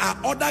 There are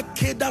other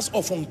cadres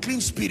of unclean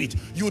spirit.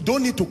 You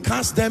don't need to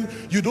cast them.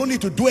 You don't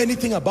need to do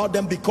anything about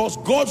them because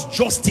God's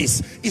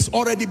justice is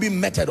already being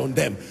meted on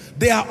them.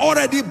 They are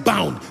already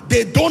bound.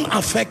 They don't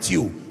affect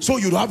you. So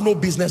you have no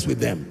business with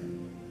them.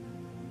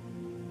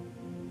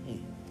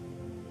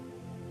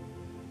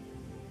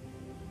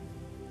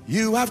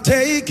 You have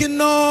taken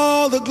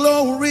all the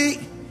glory.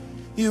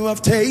 You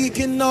have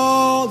taken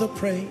all the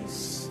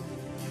praise.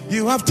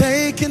 You have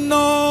taken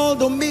all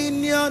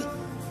dominion.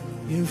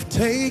 You've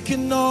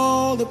taken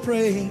all the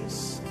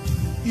praise.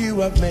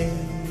 You have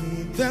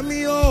made them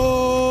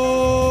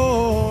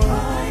yours.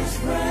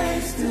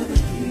 Praise to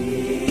the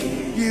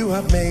King. You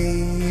have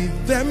made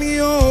them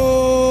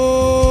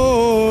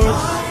yours.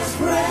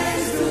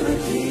 Praise to the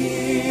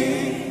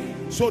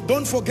King. So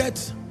don't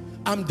forget,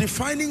 I'm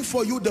defining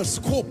for you the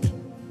scope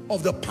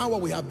of the power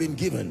we have been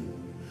given.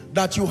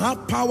 That you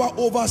have power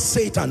over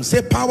Satan.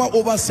 Say power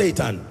over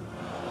Satan.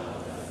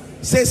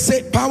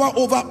 Say power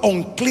over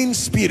unclean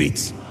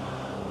spirits.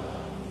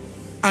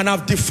 And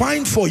I've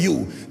defined for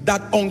you that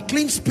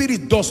unclean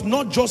spirit does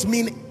not just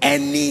mean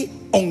any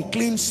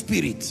unclean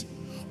spirit.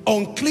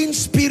 Unclean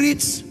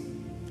spirits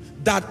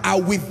that are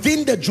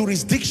within the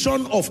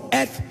jurisdiction of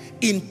earth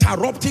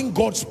interrupting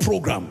God's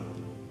program.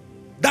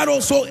 That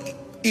also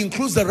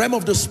includes the realm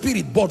of the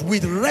spirit, but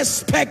with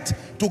respect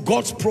to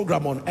God's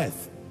program on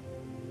earth.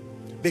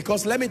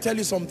 Because let me tell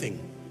you something,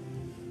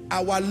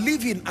 our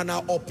living and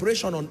our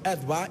operation on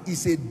earth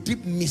is a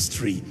deep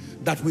mystery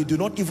that we do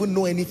not even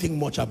know anything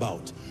much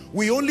about.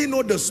 We only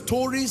know the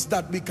stories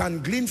that we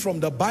can glean from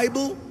the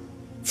Bible,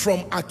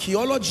 from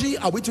archaeology,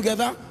 are we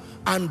together?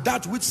 And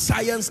that which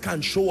science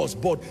can show us.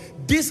 But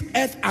this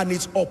earth and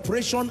its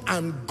operation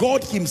and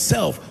God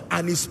himself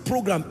and his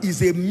program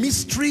is a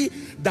mystery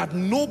that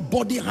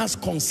nobody has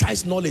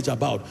concise knowledge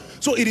about.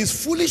 So it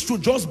is foolish to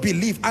just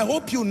believe. I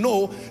hope you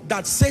know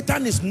that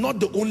Satan is not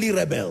the only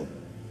rebel.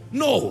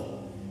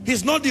 No,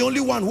 he's not the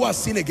only one who has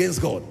sinned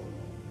against God.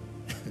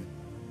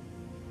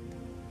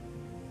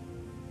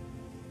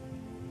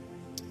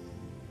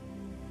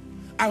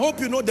 I hope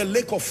you know the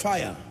lake of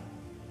fire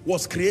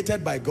was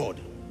created by God.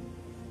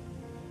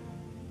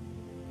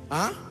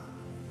 Huh?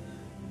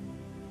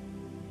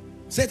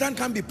 Satan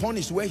can't be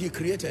punished where he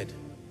created.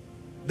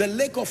 The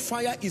lake of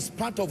fire is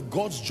part of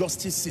God's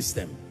justice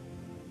system.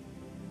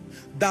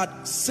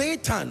 That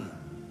Satan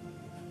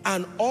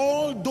and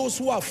all those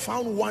who are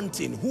found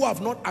wanting, who have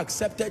not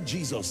accepted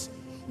Jesus,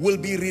 will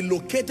be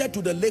relocated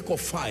to the lake of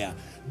fire.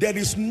 There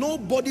is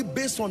nobody,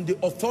 based on the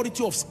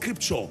authority of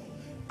scripture,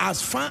 as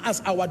far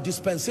as our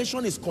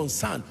dispensation is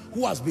concerned,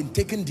 who has been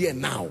taken there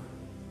now.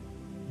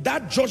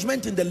 That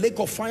judgment in the lake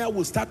of fire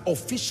will start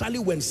officially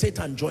when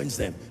Satan joins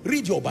them.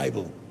 Read your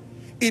Bible.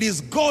 It is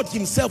God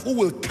himself who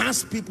will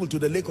cast people to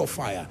the lake of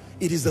fire.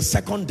 It is the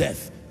second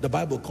death, the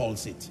Bible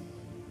calls it.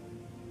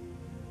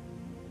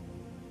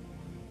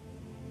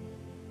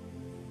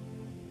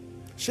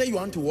 Sure, you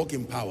want to walk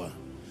in power.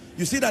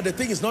 You see that the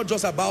thing is not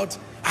just about,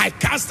 I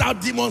cast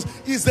out demons.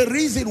 It's the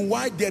reason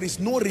why there is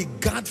no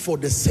regard for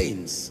the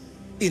saints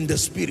in the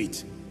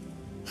spirit.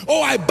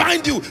 Oh, I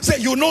bind you. Say,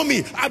 you know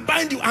me. I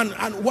bind you.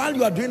 And while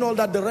you are doing all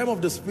that, the realm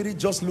of the spirit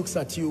just looks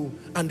at you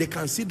and they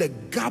can see the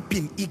gap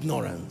in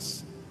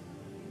ignorance.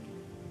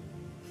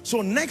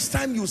 So next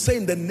time you say,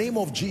 in the name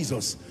of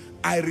Jesus,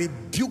 I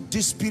rebuke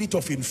this spirit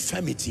of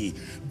infirmity.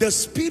 The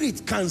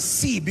spirit can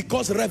see,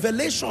 because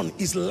revelation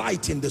is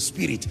light in the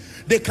spirit.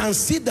 They can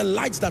see the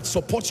lights that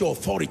support your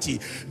authority.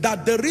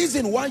 That the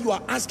reason why you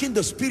are asking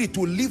the spirit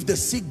to leave the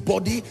sick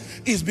body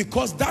is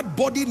because that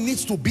body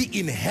needs to be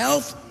in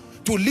health,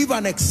 to live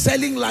an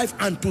excelling life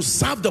and to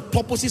serve the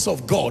purposes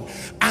of God.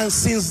 And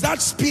since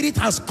that spirit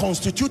has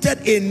constituted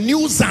a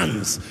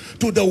nuisance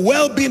to the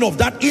well-being of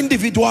that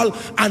individual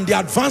and the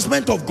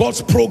advancement of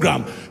God's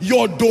program,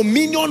 your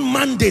dominion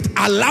mandate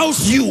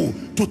allows you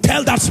to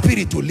tell that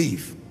spirit to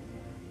leave.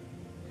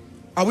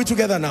 Are we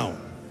together now?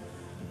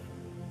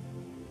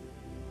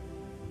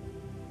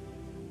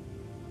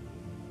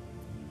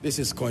 This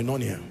is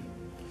koinonia.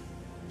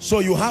 So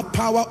you have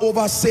power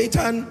over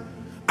Satan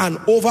and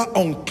over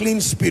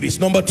unclean spirits.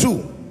 Number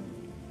two,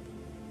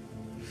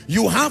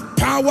 you have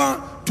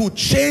power to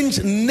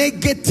change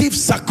negative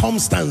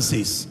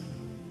circumstances.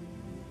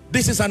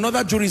 This is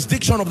another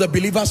jurisdiction of the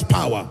believer's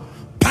power.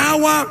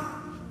 Power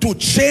to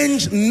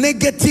change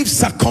negative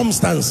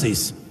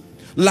circumstances,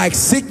 like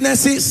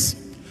sicknesses,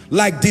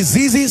 like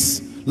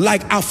diseases,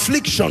 like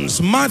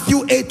afflictions.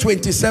 Matthew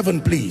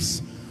 8:27,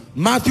 please.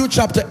 Matthew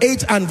chapter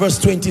 8 and verse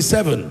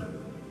 27.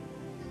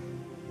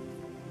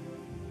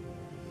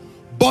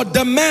 But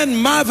the man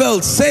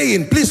marveled,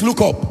 saying, please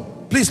look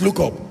up, please look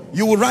up.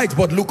 You will write,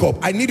 but look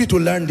up. I need you to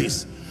learn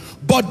this.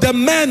 But the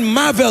man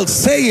marveled,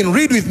 saying,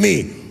 read with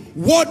me,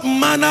 what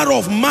manner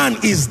of man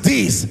is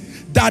this,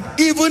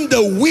 that even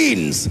the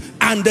winds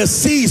and the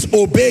seas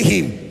obey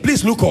him?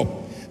 Please look up.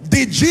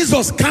 Did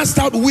Jesus cast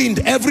out wind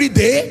every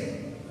day?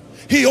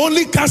 He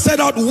only casted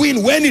out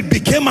wind when it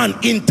became an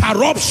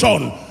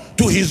interruption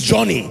to his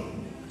journey.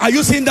 Are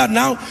you seeing that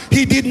now?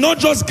 He did not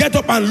just get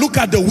up and look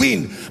at the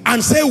wind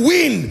and say,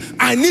 wind,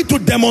 I need to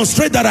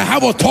demonstrate that I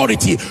have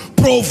authority.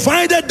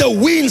 Provided the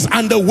winds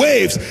and the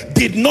waves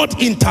did not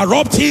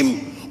interrupt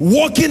him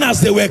walking as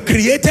they were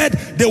created,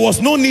 there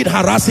was no need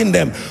harassing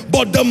them.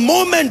 But the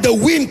moment the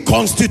wind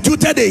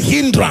constituted a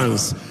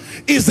hindrance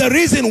is the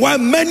reason why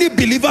many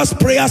believers'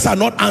 prayers are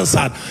not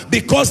answered,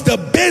 because the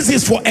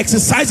basis for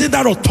exercising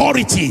that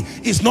authority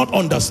is not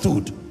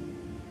understood.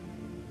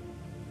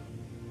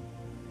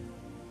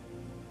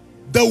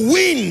 The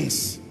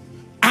winds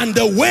and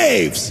the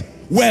waves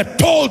were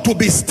told to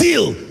be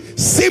still,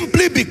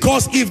 simply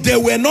because if they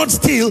were not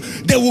still,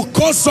 they will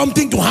cause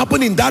something to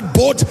happen in that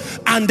boat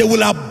and they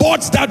will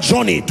abort that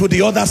journey to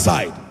the other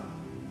side.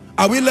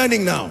 Are we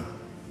learning now?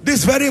 This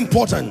is very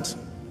important.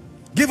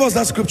 Give us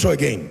that scripture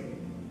again.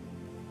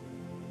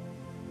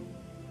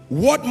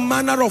 What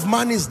manner of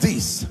man is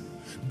this,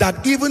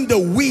 that even the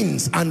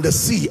winds and the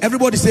sea,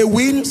 everybody say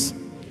winds,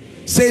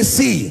 say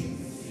sea.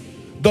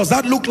 Does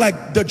that look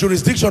like the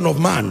jurisdiction of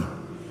man?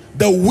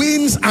 The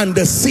winds and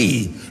the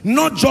sea,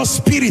 not just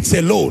spirits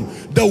alone.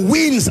 The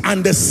winds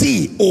and the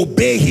sea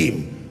obey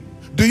him.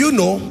 Do you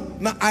know?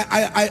 Now,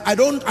 I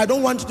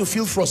don't want you to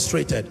feel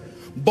frustrated,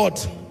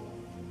 but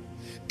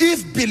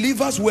if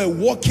believers were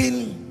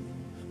walking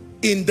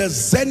in the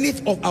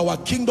zenith of our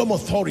kingdom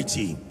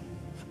authority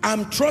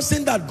I'm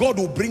trusting that God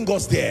will bring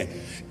us there.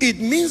 It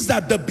means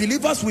that the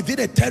believers within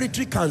a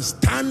territory can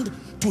stand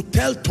to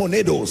tell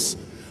tornadoes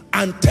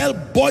and tell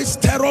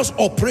boisterous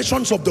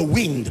operations of the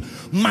wind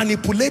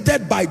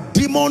manipulated by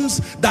demons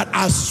that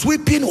are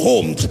sweeping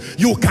homes.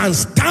 You can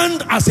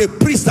stand as a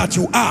priest that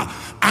you are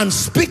and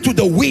speak to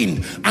the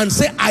wind and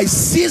say, I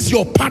seize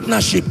your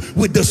partnership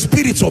with the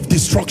spirits of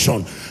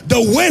destruction.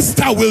 The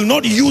waster will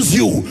not use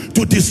you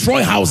to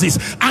destroy houses,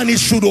 and it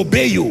should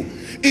obey you.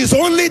 It's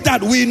only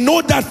that we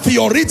know that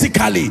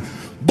theoretically,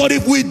 but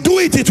if we do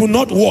it, it will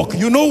not work.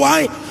 You know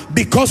why?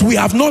 Because we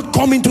have not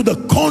come into the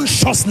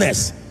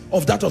consciousness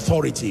of that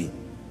authority.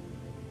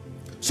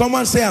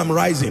 Someone say, I'm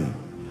rising.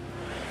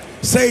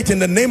 Say it in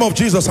the name of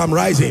Jesus, I'm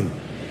rising.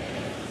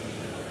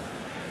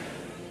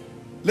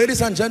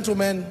 Ladies and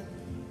gentlemen,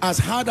 as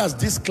hard as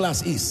this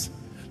class is,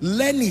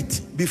 learn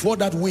it before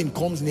that wind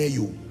comes near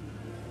you.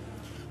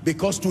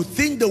 Because to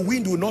think the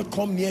wind will not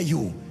come near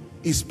you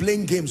is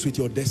playing games with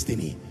your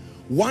destiny.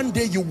 One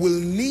day you will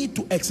need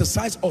to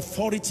exercise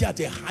authority at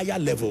a higher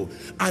level,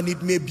 and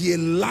it may be a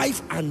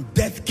life and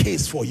death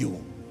case for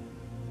you.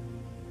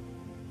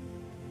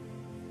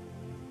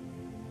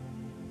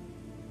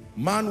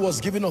 Man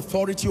was given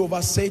authority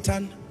over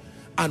Satan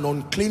and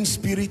unclean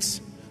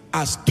spirits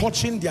as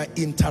touching their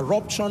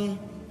interruption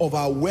of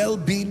our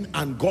well-being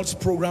and God's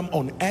program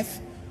on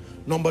earth.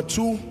 Number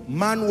two,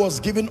 man was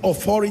given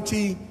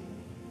authority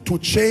to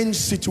change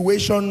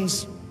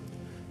situations,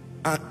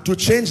 to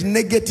change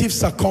negative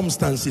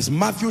circumstances.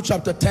 Matthew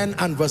chapter 10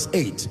 and verse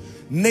 8.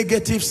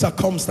 Negative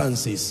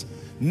circumstances.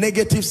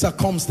 Negative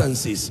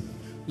circumstances.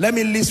 Let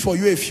me list for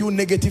you a few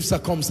negative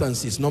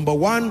circumstances. Number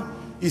one,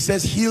 it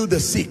says heal the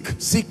sick,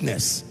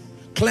 sickness.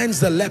 Cleanse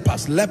the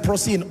lepers,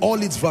 leprosy in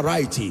all its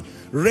variety.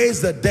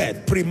 Raise the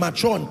dead,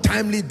 premature and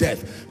timely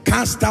death.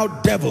 Cast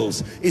out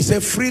devils. It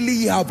says freely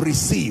ye have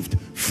received,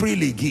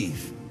 freely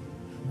give.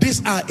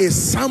 These are a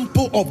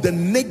sample of the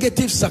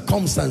negative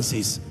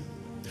circumstances.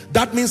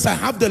 That means I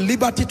have the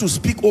liberty to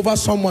speak over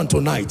someone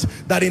tonight,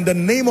 that in the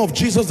name of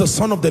Jesus, the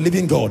Son of the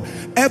living God,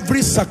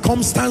 every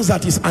circumstance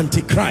that is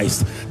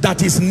antichrist,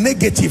 that is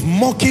negative,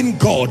 mocking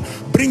God,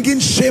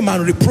 bringing shame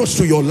and reproach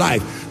to your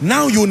life,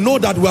 now you know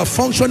that we are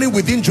functioning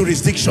within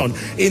jurisdiction.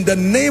 In the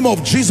name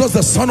of Jesus,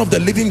 the Son of the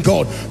living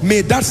God,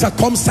 may that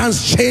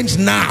circumstance change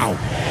now.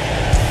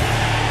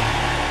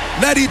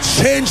 Let it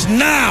change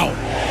now.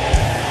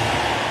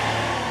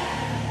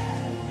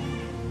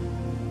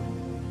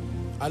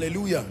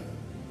 Hallelujah.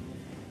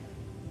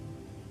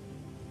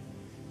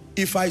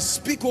 If I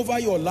speak over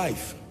your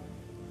life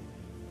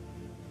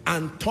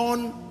and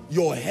turn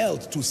your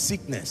health to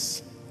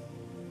sickness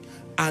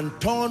and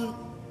turn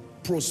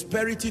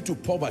prosperity to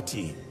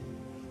poverty,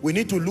 we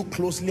need to look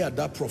closely at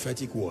that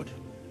prophetic word.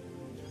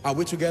 Are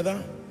we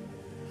together?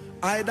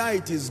 Either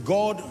it is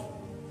God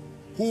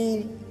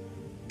who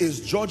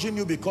is judging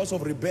you because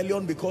of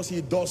rebellion, because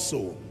he does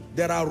so.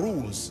 There are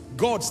rules.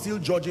 God still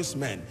judges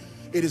men.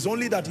 It is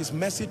only that his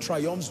mercy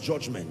triumphs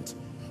judgment.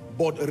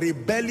 But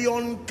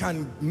rebellion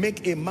can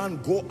make a man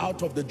go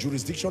out of the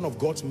jurisdiction of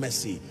God's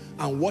mercy,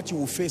 and what you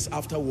will face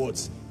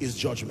afterwards is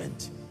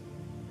judgment.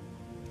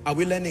 Are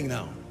we learning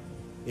now?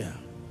 Yeah.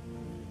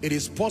 It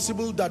is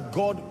possible that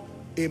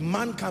a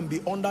man can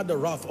be under the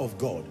wrath of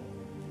God.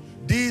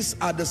 These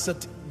are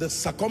the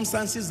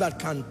circumstances that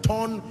can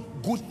turn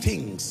good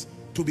things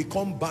to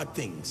become bad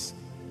things.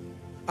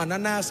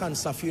 Ananias and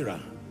Sapphira,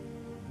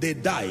 they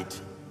died,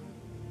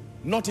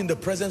 not in the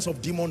presence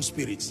of demon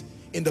spirits,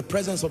 in the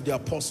presence of the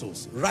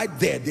apostles. Right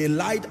there, they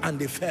lied and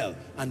they fell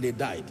and they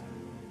died.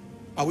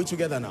 Are we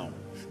together now?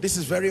 This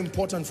is very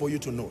important for you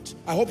to note.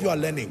 I hope you are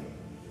learning.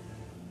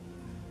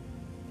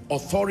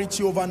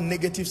 Authority over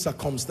negative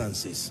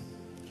circumstances.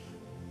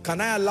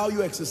 Can I allow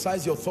you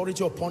exercise the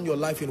authority upon your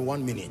life in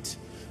 1 minute?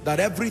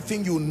 That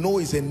everything you know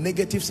is a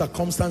negative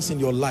circumstance in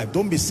your life.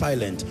 Don't be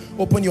silent.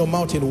 Open your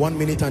mouth in 1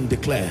 minute and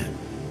declare.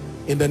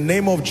 In the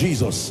name of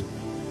Jesus.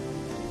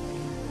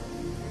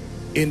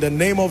 In the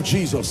name of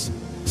Jesus.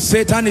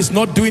 Satan is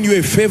not doing you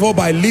a favor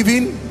by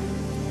living.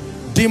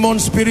 Demon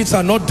spirits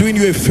are not doing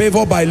you a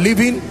favor by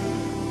living.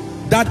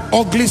 That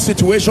ugly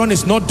situation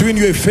is not doing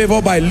you a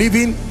favor by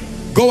living.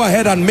 Go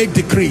ahead and make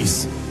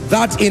decrees.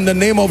 That in the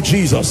name of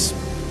Jesus.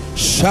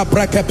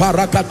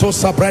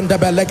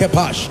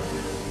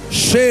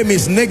 Shame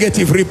is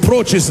negative.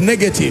 Reproach is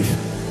negative.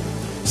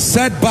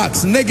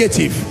 Setbacks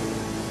negative.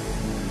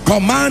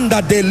 Command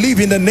that they live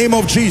in the name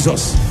of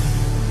Jesus.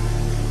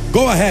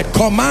 Go ahead.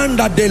 Command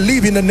that they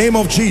live in the name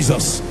of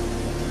Jesus.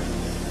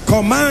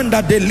 Command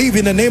that they live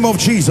in the name of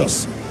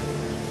Jesus.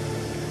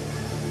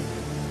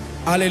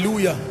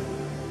 Hallelujah.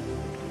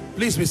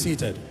 Please be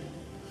seated.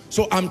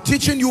 So I'm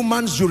teaching you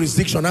man's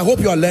jurisdiction. I hope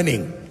you are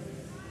learning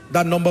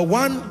that number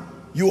one,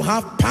 you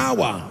have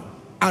power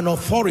and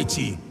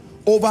authority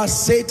over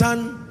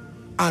Satan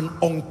and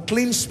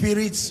unclean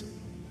spirits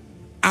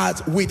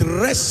with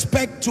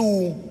respect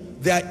to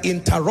their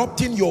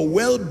interrupting your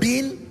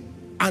well-being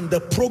and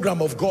the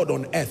program of God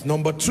on earth.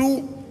 Number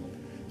two,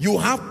 you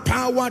have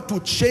power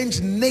to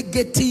change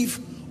negative,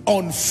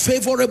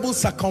 unfavorable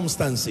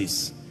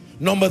circumstances.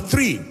 Number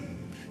three,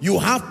 You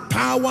have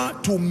power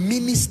to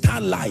minister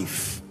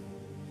life.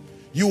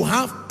 You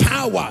have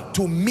power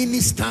to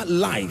minister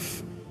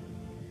life.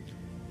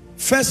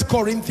 1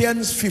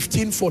 Corinthians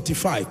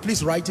 15:45.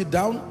 Please write it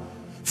down.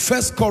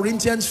 1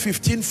 Corinthians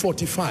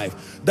 15:45.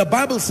 The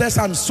Bible says,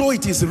 and so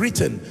it is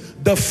written,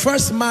 the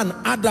first man,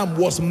 Adam,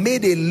 was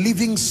made a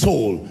living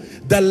soul.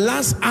 The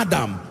last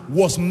Adam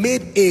was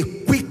made a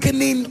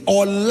quickening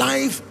or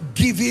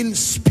life-giving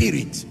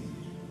spirit.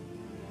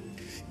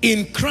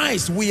 In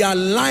Christ, we are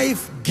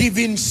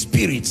life-giving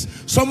spirits.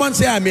 Someone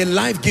say, I'm a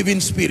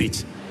life-giving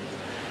spirit.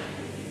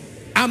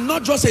 I'm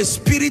not just a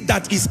spirit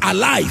that is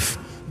alive.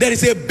 There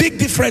is a big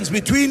difference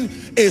between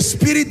a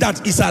spirit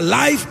that is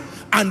alive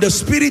and the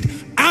spirit.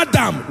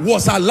 Adam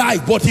was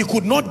alive, but he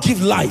could not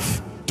give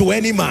life to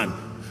any man.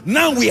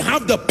 Now we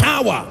have the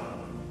power.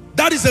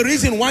 That is the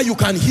reason why you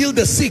can heal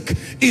the sick.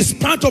 It's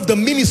part of the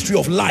ministry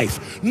of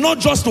life, not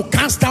just to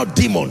cast out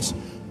demons.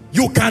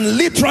 You can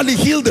literally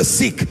heal the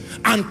sick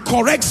and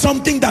correct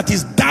something that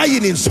is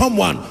dying in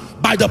someone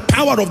by the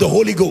power of the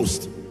Holy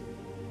Ghost.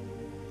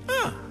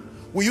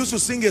 We used to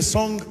sing a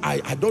song,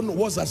 I don't know,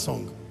 what's that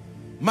song?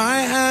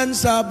 My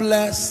hands are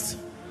blessed.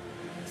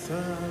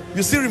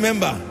 You still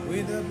remember?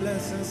 With the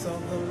blessings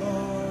of the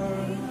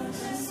Lord.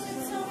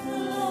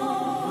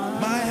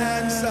 My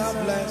hands are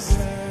blessed.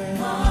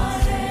 My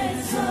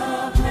hands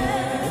are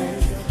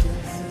blessed. With the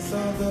blessings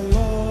of the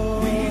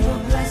Lord. With the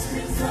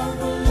blessings of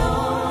the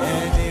Lord.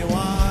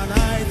 Anyone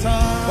I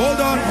touch.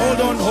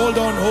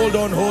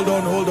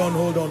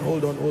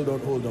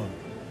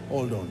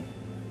 Hold on.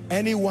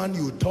 Anyone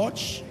you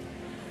touch.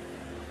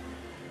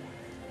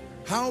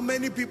 How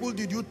many people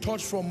did you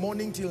touch from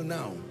morning till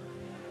now?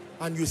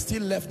 And you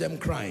still left them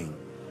crying?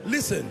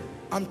 Listen,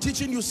 I'm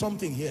teaching you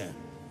something here.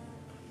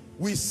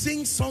 We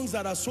sing songs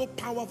that are so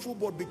powerful,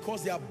 but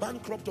because they are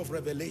bankrupt of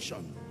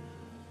revelation.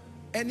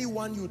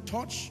 Anyone you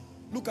touch,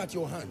 look at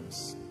your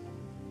hands.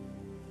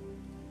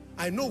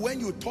 I know when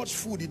you touch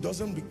food, it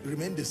doesn't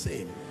remain the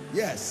same.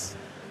 Yes,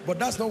 but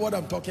that's not what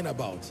I'm talking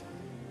about.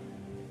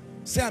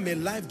 Say, I'm a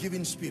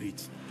life-giving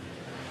spirit.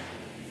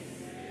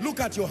 Look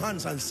at your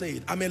hands and say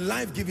it. I'm a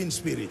life-giving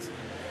spirit.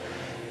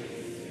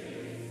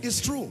 It's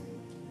true.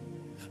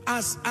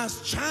 As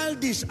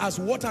childish as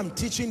what I'm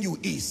teaching you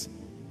is,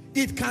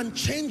 it can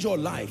change your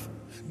life.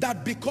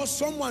 That because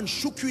someone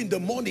shook you in the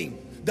morning,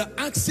 the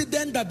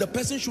accident that the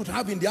person should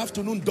have in the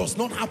afternoon does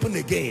not happen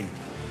again.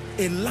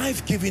 A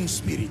life-giving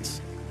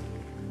spirit.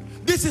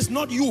 This is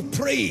not you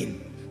praying.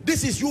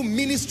 This is you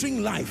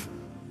ministering life.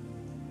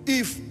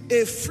 If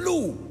a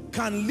flu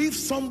can leave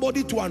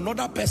somebody to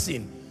another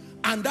person,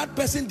 and that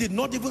person did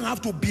not even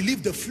have to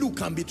believe the flu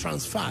can be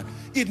transferred,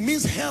 it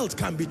means health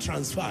can be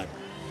transferred.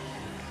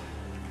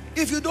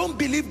 If you don't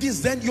believe this,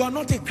 then you are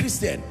not a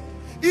Christian.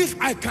 If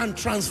I can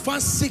transfer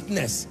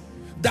sickness,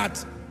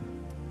 that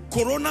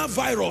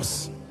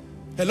coronavirus,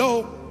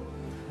 hello,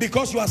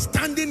 because you are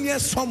standing near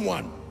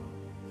someone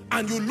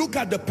and you look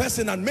at the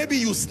person and maybe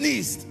you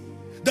sneezed,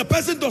 the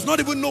person does not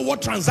even know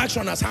what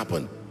transaction has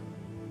happened.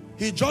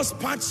 He just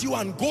pats you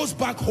and goes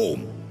back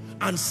home,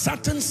 and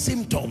certain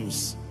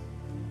symptoms.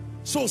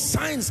 So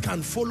signs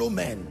can follow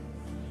men.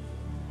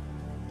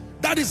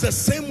 That is the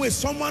same way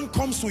someone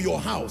comes to your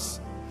house.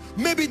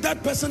 Maybe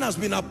that person has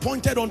been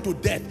appointed unto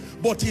death,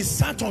 but he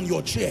sat on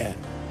your chair.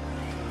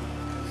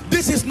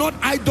 This is not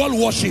idol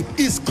worship,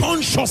 it's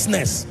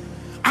consciousness.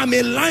 I'm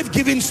a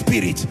life-giving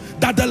spirit,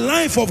 that the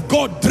life of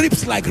God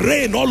drips like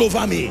rain all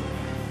over me.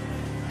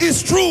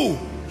 It's true.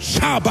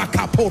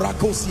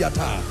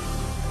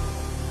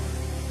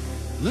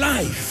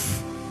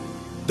 Life.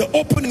 The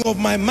opening of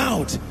my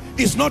mouth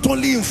is not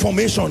only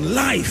information,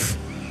 life.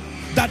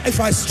 That if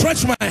I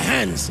stretch my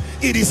hands,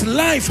 it is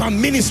life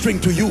I'm ministering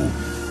to you.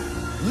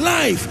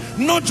 Life,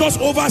 not just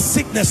over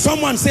sickness.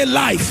 Someone say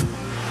life.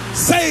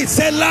 Say it,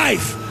 say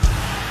life.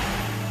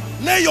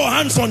 Lay your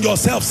hands on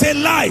yourself, say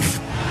life.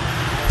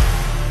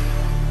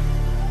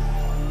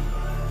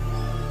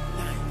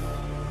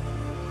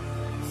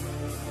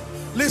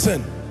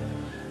 Listen,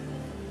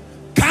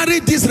 carry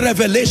this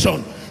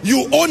revelation.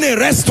 You own a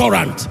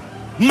restaurant.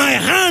 My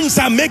hands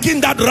are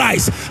making that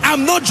rice.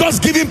 I'm not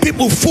just giving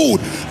people food.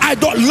 I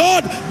don't,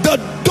 Lord,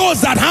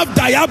 those that have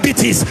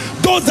diabetes,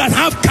 those that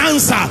have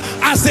cancer,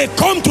 as they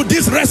come to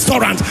this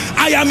restaurant,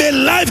 I am a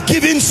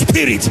life-giving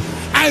spirit.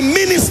 I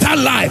minister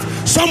life.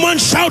 Someone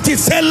shout it,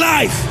 say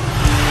life.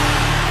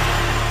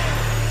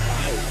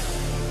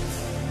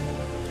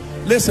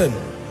 Listen,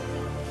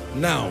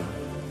 now,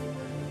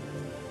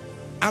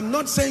 I'm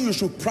not saying you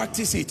should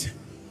practice it.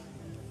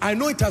 I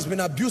know it has been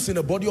abused in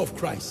the body of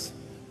Christ.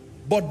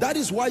 But that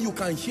is why you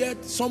can hear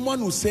someone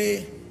who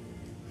say,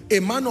 a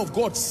man of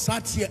God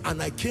sat here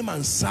and I came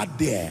and sat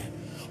there.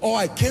 Or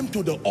I came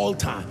to the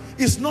altar.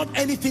 It's not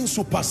anything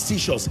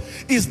superstitious.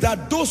 It's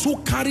that those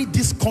who carry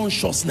this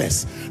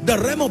consciousness, the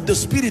realm of the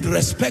spirit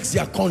respects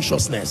their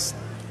consciousness.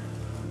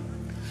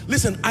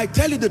 Listen, I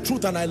tell you the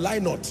truth and I lie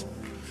not.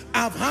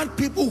 I've had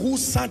people who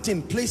sat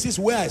in places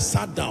where I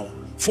sat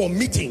down for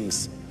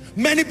meetings.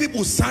 Many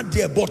people sat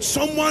there, but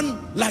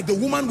someone like the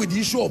woman with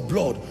the issue of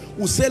blood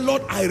will say,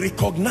 Lord, I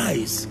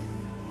recognize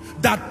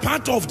that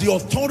part of the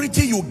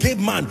authority you gave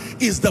man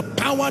is the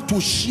power to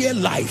share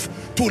life,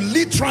 to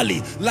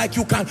literally, like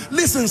you can,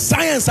 listen,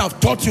 science have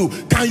taught you,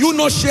 can you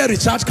not share a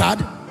recharge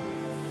card?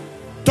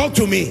 Talk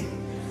to me.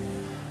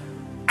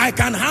 I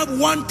can have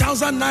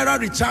 1,000 naira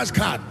recharge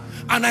card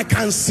and I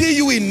can see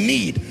you in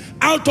need.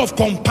 Out of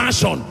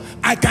compassion,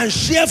 I can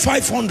share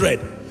 500,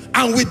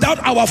 and without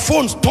our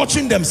phones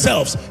touching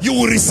themselves, you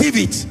will receive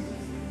it.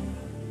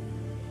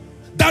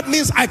 That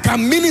means I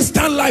can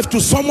minister life to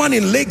someone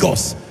in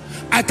Lagos.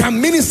 I can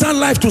minister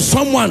life to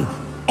someone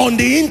on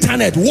the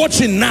internet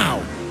watching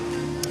now.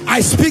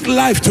 I speak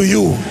life to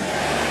you.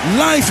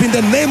 Life in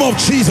the name of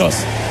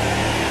Jesus.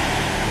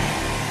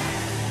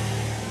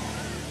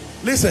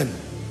 Listen,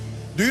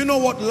 do you know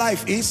what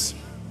life is?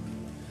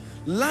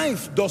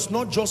 Life does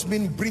not just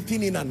mean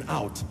breathing in and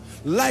out.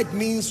 Life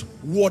means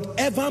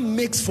whatever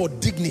makes for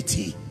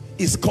dignity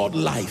is called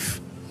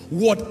life.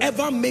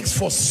 Whatever makes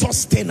for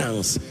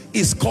sustenance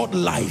is called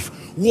life.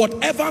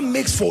 Whatever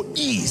makes for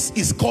ease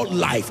is called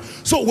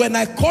life. So when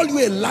I call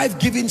you a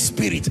life-giving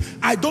spirit,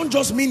 I don't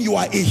just mean you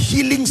are a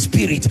healing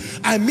spirit.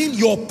 I mean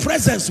your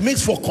presence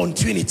makes for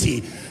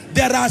continuity.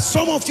 There are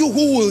some of you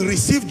who will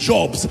receive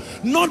jobs,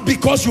 not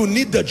because you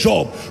need the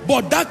job,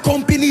 but that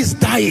company is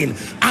dying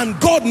and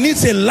God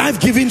needs a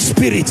life-giving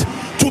spirit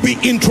to be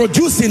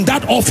introduced in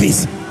that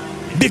office.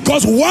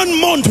 Because 1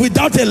 month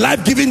without a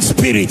life-giving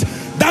spirit,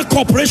 that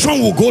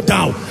corporation will go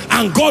down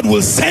and God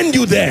will send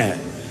you there.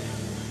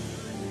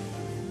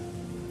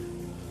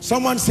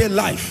 Someone say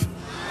life.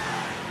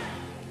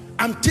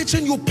 I'm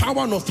teaching you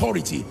power and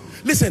authority.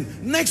 Listen,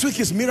 next week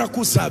is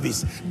miracle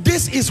service.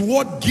 This is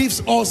what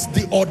gives us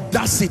the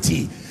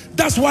audacity.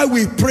 That's why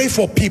we pray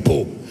for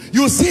people.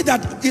 You see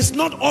that it's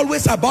not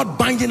always about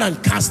binding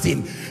and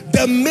casting.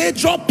 The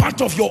major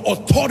part of your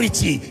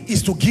authority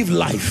is to give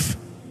life.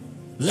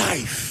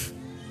 Life.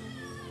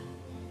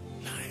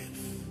 Life.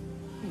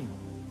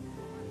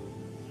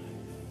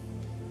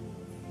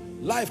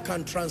 Life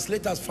can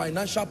translate as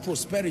financial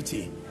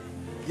prosperity.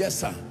 Yes,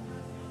 sir.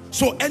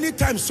 So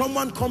anytime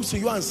someone comes to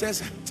you and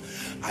says,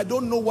 I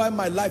don't know why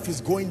my life is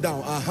going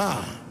down.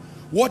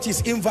 What is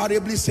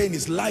invariably saying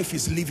is life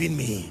is leaving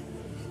me.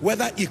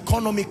 Whether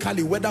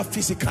economically, whether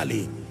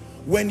physically.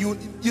 When you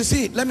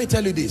see, let me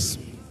tell you this.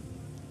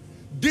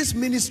 This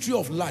ministry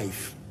of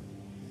life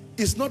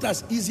is not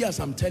as easy as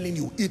I'm telling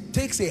you. It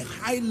takes a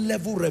high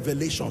level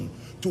revelation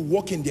to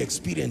walk in the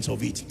experience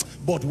of it.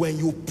 But when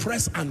you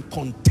press and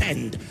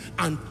contend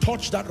and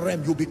touch that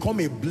realm, you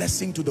become a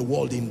blessing to the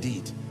world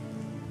indeed.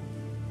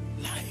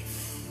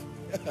 Life.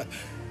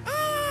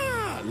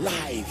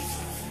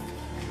 Life.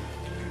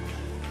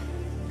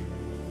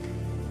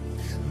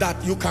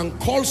 That you can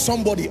call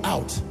somebody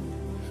out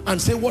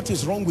and say, what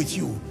is wrong with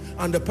you?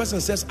 And the person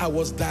says, I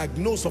was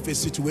diagnosed of a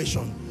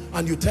situation.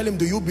 And you tell him,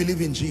 do you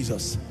believe in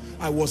Jesus?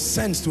 I was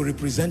sent to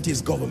represent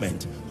his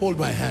government. Hold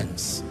my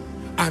hands.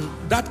 And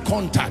that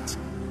contact,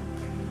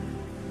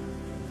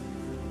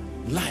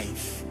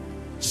 life,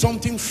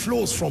 something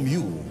flows from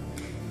you.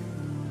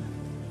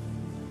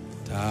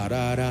 Ta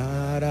da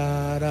da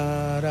da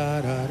da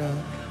da da da.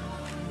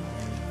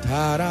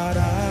 Ta da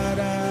da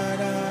da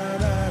da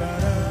da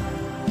da.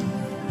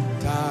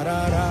 Ta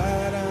da da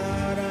da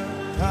da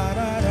ta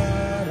da da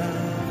da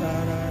da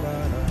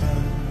da.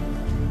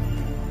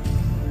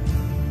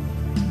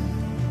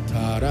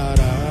 Ta da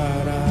da da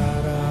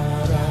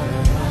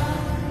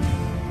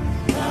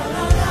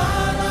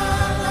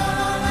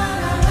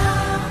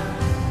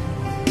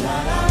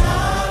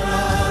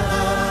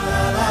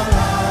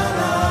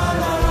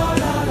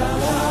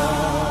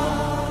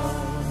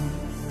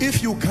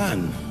If you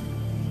can,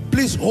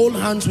 please hold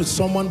hands with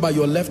someone by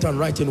your left and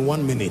right in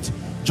 1 minute.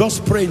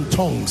 Just pray in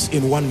tongues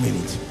in 1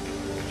 minute.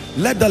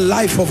 Let the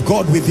life of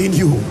God within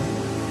you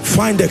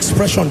find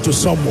expression to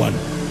someone.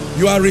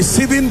 You are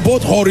receiving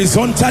both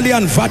horizontally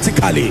and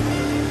vertically.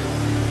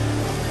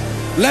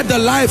 Let the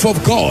life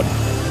of God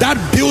that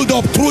build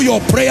up through your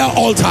prayer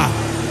altar,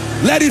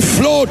 let it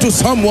flow to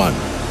someone.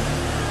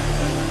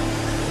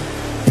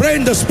 Pray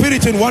in the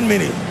spirit in 1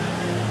 minute.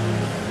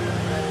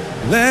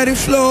 Let it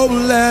flow,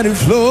 let it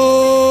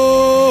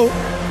flow.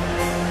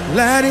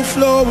 Let it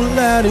flow,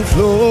 let it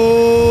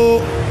flow.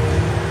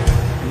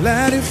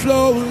 Let it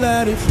flow,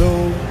 let it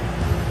flow.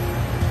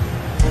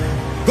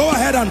 Go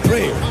ahead and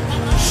pray.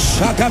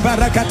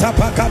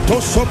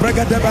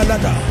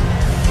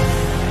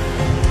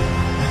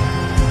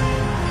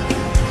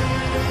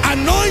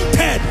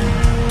 Anointed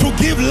to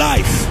give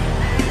life.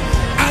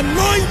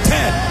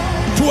 Anointed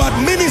to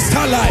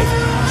administer life.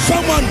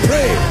 Someone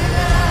pray.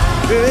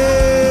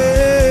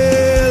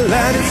 Hey,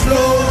 let it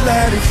flow,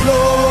 let it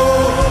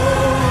flow.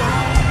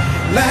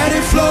 Let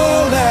it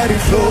flow, let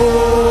it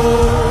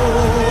flow.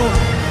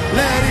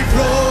 Let it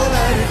flow,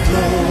 let it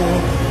flow.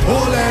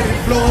 Oh, let it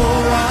flow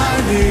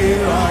right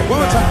here, right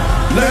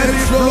now. Let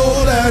it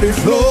flow, let it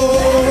flow.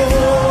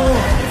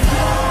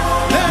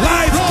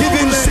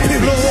 Life-giving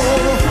spirit.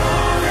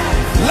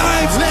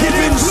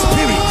 Life-giving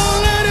spirit.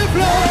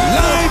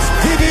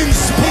 Life-giving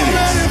spirit.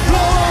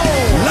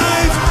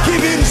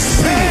 Life-giving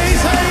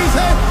spirit.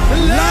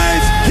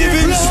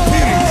 Life-giving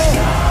spirit.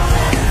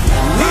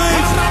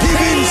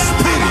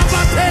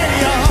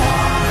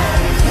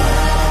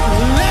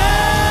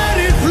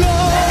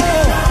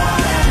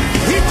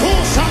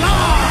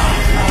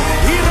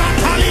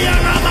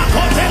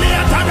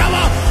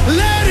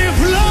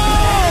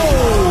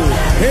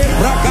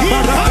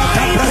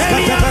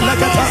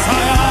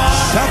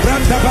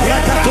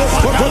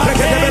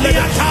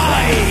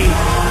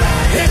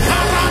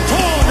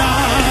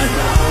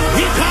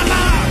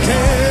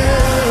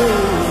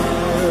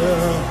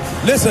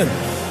 Listen.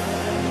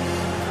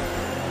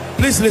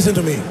 Please listen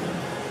to me.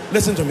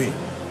 Listen to me.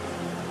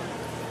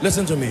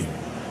 Listen to me.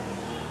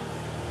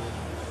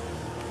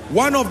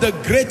 One of the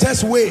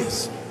greatest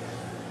ways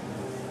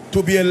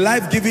to be a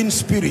life-giving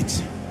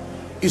spirit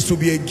is to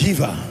be a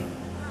giver.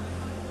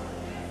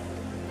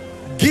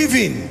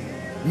 Giving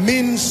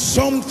means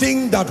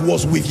something that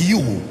was with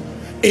you,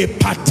 a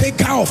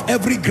partaker of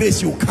every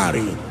grace you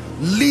carry,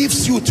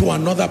 leaves you to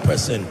another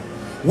person,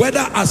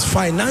 whether as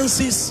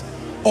finances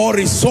or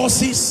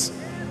resources,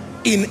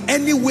 in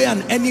any way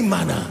and any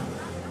manner.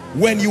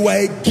 When you are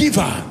a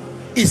giver,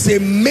 it's a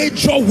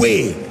major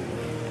way.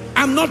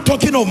 I'm not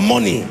talking of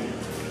money.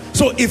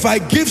 So if I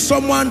give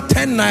someone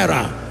 10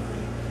 naira,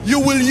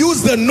 you will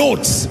use the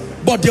notes,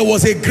 but there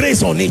was a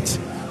grace on it.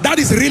 That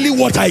is really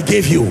what I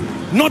gave you,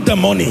 not the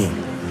money.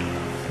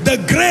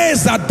 The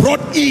grace that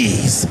brought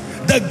ease,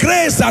 the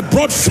grace that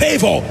brought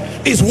favor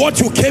is what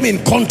you came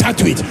in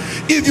contact with.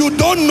 If you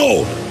don't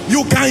know,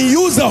 you can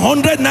use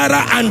 100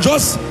 naira and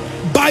just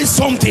buy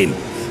something,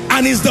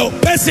 and it's the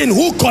person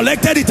who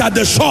collected it at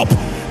the shop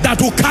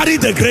that will carry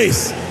the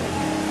grace.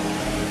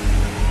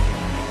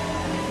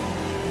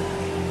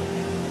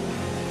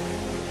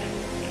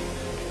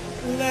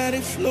 Let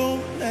it flow,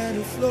 let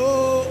it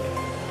flow.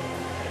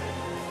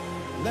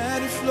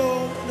 Let it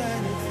flow,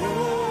 let it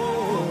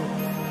flow.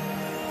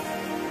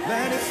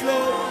 Let it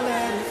flow,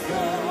 let it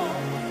flow.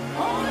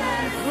 Oh,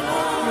 let it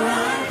flow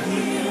right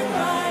here,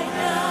 right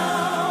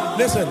now.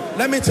 Listen,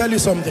 let me tell you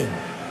something.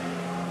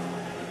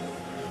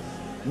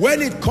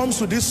 When it comes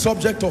to this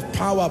subject of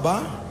power,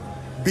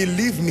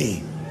 believe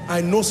me,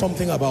 I know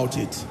something about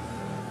it.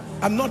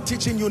 I'm not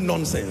teaching you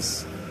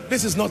nonsense.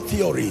 This is not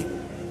theory.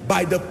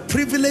 By the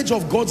privilege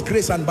of God's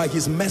grace and by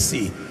his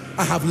mercy,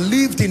 I have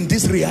lived in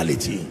this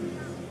reality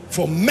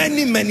for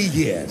many, many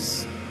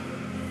years.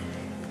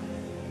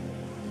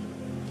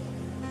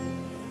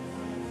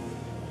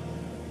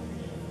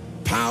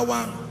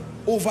 Power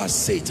over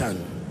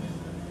Satan,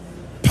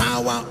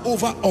 power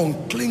over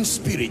unclean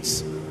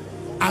spirits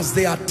as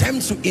they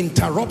attempt to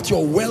interrupt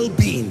your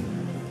well-being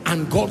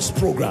and God's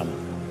program.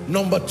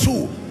 Number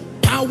two,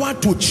 power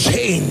to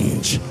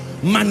change,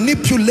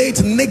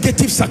 manipulate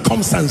negative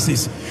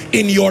circumstances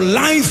in your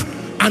life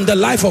and the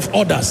life of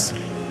others.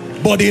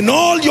 But in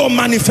all your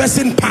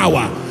manifesting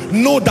power,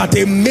 know that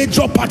a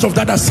major part of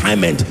that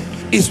assignment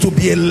is to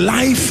be a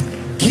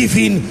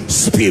life-giving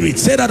spirit.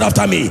 Say that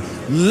after me.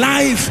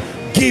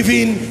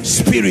 Life-giving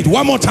spirit.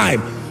 One more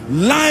time.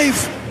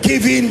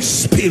 Life-giving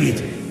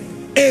spirit.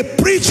 A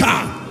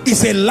preacher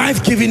is a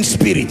life-giving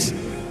spirit.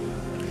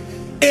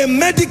 A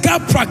medical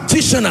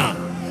practitioner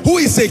who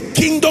is a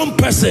kingdom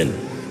person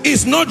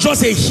is not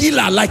just a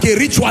healer like a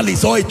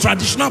ritualist or a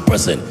traditional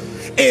person.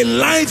 A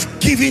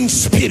life-giving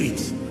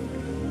spirit.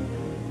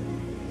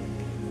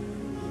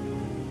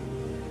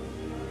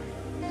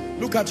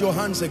 Look at your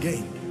hands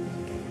again.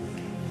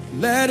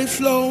 Let it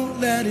flow,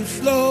 let it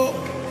flow.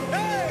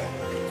 Hey.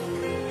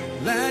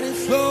 Let it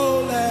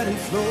flow, let it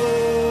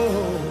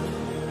flow.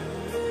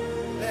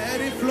 Let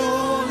it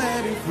flow,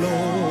 let it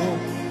flow.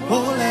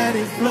 Oh, let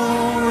it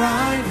flow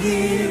right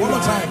here. One more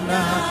time. Right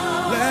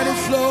now. Let it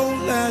flow,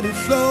 let it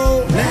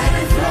flow. Let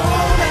it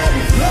flow, let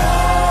it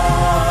flow.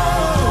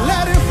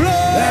 Let it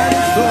flow, let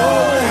it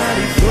flow, let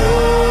it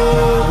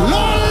flow.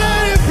 Lord,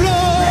 let it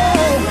flow.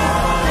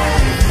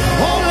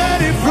 Oh,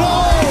 let it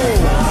flow.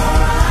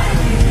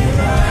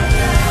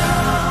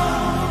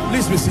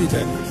 Please be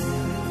seated.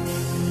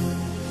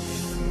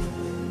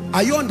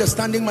 Are you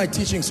understanding my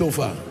teaching so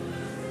far?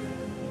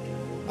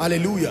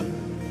 Hallelujah.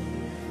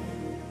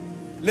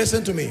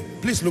 Listen to me.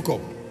 Please look up.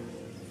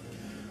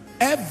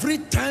 Every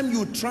time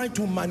you try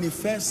to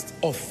manifest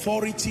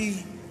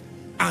authority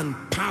and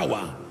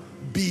power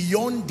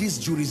beyond these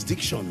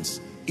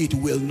jurisdictions, it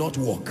will not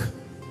work.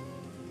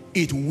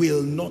 It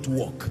will not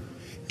work.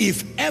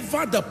 If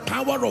ever the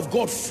power of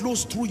God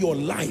flows through your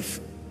life,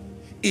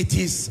 it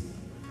is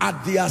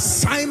at the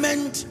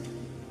assignment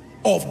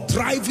of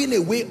driving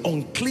away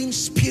unclean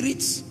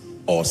spirits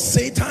or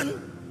Satan.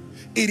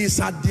 It is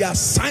at the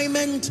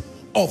assignment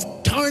of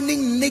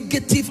turning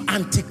negative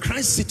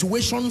antichrist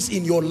situations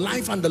in your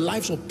life and the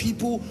lives of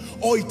people,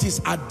 or it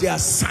is at the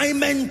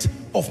assignment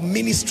of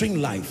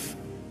ministering life.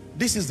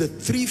 This is the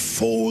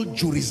threefold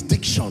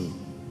jurisdiction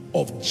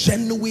of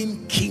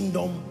genuine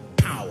kingdom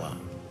power.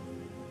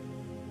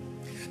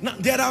 Now,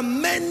 there are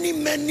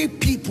many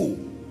people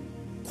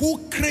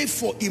who crave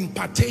for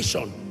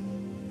impartation.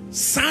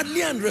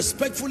 Sadly and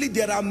respectfully,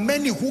 there are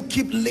many who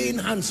keep laying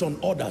hands on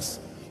others,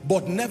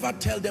 but never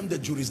tell them the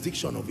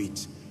jurisdiction of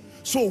it.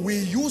 So we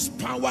use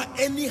power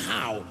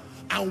anyhow,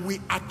 and we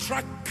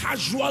attract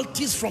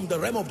casualties from the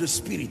realm of the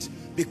spirit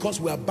because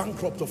we are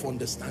bankrupt of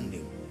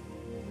understanding.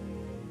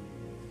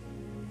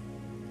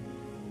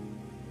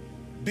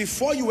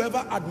 Before you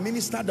ever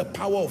administer the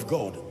power of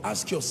God,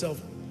 ask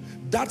yourself,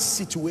 that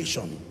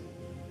situation,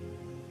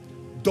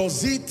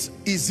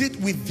 is it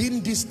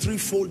within this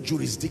threefold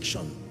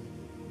jurisdiction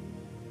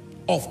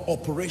of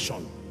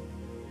operation?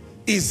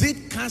 Is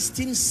it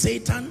casting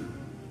Satan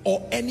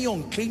or any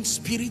unclean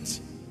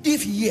spirit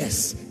If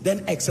yes,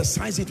 then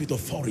exercise it with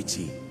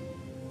authority.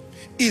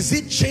 Is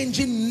it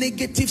changing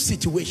negative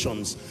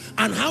situations?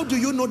 And how do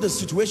you know the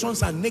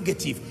situations are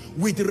negative?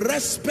 With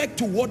respect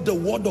to what the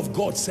word of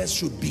God says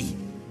should be.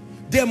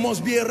 There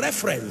must be a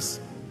reference,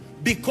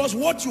 because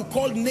what you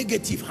call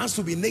negative has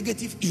to be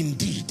negative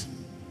indeed.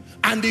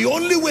 And the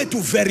only way to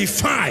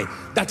verify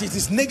that it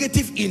is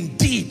negative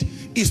indeed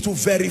is to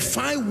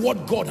verify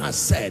what God has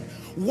said.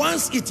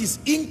 Once it is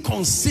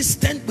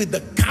inconsistent with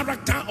the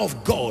character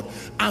of God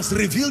as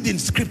revealed in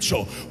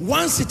scripture,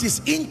 once it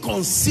is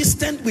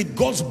inconsistent with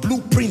God's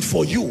blueprint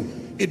for you,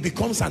 it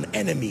becomes an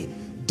enemy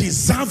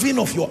deserving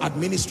of your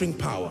administering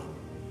power.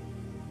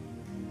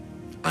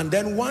 And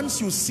then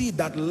once you see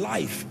that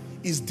life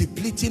is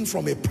depleting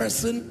from a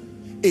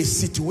person, a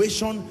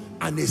situation,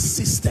 and a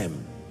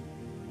system,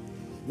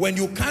 when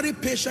you carry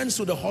patients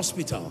to the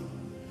hospital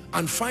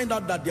and find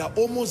out that they are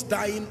almost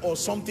dying or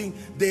something,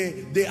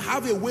 they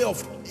have a way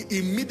of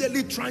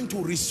immediately trying to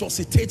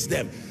resuscitate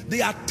them.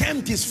 The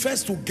attempt is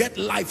first to get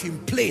life in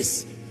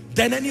place,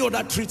 then any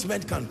other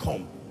treatment can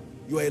come.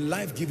 You are a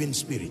life-giving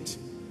spirit.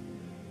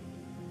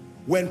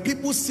 When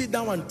people sit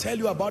down and tell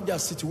you about their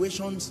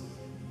situations,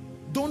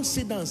 don't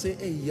sit down and say,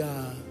 hey,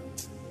 yeah,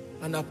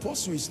 an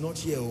apostle is not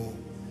here. Oh,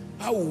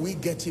 how will we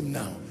get him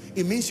now?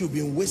 It means you've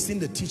been wasting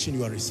the teaching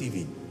you are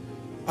receiving.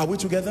 Are we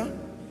together?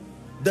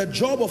 The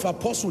job of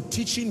apostle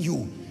teaching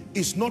you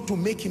is not to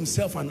make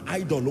himself an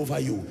idol over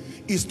you.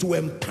 Is to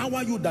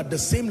empower you that the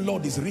same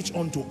Lord is rich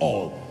unto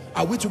all.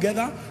 Are we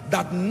together?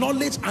 That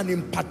knowledge and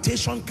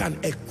impartation can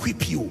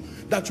equip you.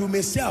 That you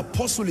may say,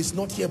 apostle is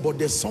not here, but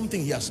there's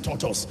something he has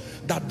taught us.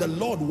 That the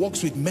Lord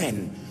works with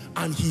men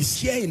and he's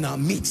here in our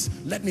midst.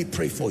 Let me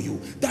pray for you.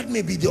 That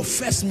may be your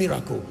first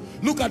miracle.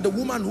 Look at the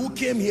woman who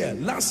came here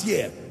last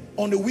year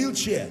on a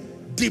wheelchair,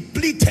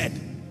 depleted.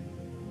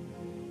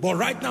 But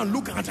right now,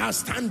 look at her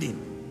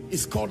standing.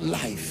 It's called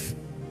life.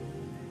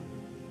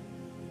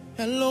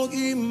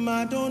 Elohim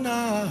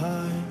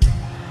Adonai.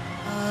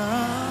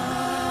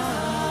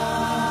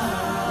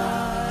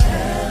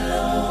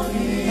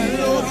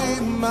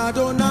 Elohim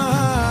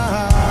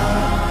Adonai.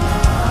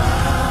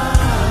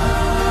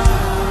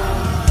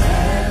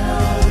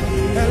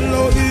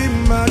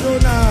 Elohim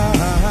Adonai.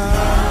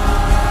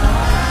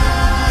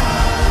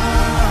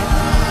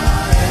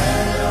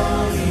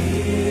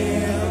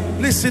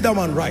 Please sit down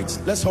and write.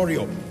 Let's hurry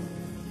up.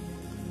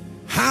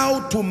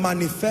 How to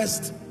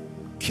manifest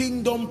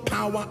kingdom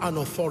power and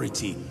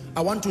authority.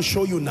 I want to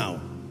show you now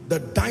the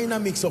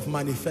dynamics of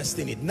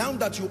manifesting it. Now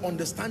that you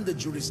understand the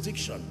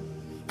jurisdiction,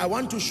 I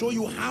want to show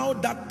you how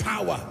that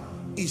power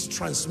is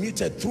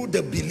transmuted through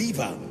the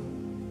believer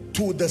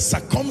to the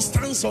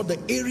circumstance or the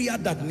area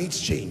that needs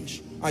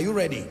change. Are you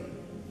ready?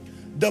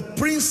 The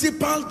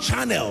principal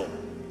channel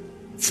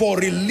for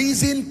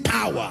releasing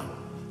power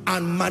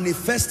and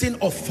manifesting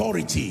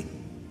authority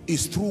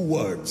is through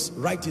words.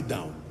 Write it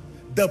down.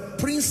 The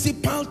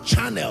principal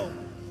channel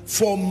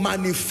for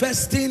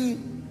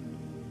manifesting,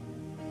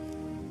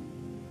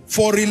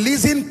 for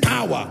releasing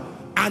power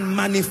and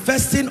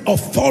manifesting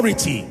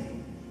authority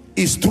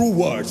is through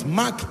words.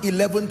 Mark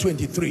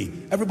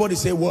 11:23. Everybody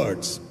say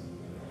words.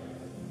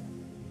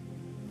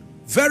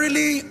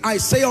 Verily I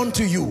say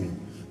unto you,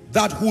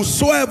 that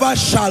whosoever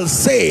shall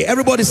say,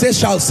 everybody say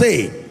shall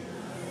say.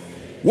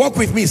 Walk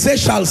with me, say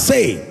shall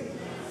say.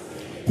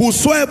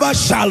 Whosoever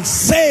shall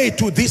say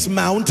to this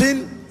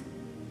mountain.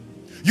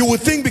 You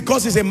would think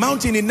because it's a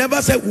mountain, it never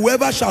said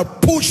whoever shall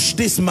push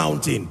this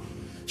mountain.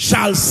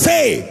 Shall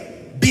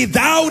say, be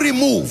thou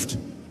removed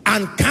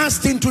and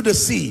cast into the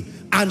sea,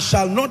 and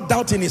shall not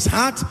doubt in his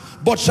heart,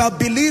 but shall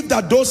believe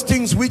that those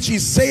things which he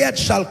saith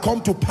shall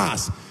come to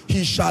pass.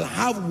 He shall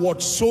have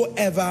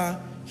whatsoever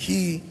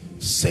he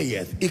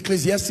saith.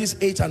 Ecclesiastes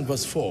 8 and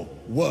verse 4.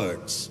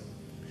 Words.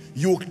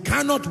 You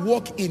cannot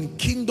walk in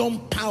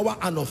kingdom power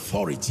and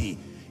authority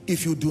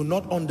if you do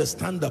not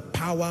understand the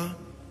power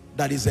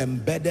that is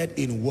embedded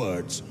in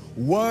words.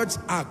 Words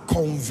are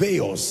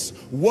conveyors.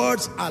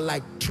 Words are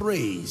like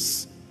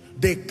trays.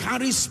 They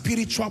carry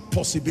spiritual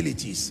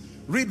possibilities.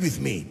 Read with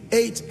me.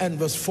 8 and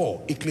verse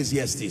 4.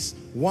 Ecclesiastes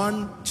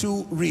 1,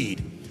 2,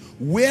 read.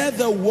 Where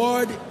the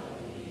word,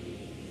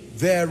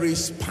 there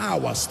is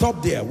power.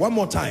 Stop there. One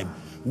more time.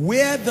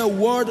 Where the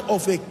word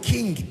of a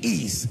king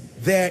is,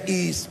 there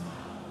is.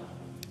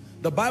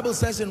 The Bible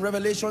says in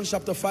Revelation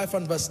chapter 5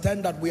 and verse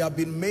 10 that we have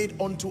been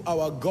made unto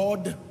our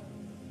God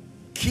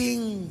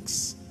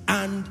kings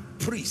and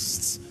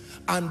priests,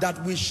 and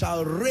that we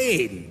shall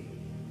reign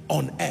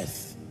on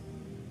earth.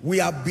 We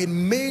have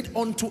been made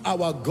unto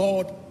our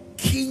God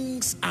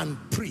kings and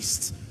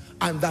priests,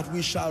 and that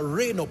we shall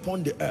reign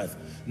upon the earth.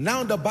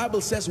 Now the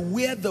Bible says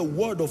where the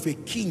word of a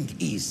king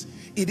is.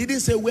 It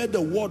didn't say where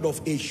the word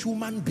of a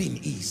human being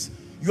is.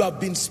 You have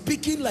been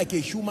speaking like a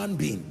human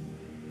being.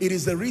 It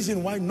is the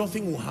reason why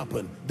nothing will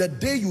happen. The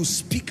day you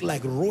speak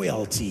like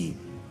royalty,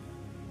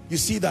 you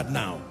see that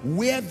now.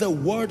 Where the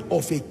word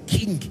of a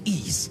king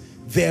is,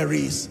 there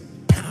is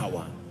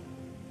power.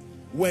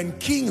 When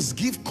kings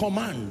give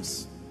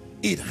commands,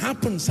 it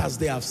happens as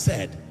they have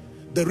said.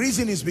 The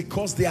reason is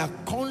because they are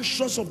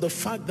conscious of the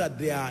fact that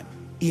they are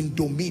in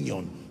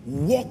dominion,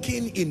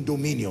 walking in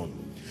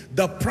dominion.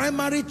 The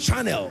primary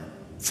channel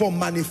for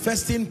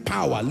manifesting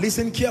power,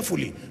 listen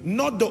carefully,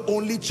 not the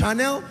only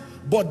channel,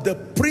 but the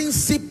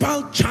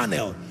principal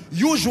channel.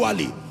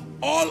 Usually,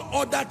 all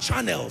other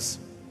channels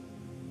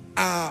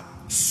are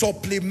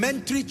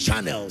supplementary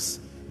channels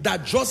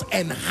that just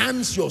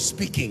enhance your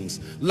speakings,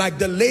 like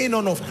the laying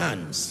on of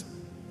hands,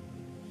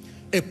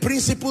 a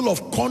principle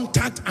of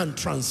contact and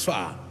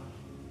transfer.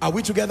 Are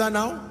we together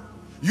now?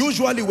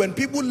 Usually when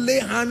people lay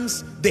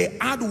hands, they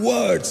add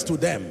words to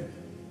them.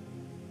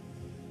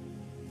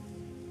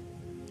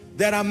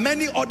 There are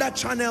many other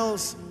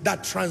channels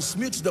that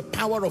transmit the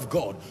power of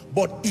God,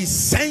 but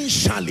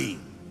essentially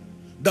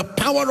the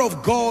power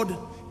of God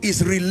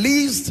is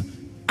released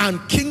and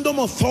kingdom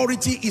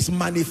authority is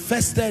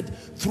manifested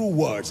through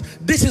words.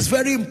 This is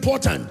very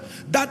important.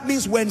 That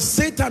means when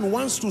Satan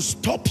wants to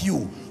stop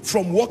you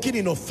from walking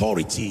in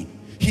authority,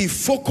 he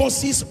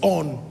focuses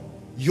on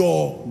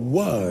your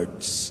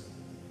words.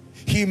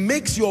 He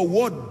makes your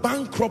word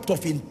bankrupt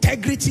of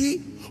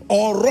integrity,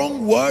 or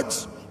wrong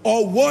words,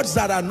 or words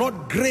that are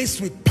not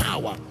graced with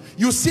power.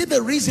 You see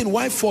the reason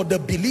why for the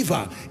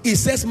believer, it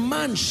says,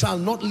 man shall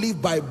not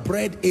live by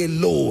bread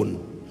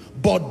alone,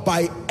 but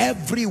by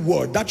every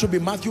word. That should be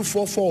Matthew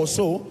 4:4 or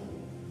so.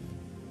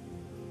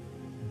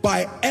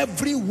 By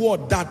every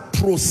word that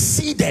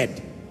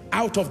proceeded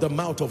out of the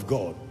mouth of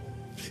God.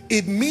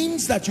 It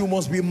means that you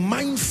must be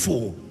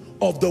mindful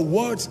of the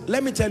words.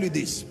 Let me tell you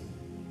this.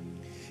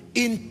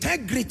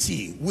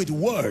 Integrity with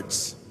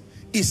words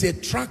is a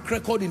track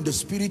record in the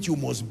spirit you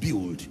must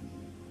build.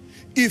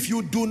 If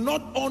you do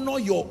not honor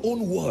your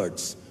own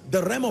words,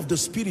 the realm of the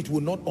spirit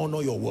will not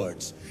honor your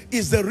words.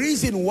 It's the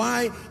reason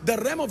why the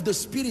realm of the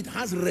spirit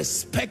has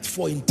respect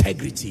for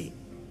integrity.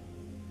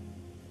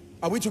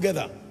 Are we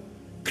together?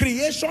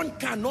 Creation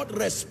cannot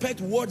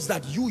respect words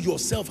that you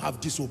yourself have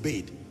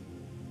disobeyed.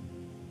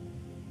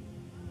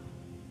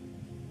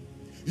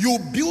 You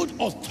build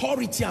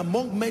authority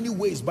among many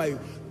ways by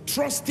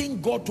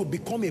trusting God to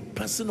become a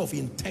person of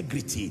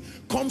integrity.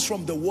 Comes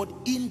from the word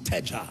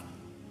integer.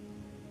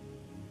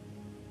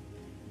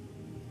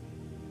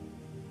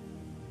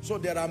 So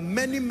there are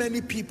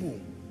many people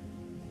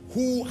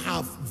who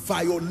have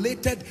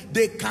violated.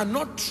 They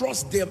cannot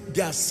trust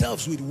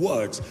themselves with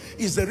words.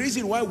 Is the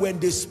reason why when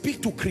they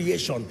speak to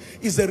creation,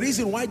 is the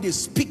reason why they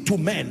speak to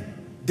men,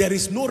 there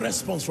is no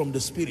response from the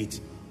spirit,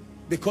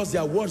 because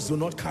their words do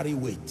not carry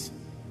weight.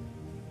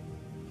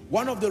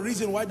 One of the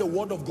reasons why the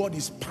word of God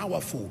is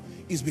powerful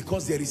is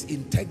because there is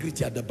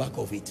integrity at the back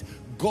of it.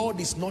 God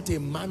is not a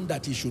man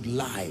that he should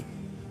lie,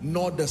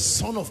 nor the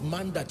son of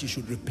man that he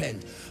should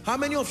repent. How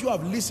many of you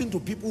have listened to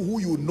people who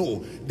you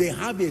know, they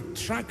have a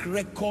track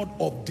record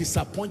of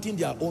disappointing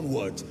their own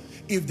words?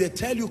 If they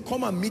tell you,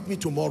 come and meet me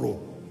tomorrow,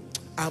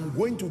 I'm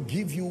going to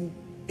give you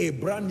a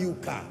brand new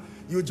car,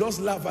 you just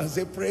laugh and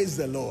say, praise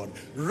the Lord.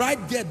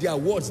 Right there, their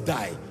words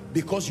die,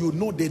 because you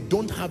know they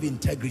don't have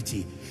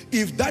integrity.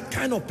 If that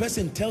kind of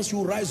person tells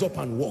you, rise up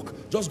and walk,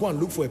 just go and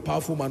look for a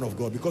powerful man of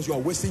God, because you are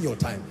wasting your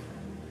time.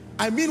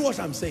 I mean what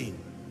I'm saying.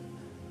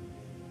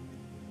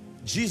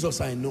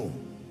 Jesus, I know.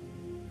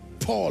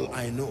 Paul,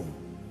 I know.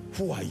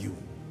 Who are you?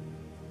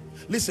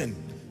 Listen,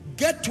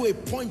 get to a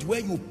point where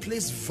you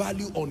place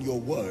value on your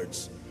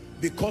words,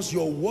 because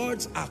your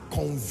words are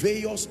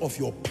conveyors of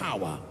your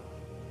power.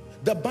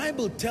 The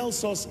Bible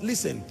tells us,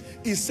 listen,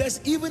 it says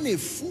even a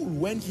fool,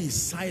 when he's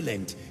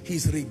silent,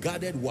 he's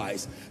regarded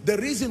wise. The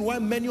reason why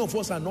many of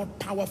us are not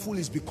powerful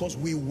is because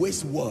we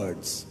waste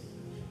words.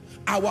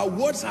 Our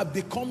words have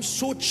become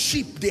so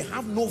cheap, they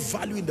have no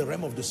value in the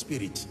realm of the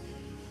spirit.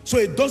 So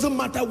it doesn't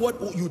matter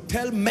what you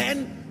tell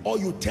men or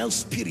you tell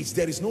spirits,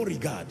 there is no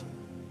regard.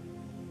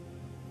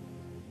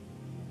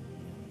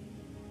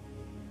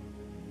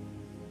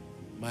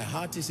 My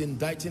heart is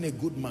inditing a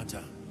good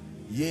matter.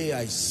 Yea,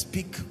 I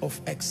speak of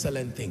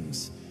excellent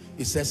things.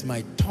 It says,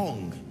 my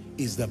tongue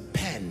is the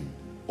pen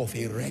of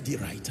a ready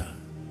writer.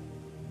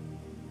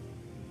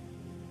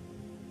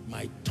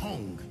 My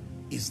tongue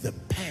is the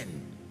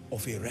pen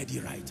of a ready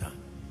writer.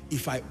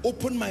 If I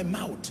open my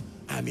mouth,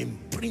 I'm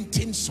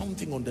imprinting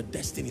something on the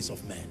destinies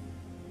of men.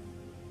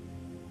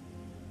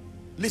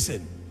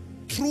 Listen,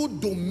 through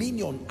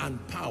dominion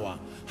and power,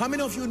 how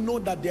many of you know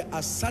that there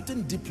are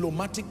certain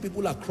diplomatic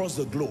people across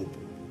the globe,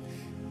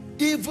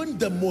 even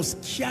the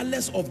most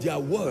careless of their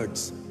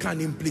words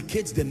can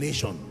implicate the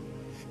nation?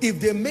 If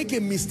they make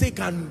a mistake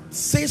and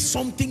say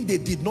something they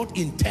did not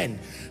intend,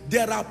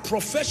 there are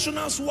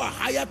professionals who are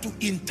hired to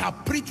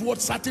interpret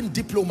what certain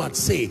diplomats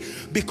say,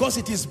 because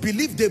it is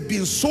believed they've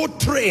been so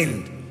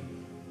trained.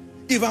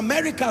 If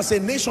America as a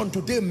nation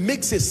today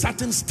makes a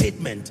certain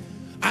statement,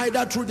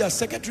 either through their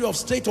Secretary of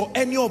State or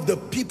any of the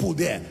people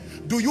there,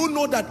 do you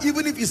know that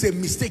even if it's a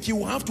mistake, you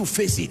will have to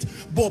face it?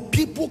 But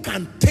people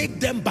can take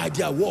them by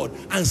their word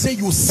and say,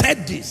 you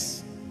said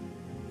this.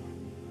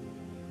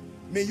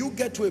 May you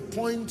get to a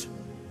point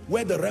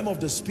where the realm of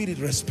the spirit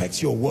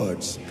respects your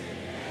words.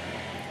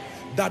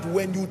 That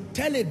when you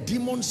tell a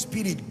demon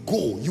spirit,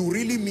 go, you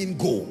really mean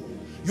go.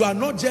 You are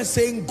not just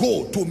saying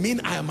go to mean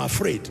I am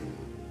afraid.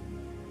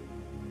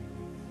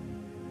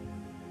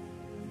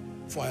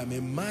 For I am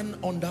a man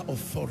under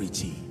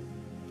authority.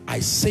 I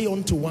say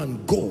unto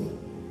one, go,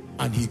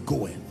 and he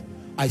goeth.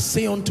 I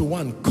say unto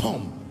one,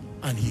 come,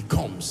 and he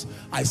comes.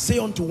 I say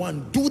unto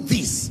one, do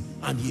this,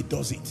 and he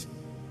does it.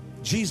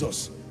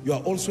 Jesus, you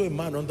are also a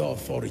man under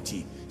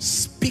authority.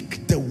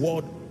 Speak the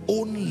word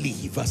only.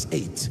 Verse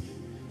 8.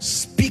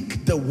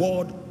 Speak the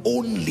word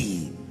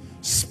only.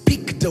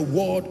 Speak the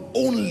word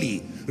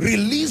only.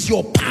 Release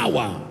your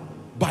power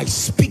by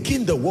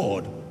speaking the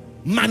word.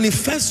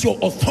 Manifest your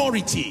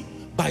authority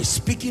by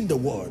speaking the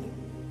word.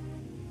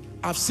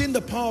 I've seen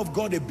the power of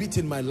God a bit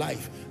in my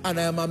life, and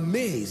I am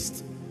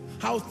amazed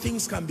how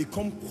things can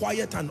become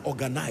quiet and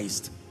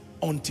organized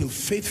until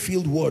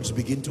faith-filled words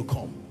begin to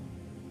come.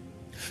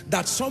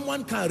 That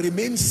someone can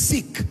remain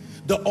sick,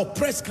 the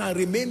oppressed can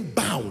remain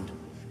bound,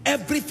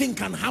 everything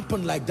can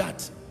happen like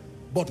that.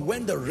 But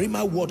when the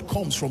Rhema word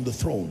comes from the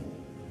throne,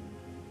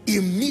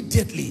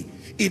 immediately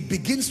it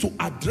begins to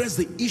address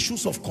the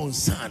issues of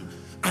concern,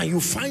 and you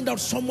find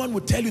out someone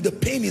will tell you the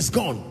pain is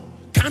gone,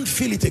 can't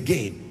feel it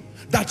again.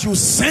 That you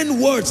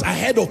send words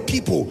ahead of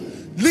people.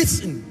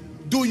 Listen,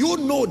 do you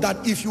know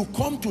that if you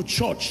come to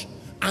church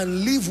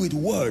and live with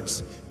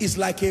words, it's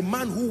like a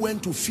man who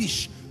went to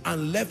fish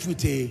and left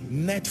with a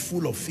net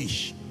full of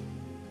fish?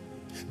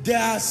 There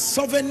are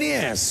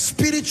souvenirs,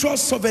 spiritual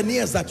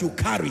souvenirs that you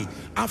carry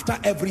after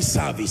every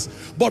service,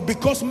 but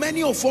because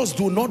many of us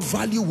do not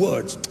value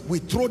words, we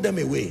throw them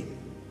away.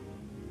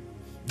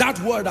 That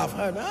word I've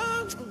heard,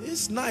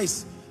 it's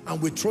nice,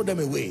 and we throw them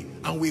away,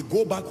 and we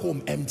go back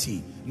home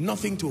empty,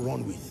 nothing to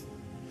run with.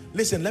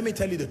 Listen, let me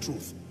tell you the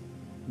truth.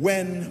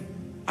 When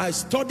I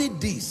studied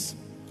this,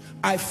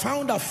 I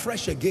found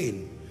afresh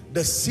again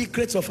the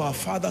secrets of our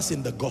fathers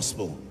in the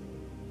gospel.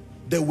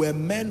 There were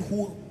men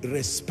who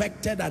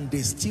respected, and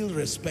they still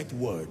respect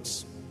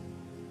words.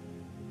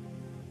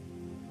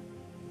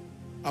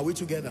 Are we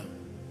together?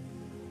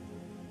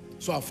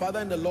 So our father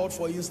in the Lord,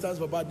 for instance,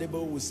 Baba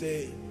Debo will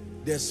say,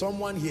 there's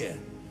someone here,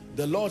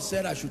 the Lord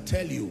said I should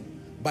tell you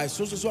by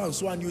so and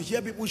so, and you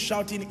hear people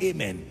shouting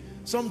amen.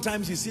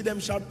 Sometimes you see them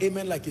shout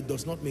amen like it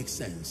does not make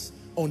sense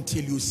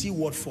until you see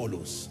what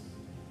follows.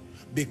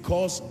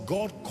 Because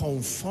God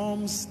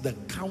confirms the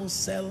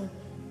counsel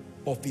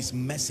of his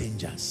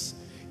messengers.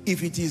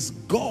 If it is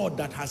God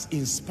that has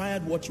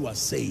inspired what you are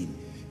saying,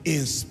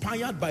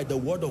 inspired by the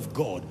word of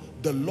God,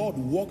 the Lord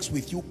walks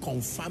with you,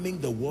 confirming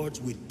the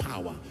words with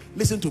power.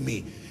 Listen to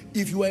me.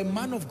 If you are a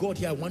man of God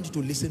here, I want you to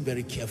listen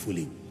very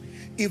carefully.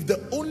 If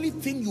the only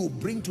thing you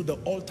bring to the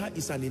altar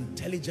is an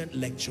intelligent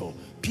lecture,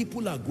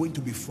 people are going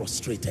to be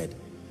frustrated.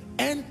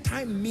 End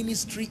time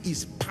ministry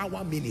is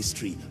power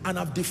ministry, and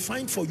I've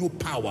defined for you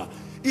power.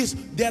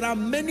 There are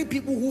many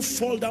people who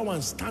fall down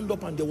and stand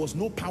up and there was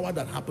no power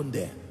that happened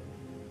there.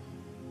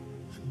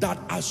 That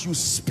as you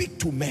speak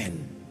to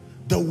men,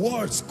 the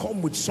words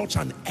come with such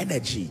an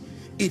energy,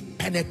 it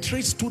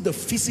penetrates to the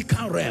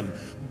physical realm,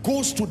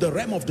 goes to the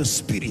realm of the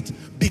spirit,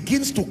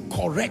 begins to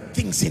correct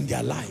things in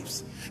their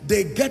lives.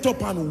 They get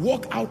up and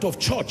walk out of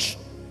church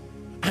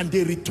and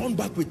they return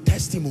back with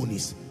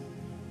testimonies.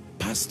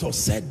 Pastor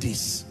said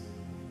this.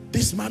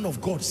 This man of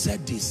God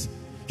said this.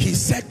 He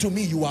said to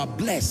me, you are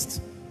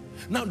blessed.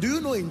 Now, do you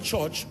know in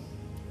church,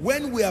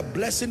 when we are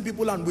blessing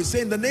people and we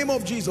say in the name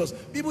of Jesus,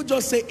 people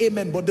just say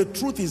amen. But the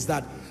truth is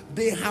that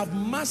they have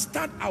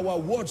mastered our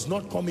words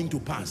not coming to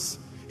pass.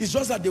 It's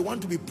just that they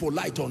want to be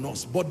polite on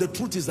us. But the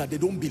truth is that they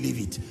don't believe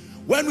it.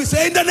 When we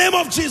say in the name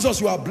of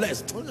Jesus, you are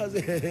blessed.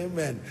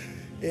 Amen.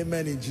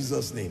 Amen in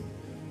Jesus' name.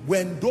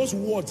 When those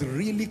words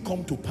really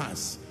come to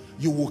pass,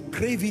 you will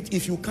crave it.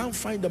 If you can't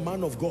find the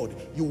man of God,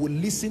 you will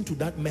listen to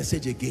that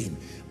message again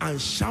and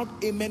shout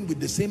amen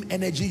with the same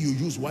energy you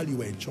used while you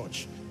were in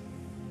church.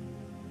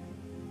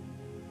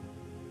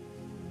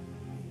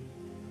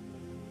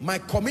 My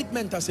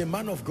commitment as a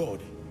man of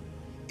God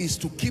is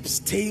to keep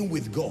staying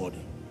with God,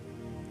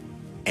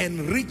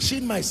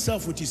 enriching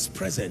myself with his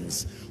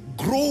presence,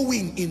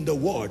 growing in the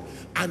word,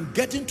 and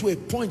getting to a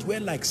point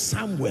where, like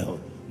Samuel,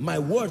 my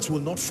words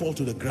will not fall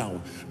to the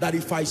ground. That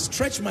if I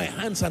stretch my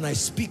hands and I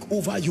speak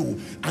over you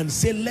and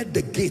say let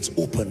the gates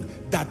open,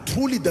 that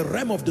truly the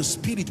realm of the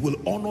spirit will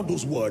honor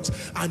those words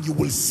and you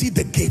will see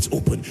the gates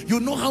open. You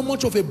know how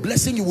much of a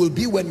blessing you will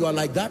be when you are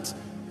like that?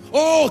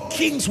 Oh,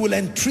 kings will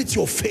entreat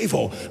your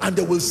favor and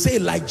they will say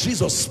like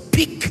Jesus,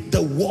 speak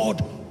the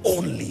word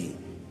only.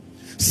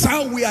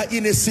 Sir, we are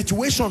in a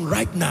situation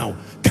right now.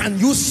 Can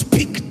you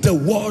speak the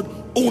word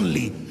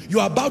only? You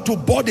are about to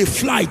board a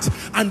flight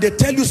and they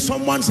tell you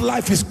someone's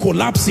life is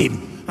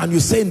collapsing, and you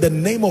say in the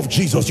name of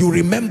Jesus, you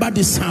remember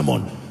this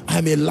sermon, I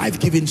am a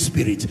life-giving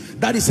spirit.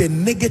 That is a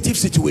negative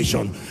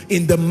situation.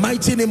 In the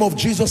mighty name of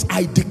Jesus,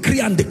 I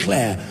decree and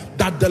declare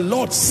that the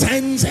Lord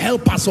sends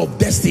helpers of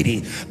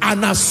destiny,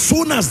 and as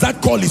soon as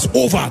that call is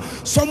over,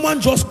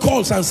 someone just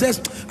calls and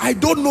says, I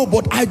don't know,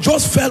 but I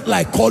just felt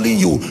like calling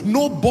you.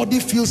 Nobody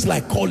feels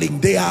like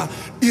calling.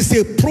 It's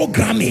a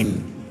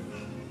programming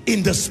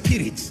in the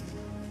spirit.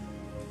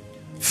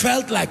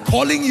 Felt like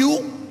calling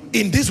you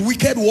in this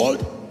wicked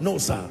world? No,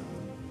 sir.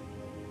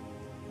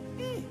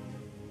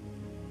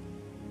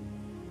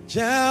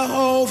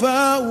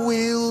 Jehovah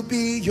will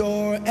be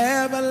your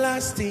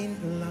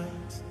everlasting light.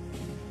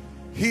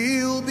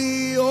 He'll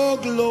be your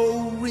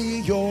glory,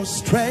 your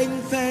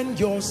strength and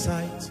your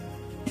sight.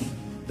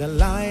 The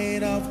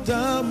light of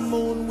the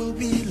moon will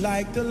be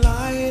like the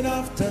light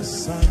of the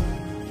sun,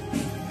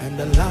 and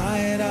the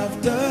light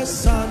of the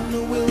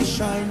sun will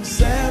shine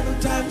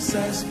 7 times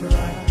as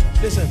bright.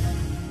 Listen,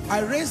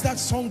 I raised that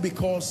song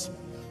because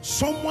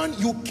someone,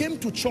 you came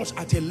to church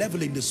at a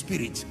level in the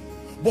spirit,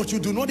 but you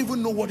do not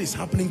even know what is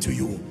happening to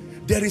you.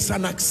 There is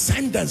an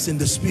ascendance in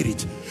the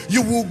spirit.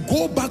 You will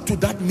go back to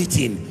that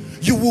meeting.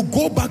 You will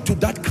go back to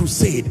that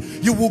crusade.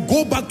 You will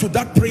go back to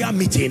that prayer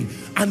meeting,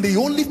 and the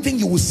only thing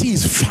you will see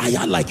is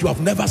fire like you have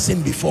never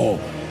seen before.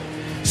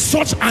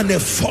 Such an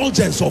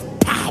effulgence of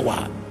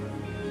power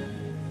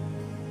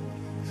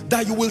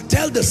that you will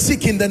tell the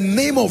sick, in the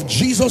name of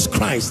Jesus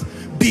Christ,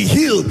 be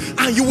healed,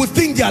 and you will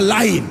think they are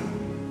lying.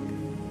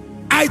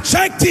 I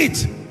checked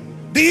it.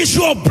 The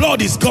issue of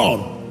blood is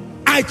gone.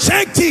 I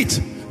checked it.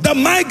 The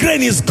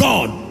migraine is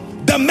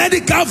gone. The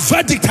medical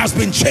verdict has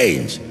been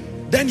changed.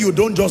 Then you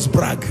don't just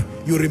brag.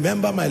 You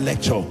remember my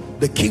lecture.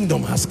 The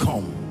kingdom has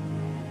come.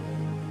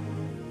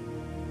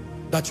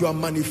 That you are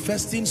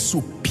manifesting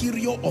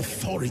superior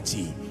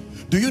authority.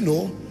 Do you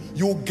know,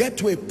 you'll get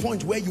to a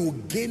point where you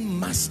gain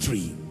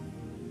mastery.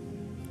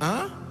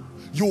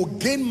 You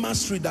gain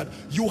mastery that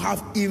you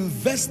have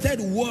invested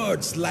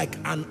words like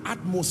an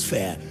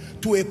atmosphere,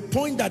 to a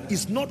point that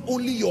it's not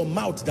only your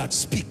mouth that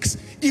speaks,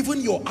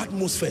 even your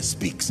atmosphere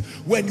speaks.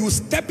 When you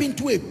step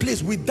into a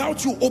place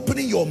without you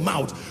opening your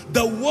mouth,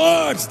 the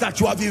words that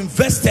you have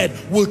invested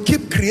will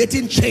keep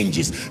creating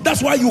changes.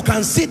 That's why you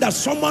can see that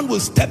someone will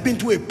step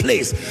into a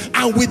place,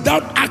 and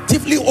without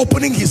actively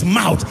opening his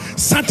mouth,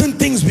 certain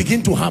things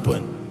begin to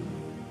happen.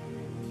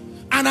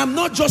 And I'm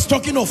not just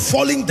talking of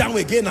falling down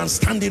again and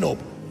standing up.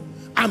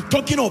 I'm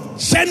talking of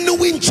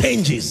genuine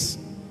changes.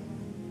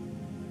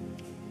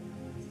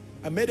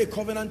 I made a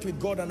covenant with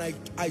God, and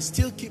I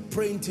still keep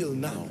praying till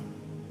now,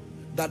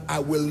 that I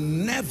will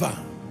never,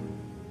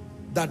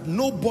 that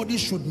nobody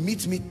should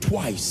meet me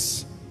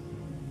twice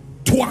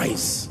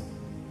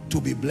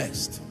to be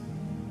blessed.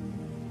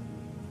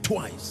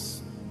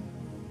 Twice.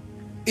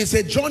 It's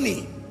a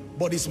journey,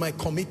 but it's my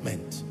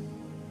commitment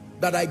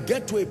that I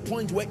get to a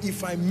point where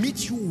if I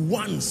meet you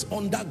once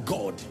under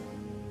God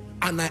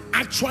and I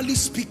actually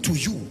speak to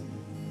you,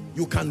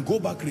 you can go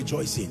back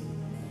rejoicing.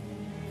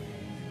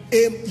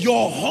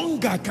 Your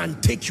hunger can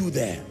take you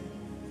there.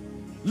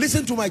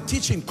 Listen to my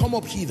teaching, come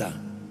up hither.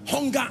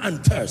 Hunger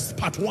and thirst,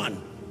 part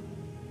 1.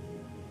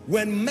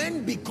 When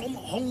men become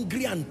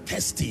hungry and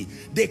thirsty,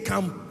 they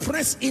can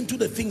press into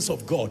the things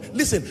of God.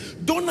 Listen,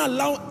 don't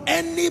allow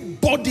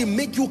anybody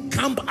make you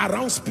camp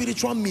around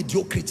spiritual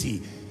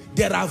mediocrity.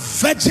 There are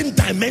virgin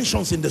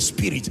dimensions in the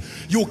spirit.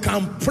 You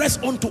can press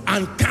onto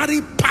and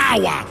carry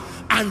power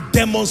and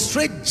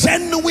demonstrate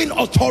genuine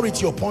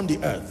authority upon the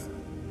earth.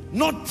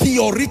 Not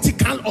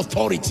theoretical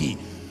authority.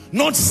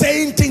 Not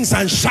saying things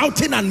and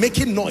shouting and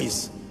making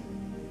noise.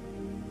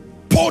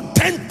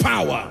 Potent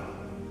power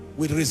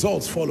with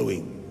results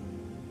following.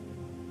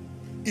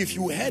 If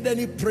you had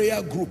any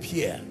prayer group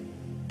here,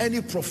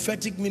 any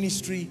prophetic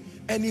ministry,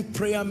 any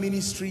prayer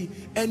ministry,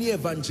 any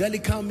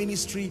evangelical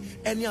ministry,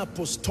 any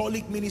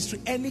apostolic ministry,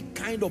 any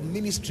kind of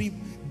ministry,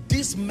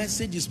 this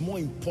message is more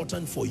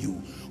important for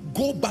you.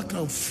 Go back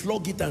and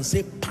flog it and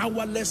say,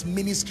 powerless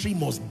ministry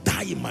must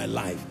die in my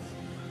life.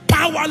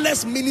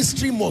 Powerless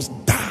ministry must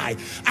die.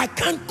 I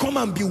can't come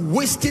and be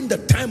wasting the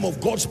time of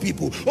God's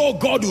people. Oh,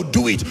 God will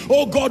do it.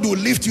 Oh, God will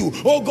lift you.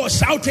 Oh, God,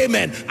 shout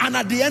amen. And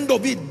at the end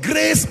of it,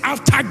 grace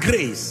after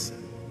grace.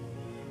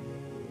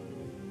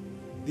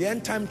 The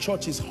end time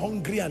church is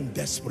hungry and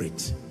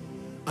desperate.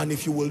 And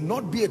if you will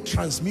not be a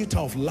transmuter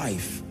of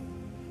life,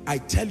 I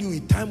tell you, a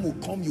time will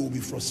come you will be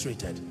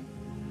frustrated.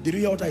 Did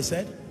you hear what I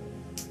said?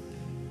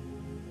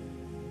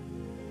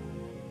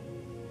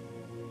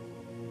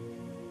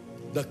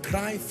 The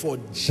cry for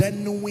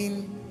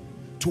genuine,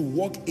 to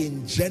walk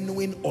in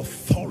genuine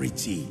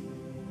authority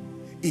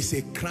is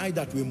a cry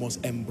that we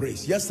must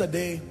embrace.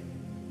 Yesterday,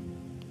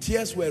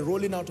 tears were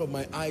rolling out of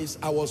my eyes.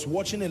 I was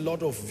watching a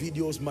lot of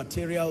videos,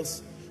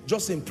 materials,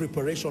 just in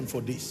preparation for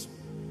this.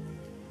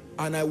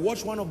 And I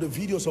watched one of the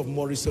videos of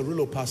Maurice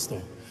Cerullo,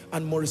 pastor.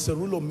 And Maurice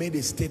Cerullo made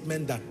a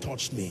statement that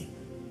touched me.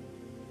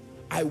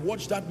 I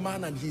watched that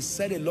man and he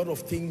said a lot of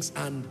things,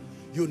 and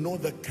you know,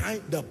 the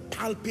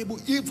palpable,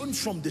 even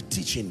from the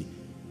teaching.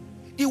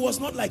 It was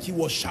not like he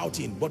was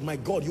shouting, but my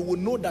God, you will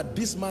know that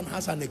this man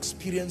has an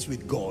experience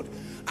with God.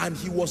 And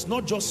he was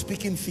not just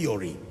speaking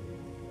theory.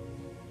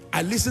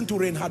 I listened to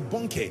Reinhard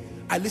Bonnke.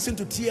 I listened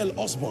to T.L.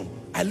 Osborne.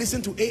 I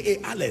listened to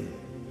A.A. Allen.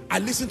 I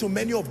listened to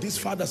many of these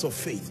fathers of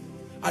faith.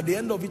 At the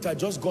end of it, I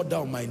just got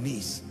down on my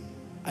knees.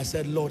 I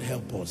said, Lord,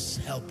 help us,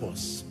 help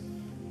us.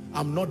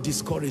 I'm not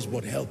discouraged,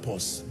 but help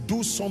us.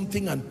 Do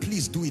something and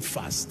please do it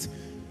fast.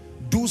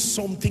 Do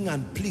something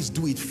and please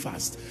do it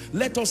fast.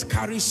 Let us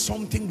carry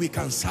something we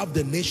can serve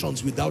the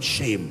nations without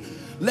shame.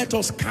 let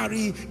us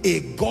carry a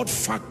God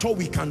factor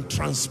we can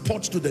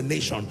transport to the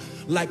nation.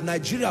 Like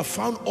Nigeria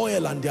found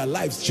oil and their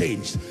lives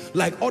changed.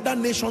 Like other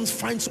nations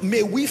find,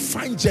 may we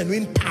find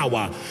genuine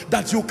power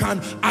that you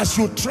can, as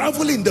you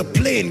travel in the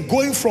plane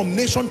going from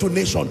nation to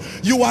nation,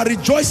 you are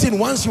rejoicing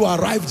once you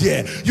arrived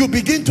here. You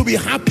begin to be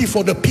happy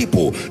for the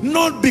people,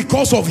 not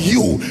because of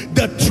you.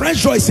 The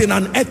treasure is in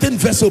an earthen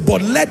vessel,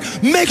 but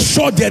make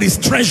sure there is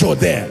treasure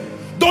there.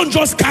 Don't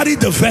just carry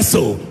the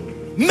vessel.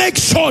 Make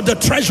sure the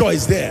treasure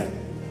is there.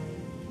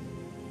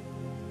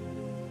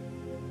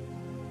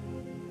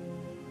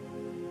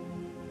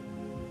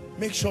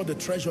 Make sure the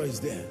treasure is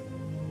there.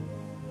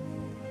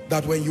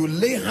 That when you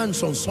lay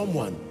hands on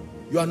someone,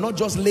 you are not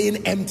just laying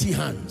empty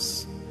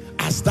hands.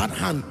 As that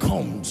hand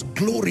comes,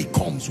 glory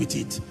comes with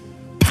it.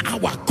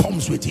 Power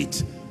comes with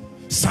it.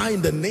 Sir,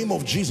 in the name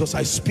of Jesus,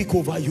 I speak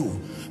over you.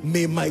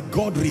 May my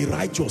God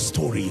rewrite your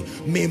story.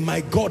 May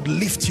my God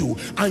lift you.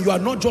 And you are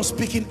not just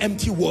speaking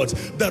empty words.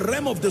 The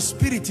realm of the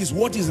spirit is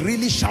what is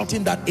really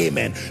shouting that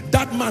amen.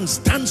 That man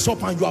stands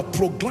up and you are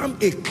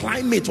proclaimed a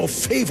climate of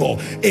favor,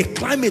 a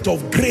climate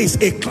of grace,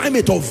 a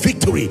climate of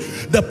victory.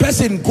 The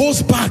person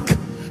goes back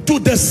to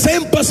the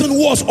same person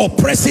who was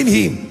oppressing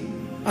him.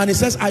 And he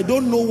says, I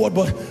don't know what,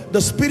 but the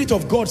Spirit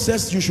of God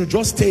says you should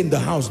just stay in the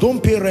house.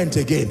 Don't pay rent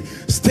again.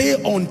 Stay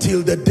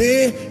until the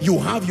day you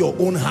have your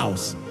own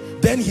house.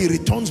 Then he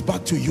returns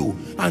back to you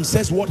and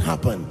says, what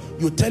happened?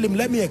 You tell him,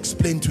 let me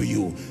explain to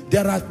you.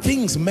 There are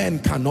things men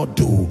cannot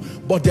do,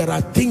 but there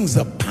are things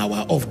the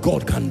power of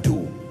God can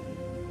do.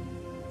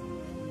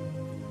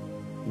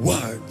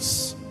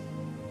 Words.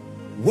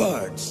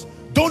 Words.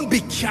 Don't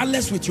be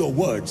careless with your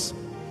words.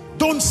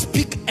 Don't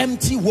speak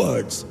empty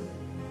words.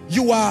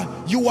 You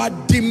are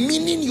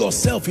demeaning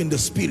yourself in the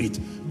spirit.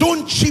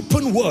 Don't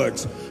cheapen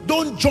words.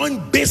 Don't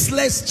join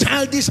baseless,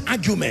 childish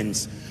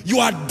arguments. You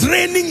are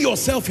draining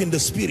yourself in the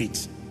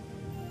spirit.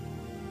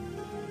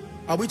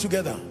 Are we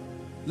together?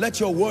 Let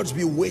your words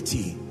be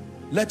weighty.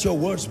 Let your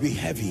words be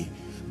heavy.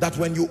 That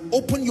when you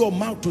open your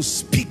mouth to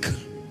speak,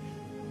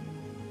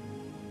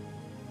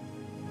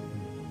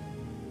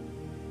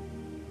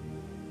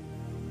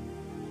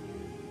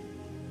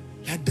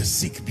 let the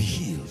sick be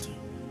healed.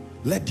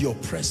 Let the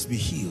oppressed be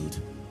healed.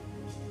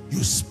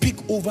 You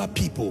speak over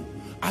people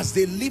as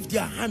they lift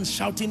their hands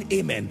shouting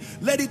amen.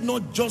 Let it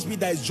not just be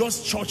that it's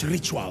just church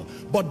ritual,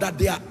 but that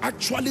they are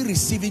actually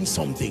receiving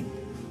something.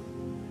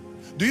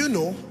 Do you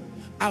know,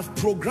 I've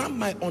programmed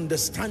my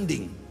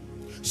understanding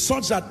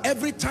such that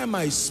every time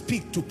I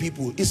speak to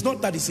people, it's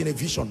not that it's in a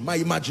vision, my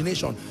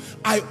imagination,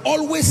 I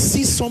always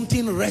see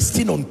something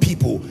resting on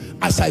people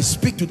as I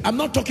speak to. I'm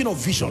not talking of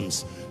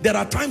visions. There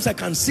are times I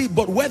can see,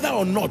 but whether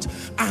or not,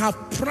 I have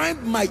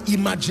primed my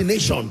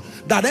imagination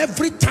that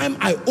every time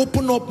I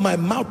open up my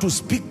mouth to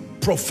speak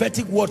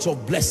prophetic words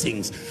of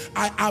blessings,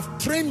 I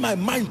have trained my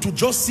mind to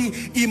just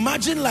see,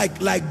 imagine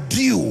like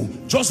dew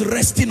just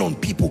resting on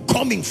people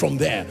coming from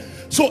there.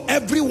 So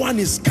everyone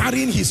is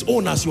carrying his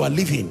own as you are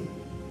living.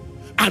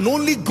 And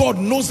only God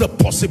knows the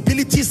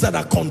possibilities that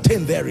are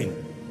contained therein.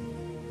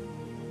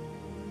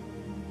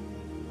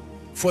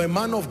 For a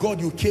man of God,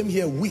 you came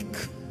here weak.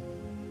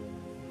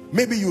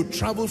 Maybe you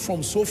traveled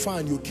from so far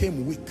and you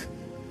came weak.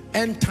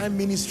 End time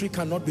ministry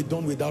cannot be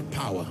done without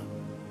power.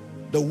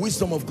 The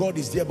wisdom of God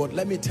is there, but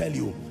let me tell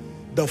you,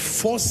 the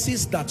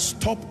forces that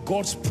stop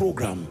God's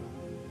program,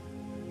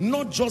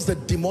 not just the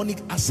demonic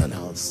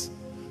arsenals,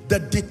 the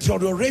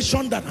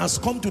deterioration that has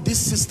come to this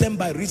system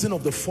by reason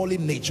of the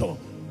fallen nature,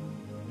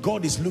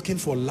 God is looking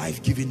for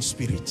life-giving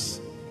spirits,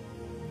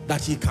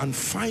 that he can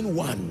find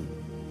one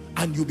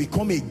and you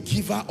become a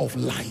giver of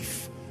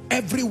life.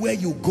 Everywhere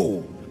you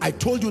go, I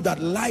told you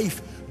that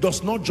life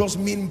does not just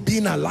mean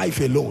being alive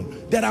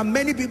alone. There are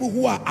many people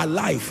who are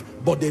alive,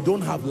 but they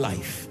don't have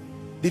life.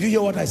 Did you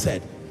hear what I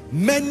said?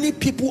 Many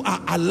people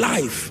are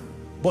alive,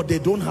 but they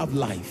don't have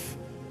life.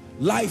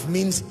 Life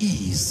means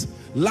ease.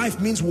 Life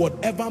means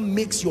whatever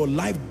makes your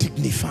life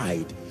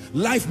dignified.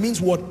 Life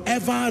means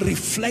whatever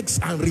reflects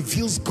and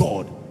reveals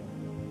God.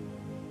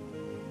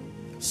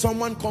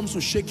 Someone comes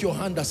to shake your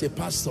hand as a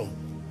pastor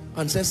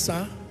and says,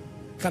 sir,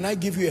 can I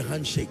give you a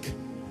handshake?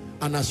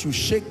 And as you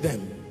shake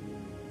them,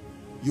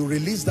 you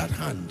release that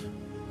hand.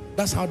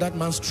 That's how that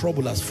man's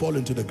trouble has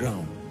fallen to the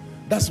ground.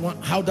 That's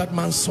how that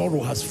man's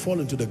sorrow has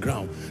fallen to the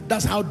ground.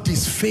 That's how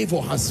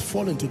disfavor has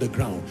fallen to the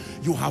ground.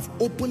 You have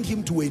opened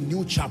him to a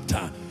new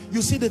chapter.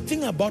 You see, the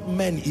thing about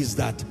men is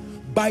that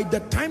by the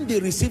time they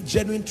receive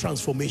genuine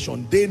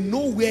transformation, they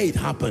know where it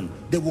happened.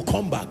 They will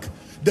come back.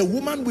 The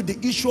woman with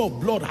the issue of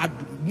blood had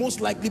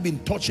most likely been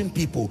touching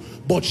people,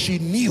 but she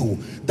knew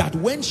that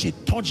when she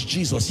touched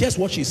Jesus, here's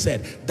what she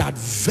said, that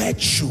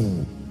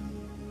virtue,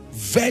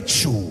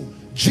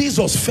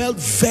 Jesus felt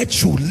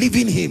virtue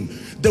leaving him.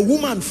 The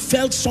woman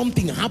felt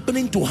something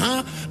happening to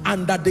her,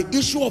 and that the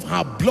issue of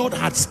her blood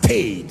had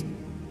stayed.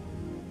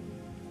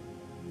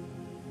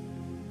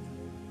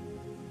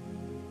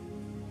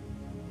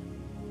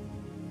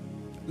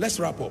 Let's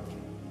wrap up.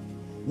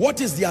 What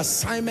is the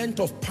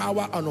assignment of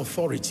power and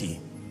authority?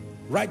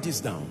 Write this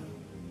down.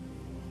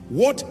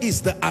 What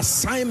is the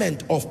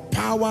assignment of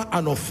power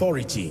and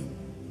authority?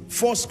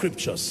 4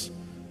 scriptures.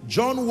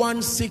 John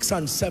 1, 6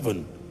 and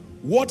 7.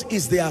 What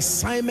is the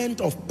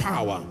assignment of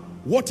power?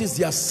 What is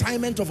the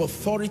assignment of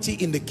authority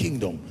in the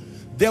kingdom?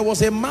 There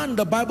was a man,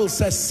 the Bible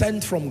says,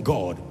 sent from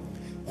God,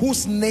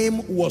 whose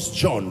name was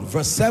John.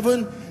 Verse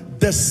 7,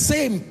 the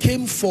same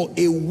came for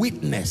a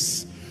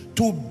witness,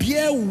 to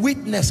bear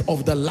witness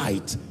of the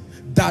light,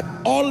 that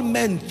all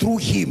men through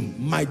him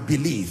might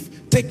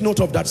believe. Take note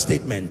of that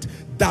statement,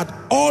 that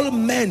all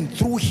men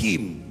through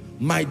him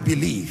might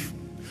believe.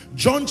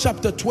 John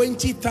chapter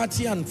 20,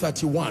 30 and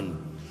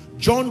 31.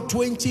 John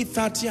 20,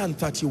 30 and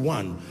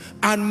 31.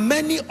 And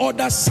many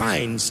other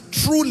signs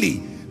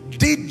truly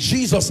did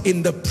Jesus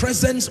in the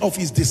presence of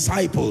his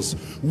disciples,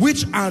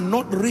 which are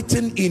not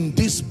written in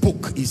this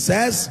book. He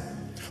says,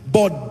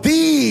 but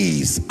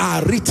these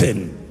are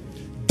written.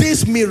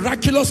 These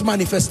miraculous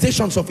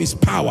manifestations of his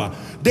power,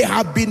 they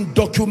have been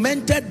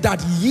documented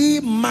that ye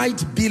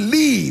might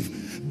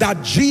believe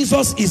that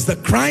Jesus is the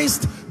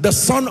Christ, the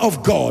Son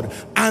of God,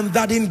 and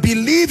that in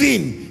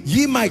believing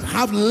ye might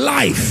have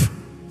life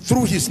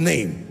through his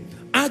name.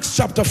 Acts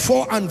chapter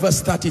 4 and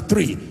verse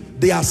 33,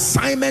 the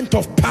assignment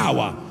of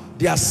power,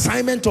 the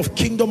assignment of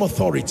kingdom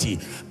authority.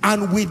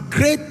 And with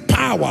great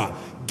power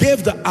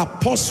gave the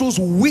apostles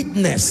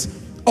witness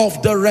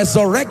of the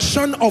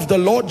resurrection of the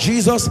Lord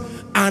Jesus,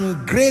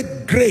 and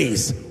great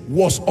grace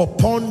was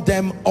upon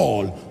them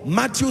all.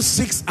 Matthew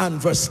 6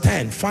 and verse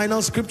 10,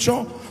 final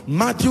scripture.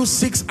 Matthew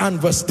 6 and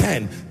verse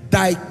 10,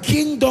 thy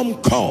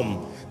kingdom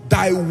come,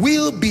 thy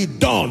will be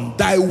done,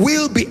 thy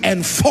will be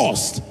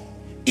enforced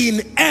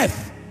in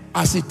earth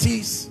as it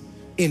is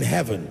in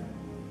heaven.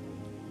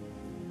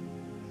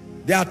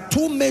 There are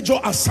two major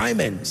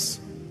assignments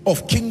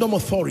of kingdom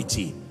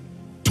authority,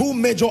 two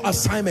major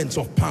assignments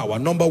of power.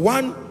 Number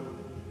one,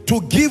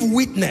 to give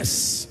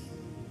witness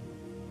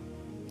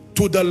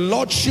to the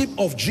lordship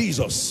of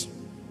Jesus,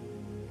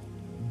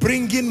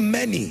 bringing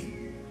many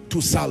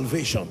to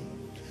salvation.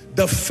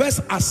 The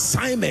first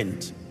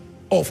assignment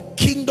of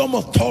kingdom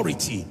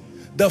authority,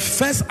 the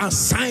first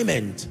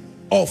assignment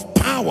of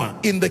power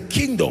in the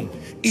kingdom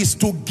is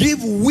to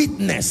give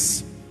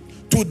witness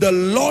to the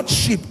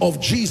lordship of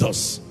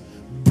Jesus,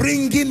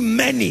 bringing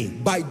many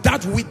by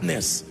that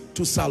witness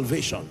to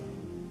salvation.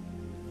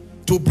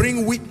 To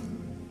bring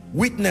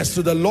witness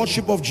to the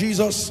lordship of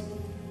Jesus,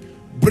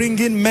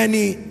 bringing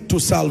many to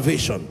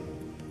salvation.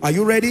 Are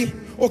you ready?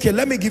 Okay,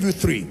 let me give you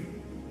 3.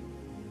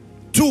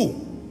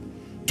 2,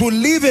 to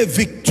live a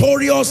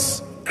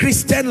victorious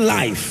Christian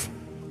life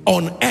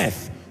on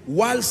earth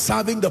while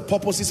serving the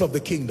purposes of the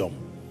kingdom.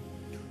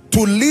 To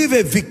live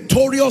a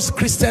victorious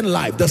Christian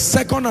life, the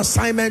second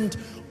assignment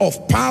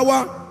of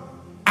power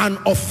and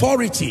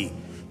authority,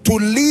 to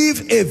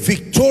live a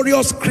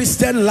victorious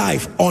Christian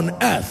life on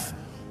earth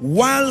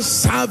while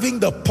serving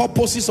the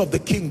purposes of the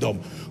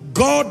kingdom.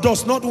 God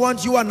does not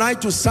want you and I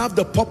to serve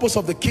the purpose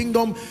of the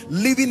kingdom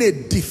living a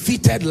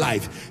defeated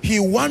life. He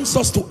wants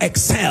us to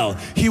excel.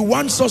 He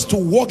wants us to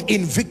walk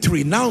in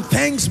victory. Now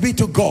thanks be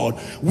to God,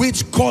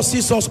 which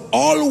causes us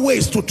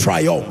always to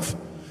triumph.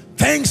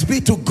 Thanks be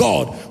to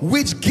God,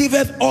 which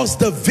giveth us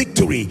the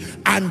victory.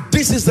 And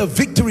this is the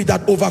victory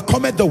that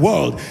overcometh the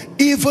world,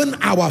 even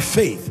our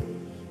faith.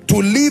 To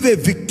live a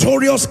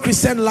victorious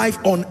Christian life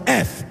on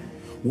earth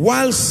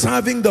while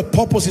serving the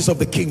purposes of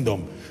the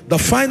kingdom. The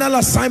final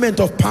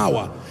assignment of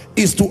power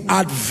is to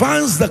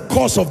advance the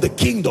cause of the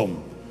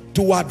kingdom,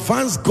 to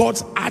advance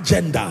God's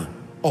agenda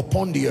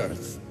upon the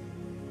earth.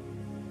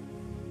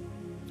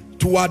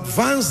 To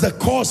advance the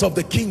cause of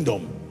the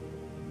kingdom,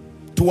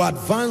 to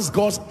advance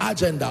God's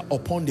agenda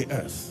upon the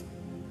earth.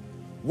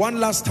 One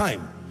last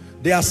time,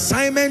 the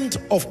assignment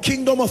of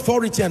kingdom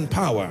authority and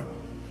power,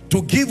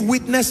 to give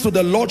witness to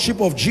the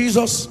lordship of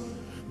Jesus,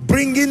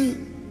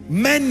 bringing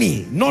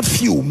many, not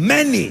few,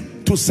 many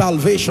to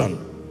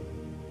salvation.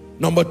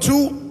 Number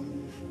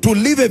 2, to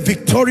live a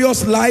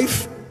victorious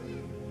life,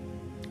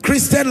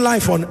 Christian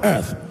life on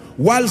earth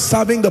while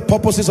serving the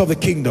purposes of the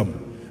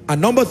kingdom. And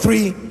number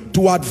 3,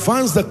 to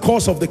advance the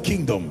cause of the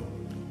kingdom,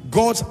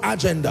 God's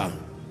agenda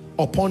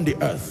upon the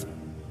earth.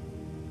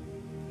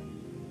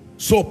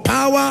 So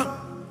power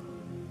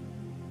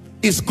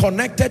is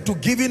connected to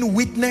giving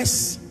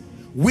witness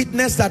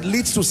that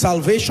leads to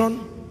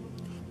salvation.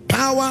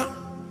 Power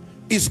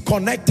is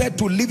connected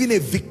to living a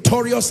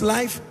victorious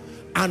life,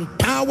 and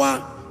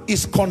power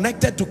is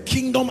connected to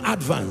kingdom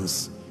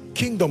advance,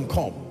 kingdom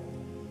come.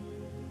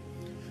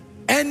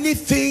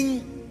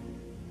 Anything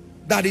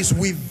that is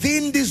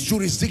within this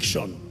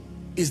jurisdiction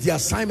is the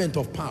assignment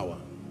of power.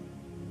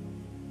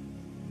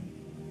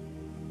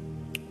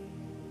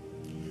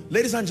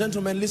 Ladies and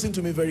gentlemen, listen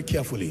to me very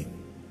carefully.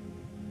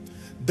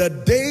 The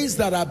days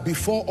that are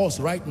before us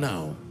right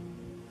now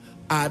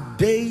are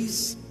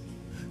days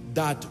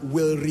that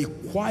will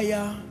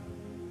require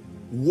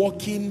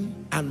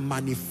walking and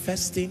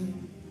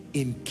manifesting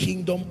in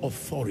kingdom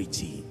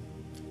authority.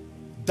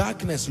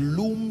 Darkness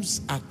looms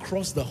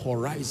across the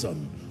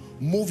horizon,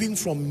 moving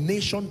from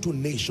nation to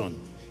nation.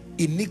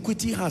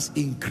 Iniquity has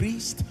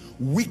increased,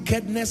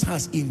 wickedness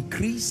has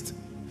increased.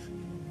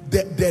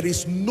 There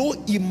is no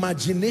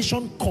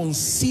imagination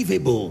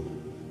conceivable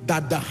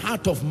that the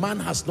heart of man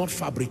has not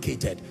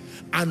fabricated.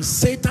 And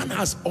Satan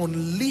has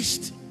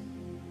unleashed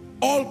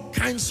all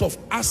kinds of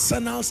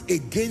arsenals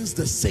against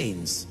the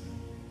saints.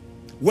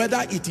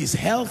 Whether it is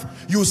health,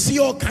 you see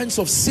all kinds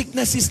of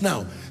sicknesses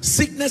now.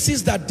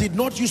 Sicknesses that did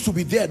not used to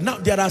be there. Now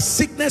there are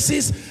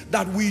sicknesses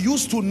that we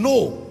used to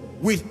know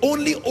with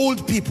only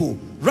old people.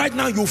 Right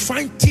now you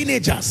find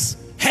teenagers.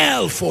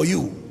 Hell for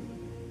you.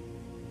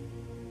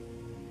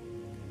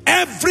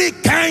 Every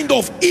kind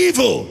of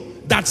evil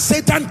that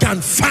Satan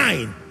can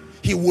find,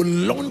 he will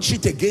launch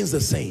it against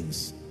the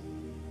saints.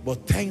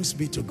 But thanks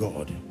be to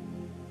God,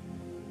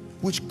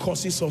 which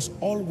causes us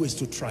always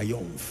to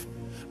triumph.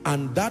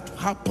 And that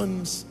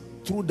happens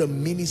through the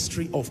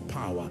ministry of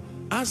power.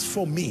 As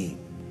for me,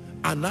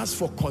 and as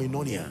for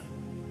koinonia,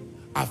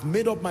 I've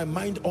made up my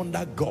mind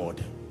under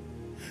God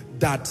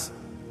that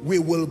we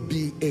will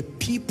be a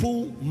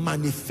people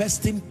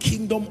manifesting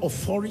kingdom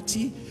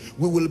authority.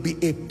 We will be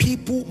a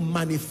people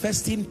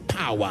manifesting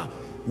power,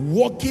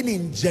 walking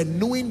in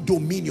genuine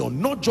dominion,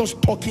 not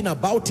just talking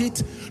about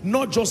it,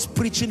 not just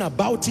preaching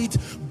about it,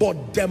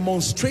 but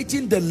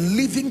demonstrating the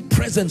living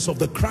presence of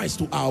the Christ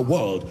to our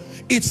world.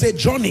 It's a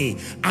journey,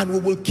 and we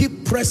will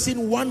keep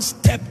pressing one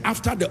step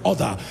after the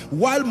other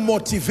while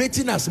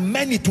motivating as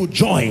many to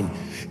join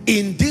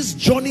in this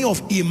journey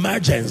of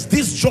emergence,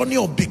 this journey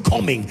of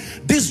becoming,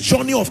 this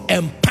journey of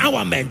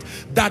empowerment,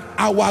 that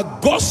our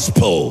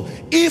gospel,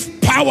 if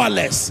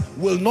powerless,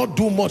 will not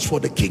do much for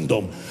the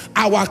kingdom.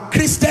 Our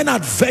Christian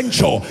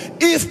adventure,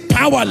 if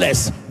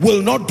powerless,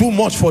 will not do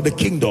much for the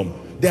kingdom.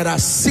 There are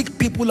sick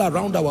people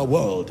around our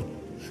world.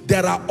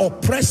 There are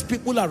oppressed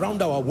people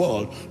around our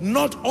world.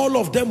 Not all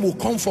of them will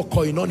come for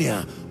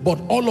koinonia, but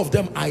all of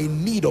them are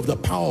in need of the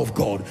power of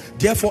God.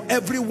 Therefore,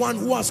 everyone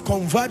who has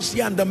converged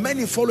here and the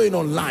many following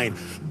online,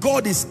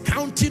 God is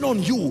counting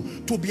on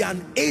you to be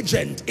an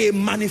agent, a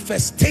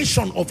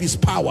manifestation of his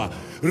power,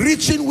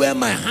 reaching where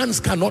my hands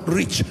cannot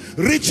reach,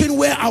 reaching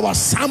where our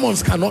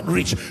sermons cannot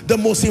reach. The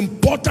most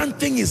important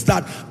thing is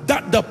that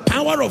the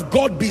power of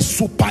God be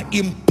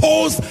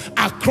superimposed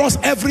across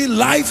every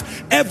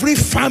life, every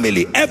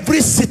family,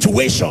 every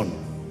situation,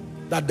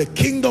 that the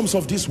kingdoms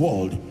of this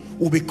world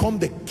will become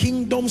the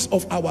kingdoms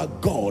of our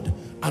God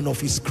and of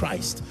his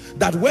Christ.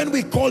 That when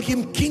we call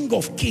him King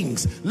of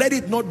Kings, let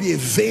it not be a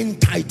vain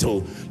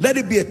title. Let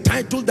it be a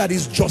title that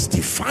is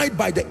justified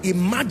by the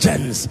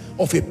emergence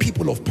of a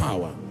people of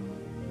power.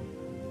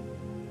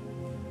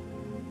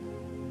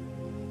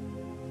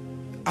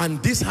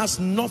 And this has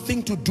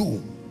nothing to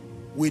do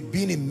with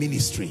being in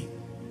ministry.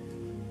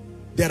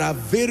 There are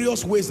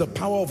various ways the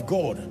power of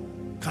God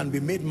can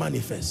be made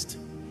manifest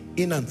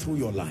in and through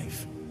your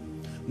life.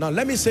 Now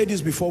let me say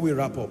this before we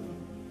wrap up.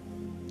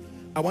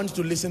 I want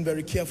you to listen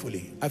very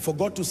carefully. I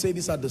forgot to say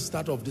this at the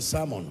start of the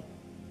sermon.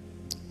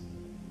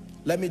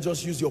 Let me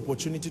just use the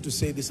opportunity to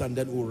say this and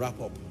then we'll wrap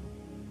up.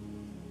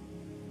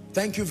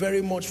 Thank you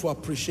very much for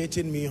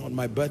appreciating me on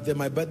my birthday.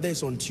 My birthday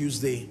is on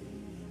Tuesday.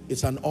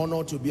 It's an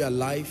honor to be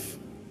alive.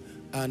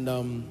 And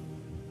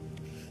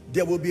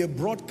there will be a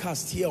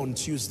broadcast here on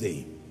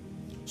Tuesday.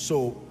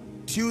 So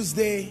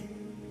Tuesday,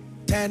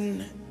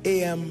 10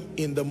 a.m.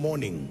 in the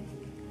morning.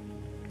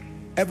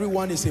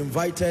 Everyone is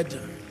invited.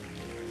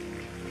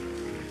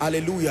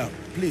 Hallelujah.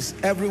 Please,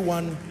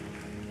 everyone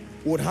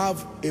would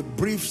have a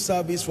brief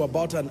service for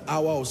about an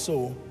hour or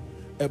so.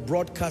 A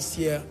broadcast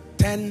here,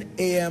 10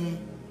 a.m.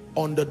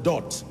 on the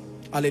dot.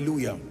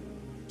 Hallelujah.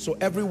 So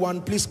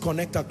everyone, please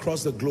connect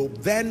across the globe.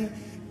 Then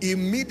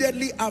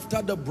immediately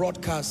after the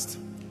broadcast,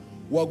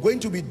 we're going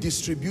to be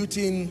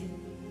distributing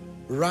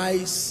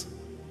rice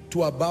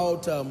to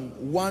about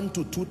 1,000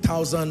 to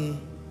 2,000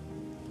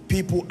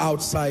 people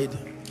outside.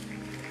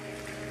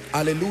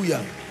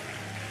 Hallelujah.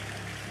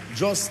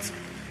 Just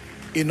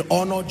in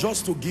honor,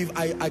 just to give.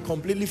 I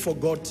completely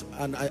forgot,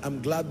 and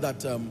I'm glad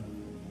that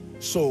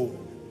so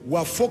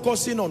we're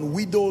focusing on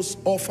widows,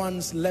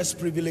 orphans, less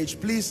privileged.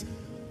 Please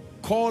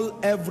call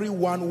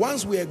everyone.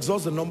 Once we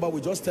exhaust the number,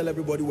 we just tell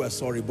everybody we're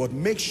sorry, but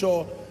make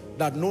sure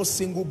that no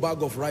single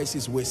bag of rice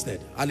is wasted.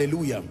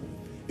 Hallelujah.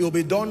 It will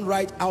be done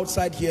right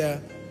outside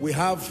here. We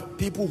have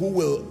people who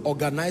will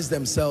organize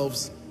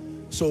themselves.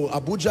 So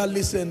Abuja,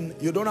 listen,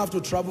 you don't have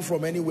to travel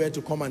from anywhere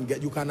to come and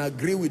get. You can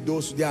agree with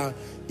those. There are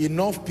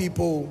enough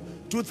people.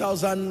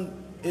 2,000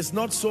 is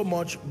not so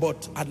much,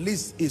 but at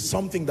least it's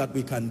something that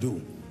we can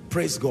do.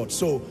 Praise God.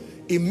 So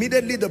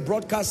immediately the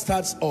broadcast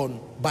starts on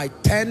by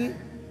 10.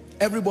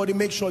 Everybody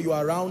make sure you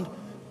are around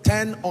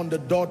 10 on the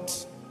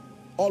dot.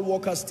 All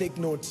workers take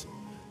note.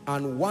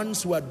 And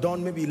once we are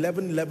done, maybe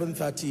 11,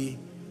 11:30,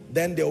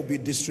 then there will be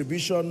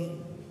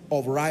distribution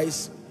of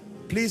rice.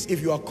 Please,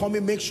 if you are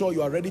coming, make sure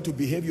you are ready to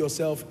behave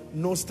yourself.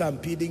 No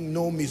stampeding,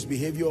 no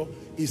misbehavior.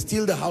 It's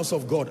still the house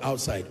of God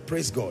outside.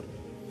 Praise God.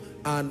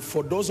 And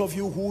for those of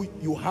you who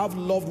you have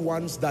loved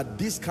ones that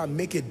this can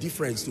make a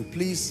difference to,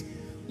 please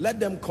let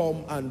them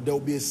come, and there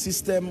will be a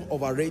system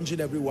of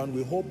arranging everyone.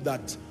 We hope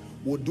that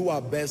we'll do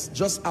our best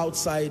just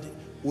outside.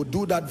 We'll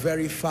do that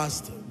very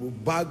fast. We'll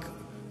bag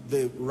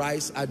the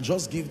rice and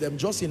just give them,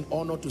 just in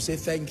honor, to say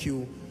thank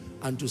you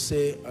and to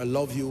say I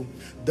love you.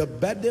 The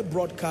birthday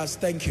broadcast,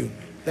 thank you.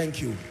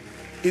 Thank you.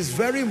 It's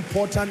very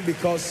important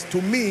because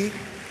to me,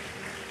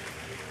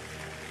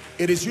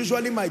 it is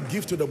usually my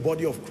gift to the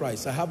body of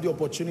Christ. I have the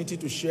opportunity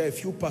to share a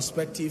few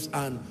perspectives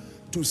and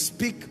to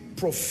speak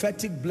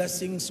prophetic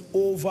blessings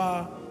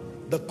over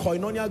the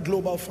Koinonia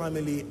Global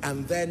family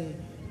and then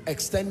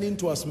extending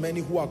to as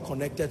many who are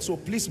connected. So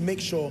please make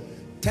sure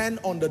 10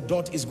 on the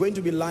dot is going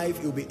to be live.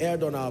 It will be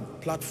aired on our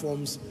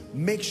platforms.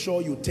 Make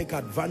sure you take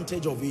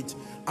advantage of it,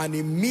 and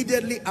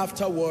immediately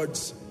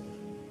afterwards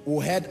we'll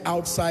head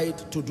outside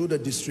to do the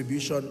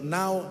distribution.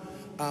 Now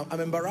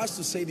I'm embarrassed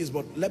to say this,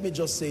 but let me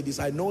just say this.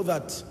 I know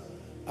that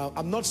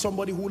I'm not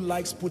somebody who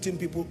likes putting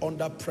people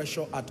under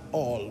pressure at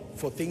all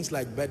for things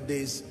like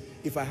birthdays.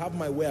 If I have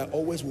my way, I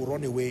always will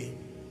run away,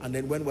 and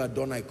then when we're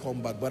done I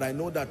come back. But I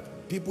know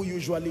that people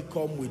usually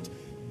come with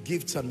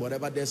gifts and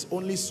whatever. There's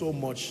only so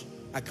much.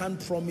 I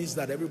can't promise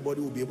that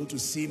everybody will be able to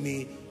see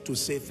me to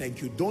say thank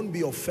you. Don't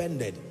be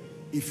offended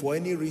if for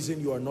any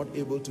reason you are not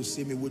able to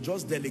see me. We'll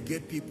just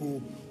delegate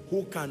people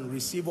who can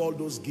receive all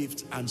those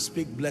gifts and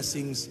speak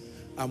blessings.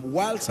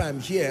 Whilst I'm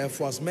here,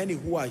 for as many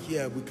who are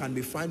here, we can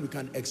be fine, we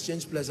can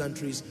exchange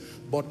pleasantries.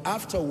 But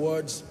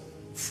afterwards,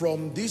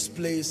 from this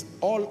place,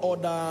 all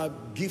other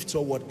gifts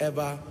or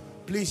whatever,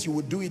 please, you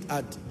would do it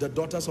at the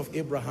Daughters of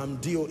Abraham,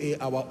 DOA,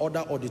 our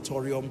other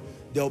auditorium.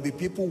 There will be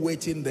people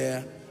waiting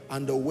there,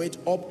 and they'll wait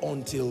up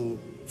until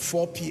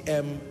 4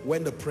 p.m.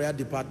 when the prayer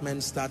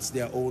department starts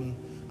their own,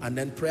 and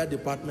then prayer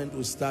department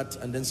will start,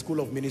 and then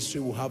School of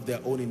Ministry will have their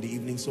own in the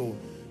evening. So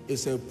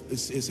it's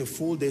a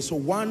full day. So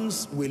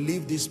once we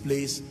leave this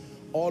place,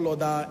 all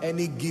other,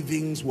 any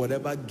givings,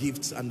 whatever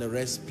gifts and the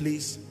rest,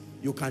 please,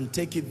 you can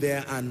take it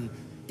there. And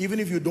even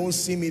if you don't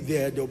see me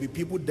there, there will be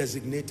people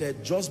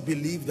designated. Just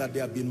believe that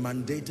they have been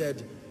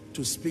mandated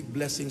to speak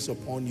blessings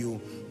upon you.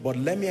 But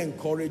let me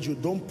encourage you,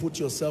 don't put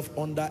yourself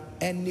under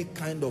any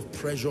kind of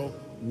pressure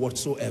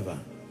whatsoever.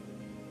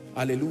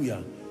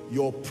 Hallelujah.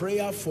 Your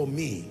prayer for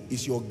me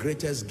is your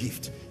greatest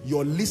gift.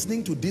 You're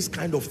listening to this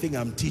kind of thing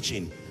I'm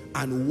teaching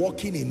and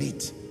walking in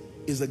it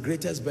is the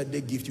greatest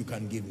birthday gift you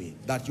can give me.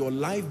 That your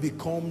life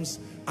becomes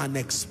an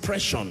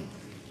expression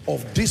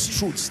of these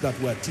truths that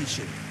we're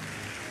teaching.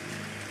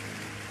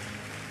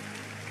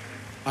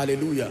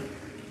 Hallelujah.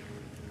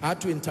 I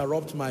had to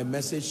interrupt my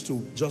message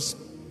to just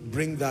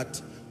bring that,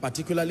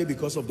 particularly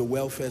because of the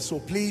welfare. So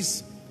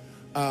please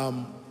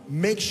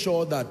make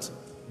sure that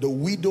the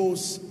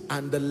widows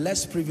and the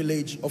less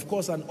privileged, of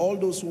course, and all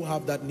those who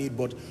have that need,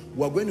 but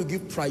we're going to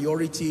give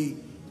priority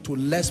to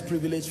less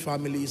privileged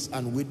families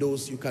and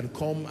widows. You can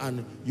come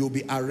and you'll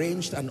be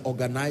arranged and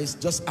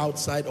organized just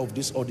outside of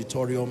this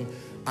auditorium,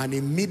 and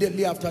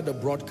immediately after the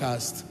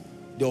broadcast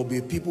there will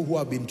be people who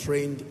have been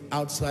trained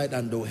outside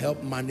and they'll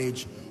help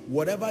manage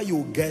whatever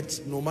you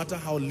get, no matter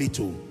how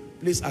little.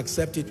 Please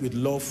accept it with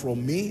love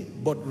from me,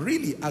 but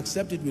really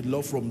accept it with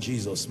love from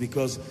Jesus,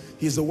 because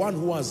he's the one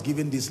who has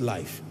given this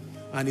life,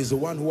 and he's the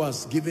one who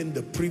has given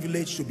the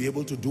privilege to be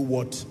able to do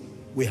what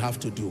we have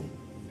to do.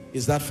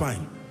 Is that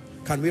fine?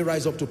 Can we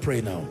rise up to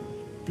pray now?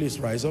 Please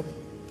rise up.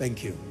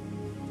 Thank you.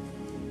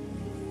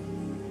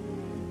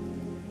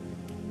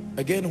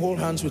 Again, hold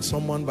hands with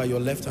someone by your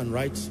left and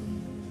right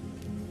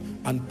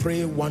and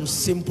pray one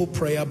simple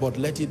prayer, but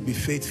let it be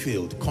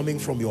faith-filled, coming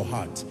from your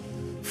heart.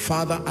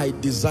 Father, I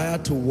desire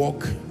to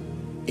walk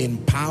in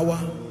power.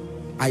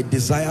 I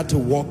desire to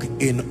walk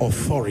in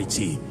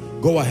authority.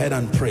 Go ahead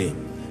and pray.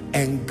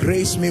 And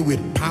grace me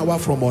with power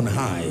from on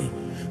high.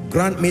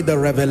 Grant me the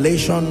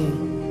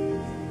revelation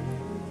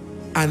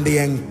and the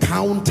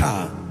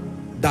encounter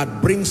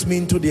that brings me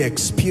into the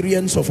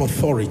experience of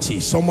authority.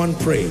 Someone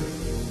pray.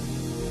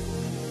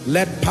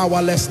 Let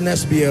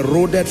powerlessness be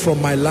eroded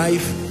from my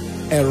life,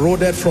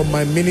 eroded from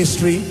my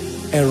ministry,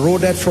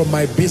 eroded from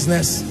my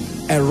business,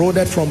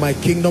 eroded from my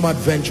kingdom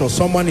adventure.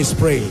 Someone is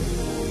praying.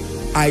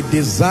 I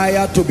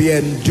desire to be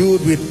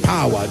endued with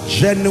power,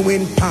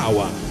 genuine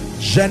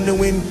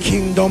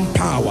kingdom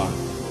power,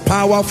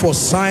 power for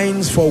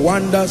signs, for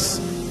wonders,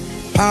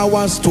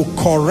 powers to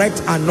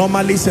correct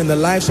anomalies in the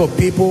lives of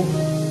people,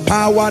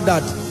 power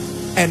that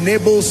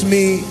enables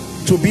me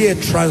to be a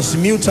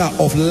transmuter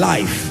of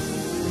life,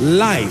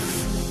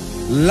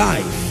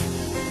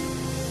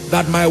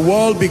 that my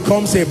world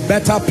becomes a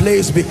better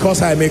place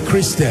because I am a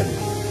Christian.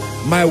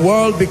 My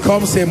world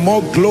becomes a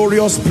more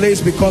glorious place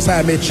because I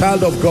am a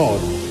child of God.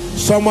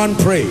 Someone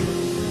pray.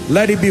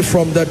 Let it be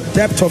from the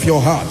depth of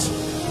your heart.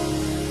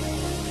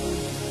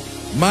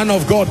 Man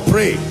of God,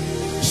 pray.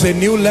 It's a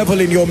new level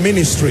in your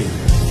ministry.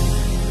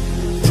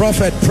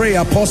 Prophet, pray.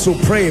 Apostle,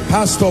 pray.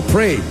 Pastor,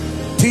 pray.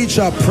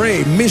 Teacher,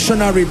 pray.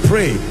 Missionary,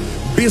 pray.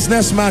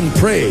 Businessman,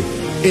 pray.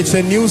 It's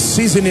a new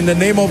season in the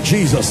name of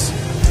Jesus.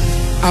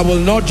 I will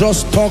not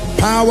just talk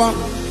power,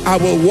 I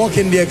will walk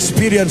in the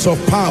experience of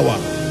power.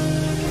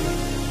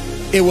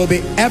 It will be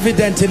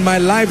evident in my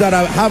life that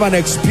I have an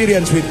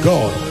experience with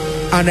God,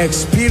 an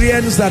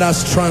experience that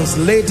has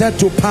translated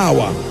to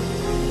power.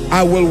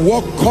 I will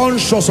walk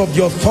conscious of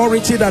the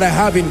authority that I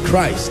have in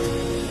Christ,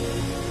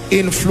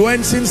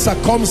 influencing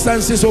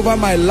circumstances over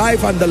my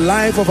life and the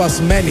life of as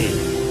many,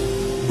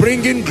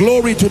 bringing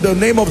glory to the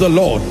name of the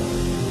Lord,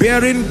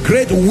 bearing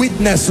great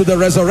witness to the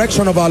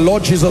resurrection of our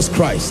Lord Jesus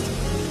Christ.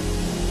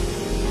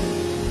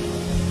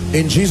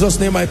 In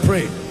Jesus' name I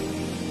pray.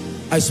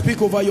 I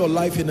speak over your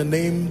life in the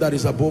name that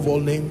is above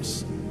all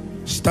names,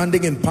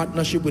 standing in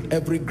partnership with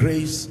every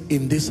grace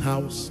in this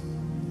house.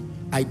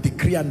 I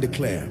decree and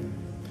declare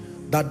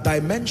that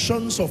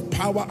dimensions of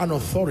power and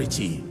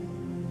authority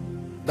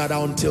that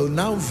are until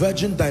now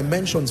virgin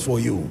dimensions for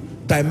you,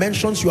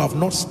 dimensions you have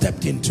not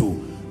stepped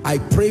into, I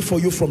pray for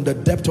you from the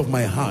depth of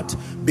my heart,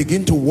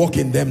 begin to walk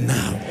in them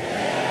now.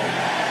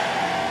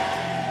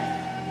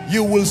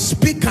 You will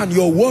speak and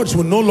your words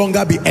will no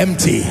longer be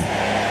empty.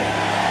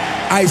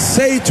 I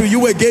say to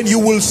you again, you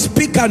will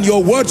speak and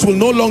your words will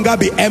no longer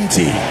be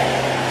empty.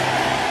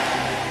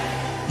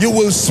 You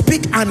will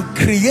speak and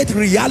create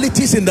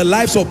realities in the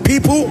lives of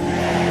people.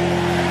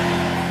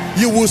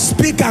 You will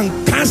speak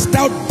and cast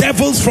out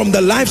devils from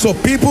the lives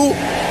of people.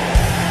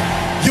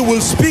 You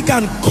will speak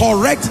and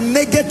correct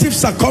negative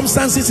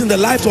circumstances in the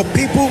lives of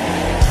people.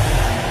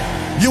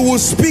 You will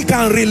speak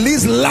and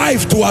release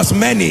life to as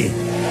many.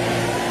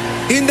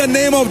 In the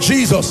name of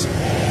Jesus.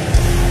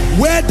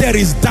 Where there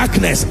is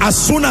darkness,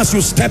 as soon as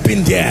you step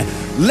in there,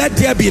 let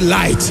there be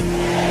light.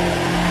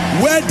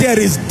 Where there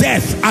is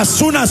death, as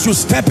soon as you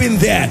step in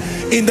there,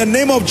 in the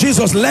name of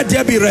Jesus, let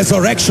there be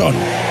resurrection.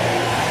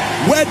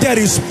 Where there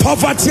is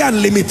poverty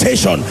and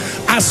limitation,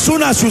 as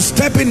soon as you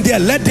step in there,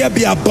 let there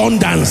be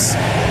abundance.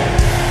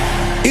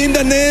 In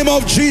the name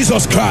of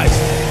Jesus Christ.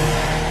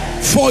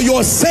 For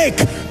your sake,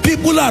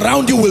 people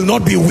around you will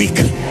not be weak.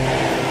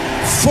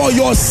 For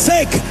your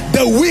sake,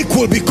 the weak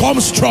will become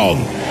strong.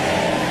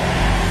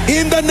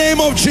 In the name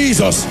of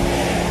Jesus,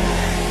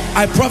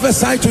 I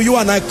prophesy to you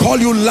and I call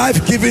you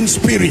life-giving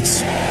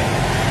spirits.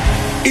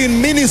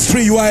 In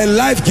ministry, you are a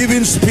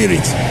life-giving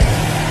spirit.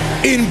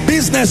 In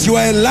business, you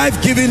are a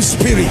life-giving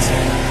spirit.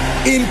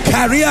 In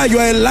career, you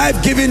are a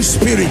life-giving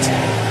spirit.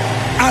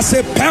 As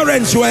a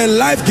parent, you are a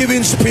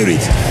life-giving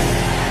spirit.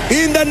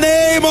 In the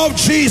name of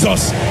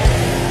Jesus.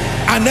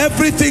 And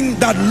everything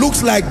that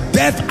looks like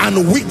death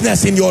and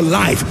weakness in your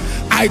life,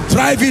 I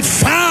drive it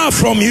far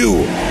from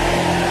you.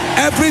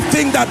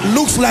 Everything that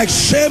looks like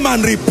shame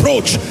and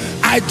reproach,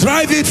 I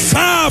drive it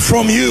far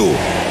from you.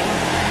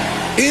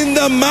 In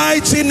the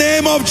mighty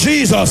name of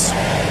Jesus.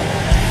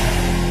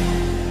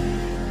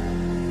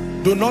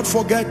 Do not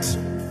forget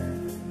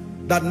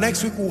that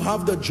next week we'll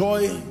have the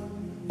joy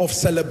of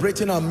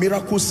celebrating our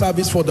miracle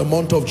service for the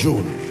month of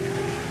June.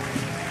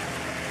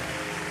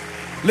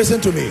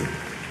 Listen to me.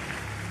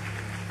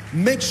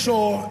 Make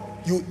sure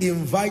you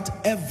invite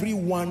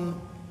everyone,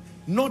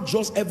 not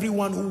just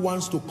everyone who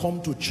wants to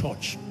come to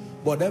church,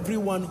 but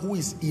everyone who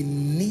is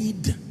in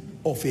need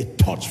of a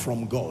touch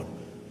from God.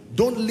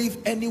 Don't leave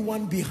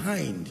anyone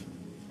behind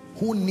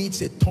who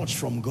needs a touch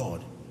from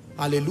God.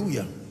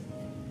 Hallelujah.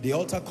 The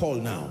altar call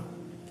now.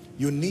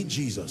 You need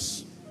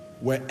Jesus.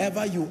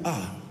 Wherever you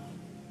are,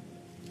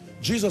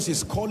 Jesus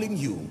is calling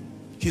you.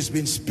 He's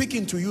been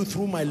speaking to you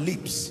through my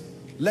lips.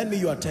 Lend me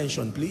your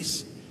attention,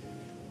 please.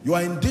 You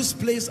are in this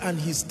place and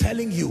he's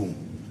telling you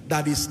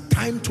that it's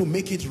time to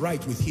make it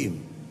right with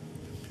him.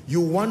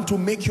 You want to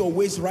make your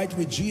ways right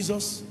with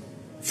Jesus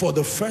for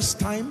the first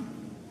time,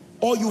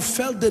 or you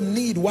felt the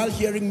need while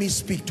hearing me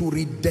speak to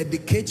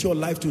rededicate your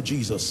life to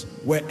Jesus.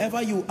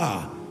 Wherever you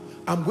are,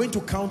 I'm going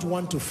to count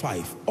 1 to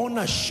 5.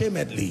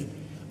 Unashamedly,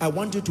 I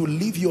want you to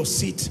leave your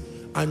seat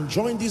and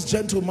join this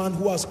gentleman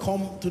who has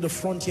come to the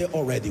front here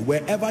already.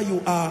 Wherever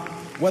you are,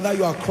 whether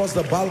you are across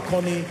the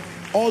balcony,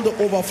 all the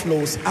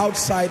overflows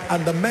outside,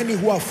 and the many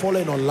who are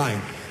following online.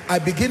 I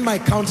begin my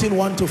counting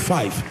 1 to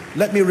 5.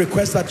 Let me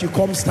request that you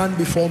come stand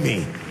before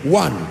me.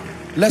 1.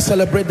 Let's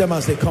celebrate them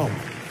as they come.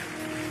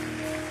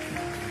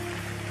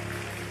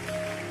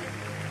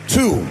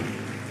 2.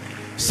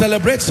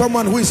 Celebrate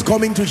someone who is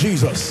coming to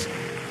Jesus.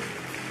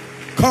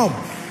 Come.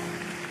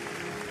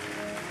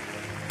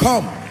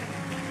 Come.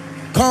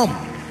 Come.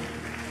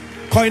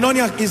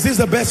 Koinonia, is this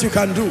the best you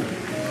can do?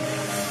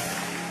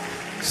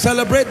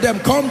 Celebrate them.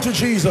 Come to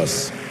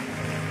Jesus.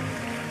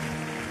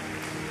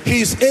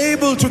 He's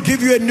able to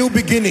give you a new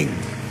beginning.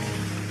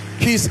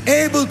 He's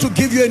able to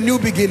give you a new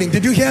beginning.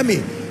 Did you hear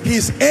me?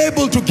 He's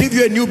able to give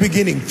you a new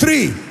beginning.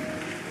 3.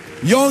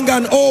 Young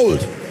and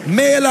old,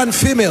 male and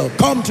female,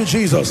 come to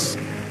Jesus.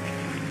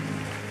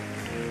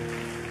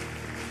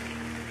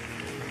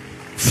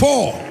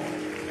 4.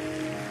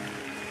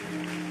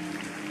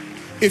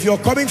 If you're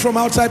coming from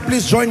outside,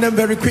 please join them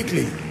very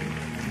quickly.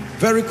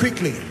 Very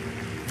quickly.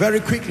 Very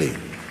quickly.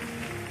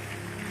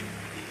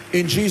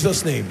 In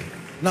Jesus' name.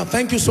 Now,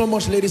 thank you so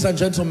much, ladies and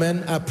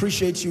gentlemen. I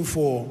appreciate you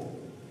for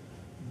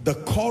the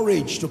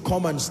courage to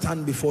come and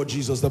stand before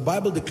Jesus. The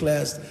Bible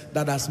declares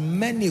that as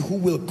many who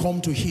will come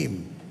to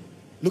him,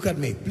 look at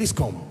me, please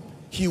come,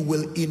 he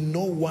will in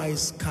no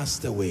wise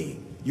cast away.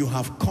 You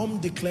have come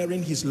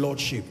declaring his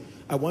lordship.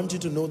 I want you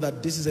to know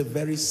that this is a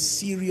very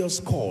serious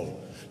call.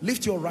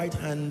 Lift your right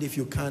hand if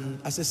you can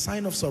as a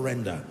sign of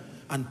surrender.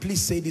 And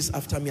please say this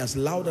after me as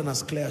loud and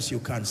as clear as you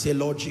can. Say,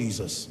 Lord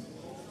Jesus,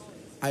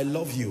 I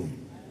love you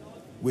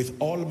with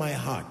all my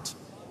heart.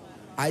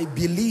 I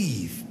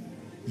believe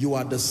you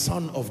are the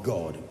Son of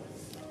God.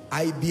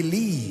 I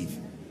believe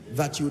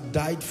that you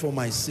died for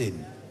my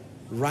sin.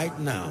 Right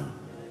now,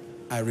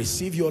 I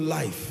receive your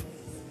life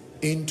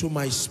into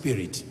my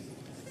spirit.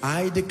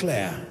 I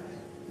declare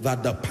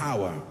that the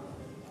power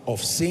of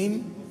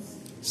sin,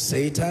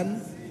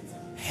 Satan,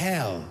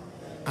 hell,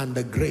 and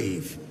the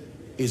grave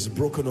is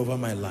broken over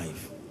my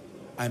life.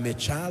 I'm a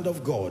child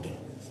of God.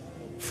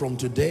 From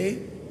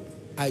today,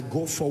 I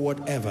go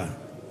forward ever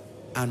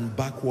and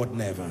backward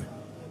never.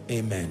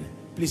 Amen.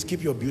 Please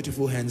keep your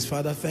beautiful hands.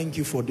 Father, thank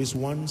you for these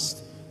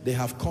ones. They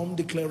have come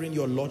declaring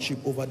your lordship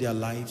over their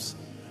lives.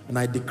 And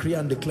I decree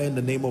and declare in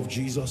the name of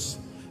Jesus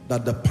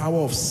that the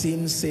power of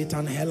sin,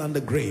 Satan, hell, and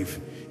the grave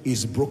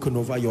is broken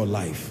over your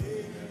life.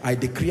 I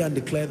decree and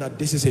declare that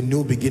this is a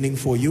new beginning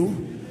for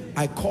you.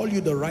 I call you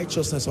the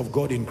righteousness of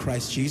God in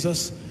Christ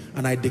Jesus,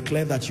 and I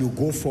declare that you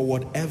go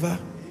forward ever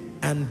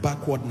and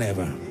backward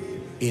never,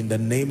 in the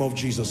name of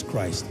Jesus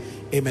Christ.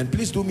 Amen.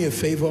 Please do me a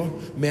favor.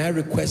 May I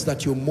request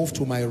that you move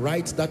to my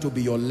right? That will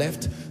be your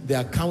left. There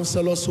are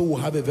counselors who will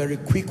have a very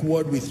quick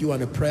word with you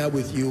and a prayer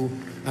with you,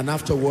 and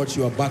afterwards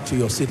you are back to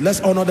your seat.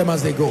 Let's honor them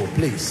as they go,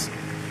 please.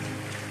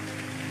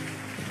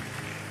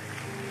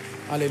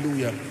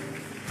 Hallelujah.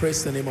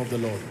 Praise the name of the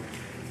Lord.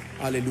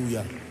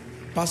 Hallelujah.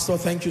 Pastor,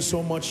 thank you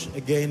so much.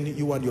 Again,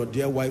 you and your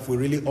dear wife, we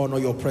really honor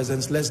your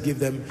presence. Let's give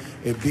them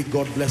a big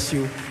God bless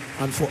you.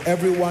 And for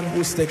everyone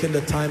who's taken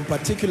the time,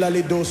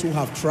 particularly those who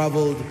have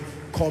traveled,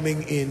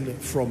 coming in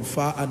from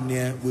far and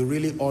near, we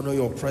really honor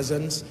your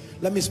presence.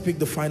 Let me speak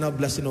the final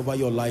blessing over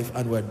your life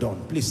and we're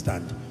done. Please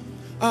stand.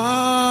 Amen.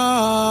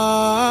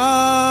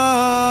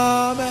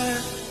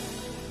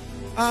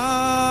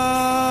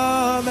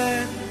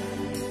 Amen.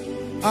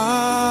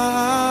 Amen.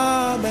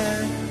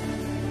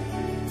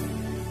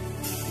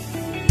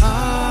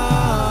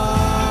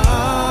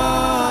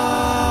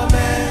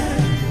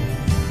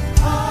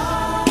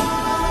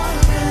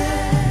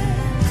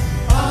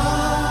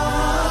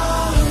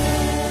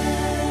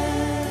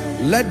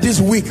 Let this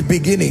week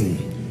beginning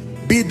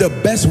be the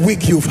best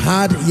week you've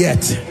had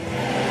yet.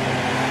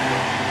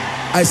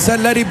 I said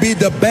let it be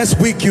the best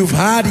week you've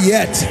had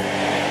yet.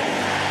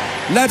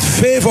 Let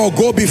favor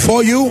go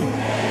before you.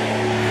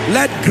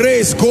 Let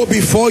grace go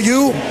before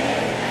you.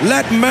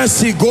 Let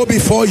mercy go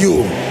before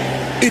you.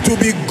 It will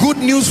be good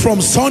news from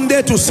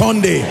Sunday to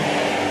Sunday.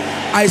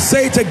 I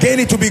say it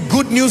again, it will be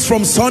good news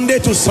from Sunday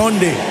to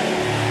Sunday.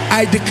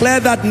 I declare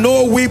that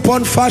no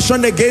weapon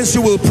fashioned against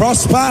you will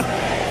prosper,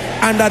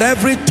 and that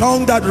every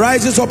tongue that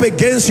rises up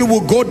against you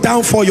will go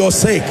down for your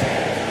sake.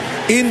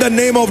 In the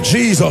name of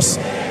Jesus,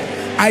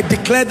 I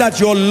declare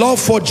that your love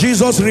for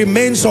Jesus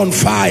remains on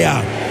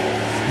fire.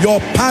 Your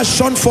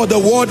passion for the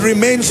word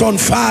remains on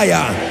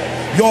fire.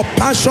 Your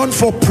passion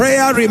for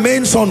prayer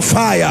remains on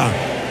fire.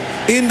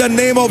 In the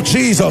name of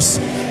Jesus,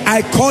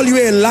 I call you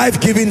a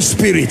life-giving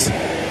spirit.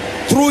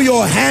 Through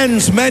your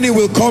hands, many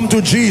will come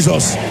to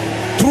Jesus.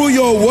 Through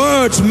your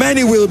words,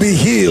 many will be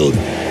healed.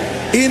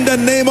 In the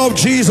name of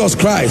Jesus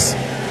Christ,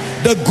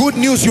 the good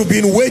news you've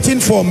been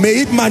waiting for,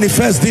 may it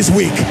manifest this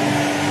week.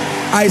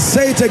 I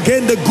say it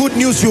again, the good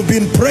news you've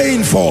been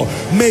praying for,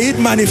 may it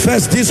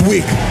manifest this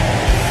week.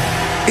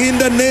 In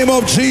the name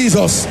of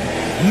Jesus,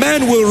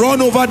 men will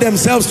run over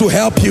themselves to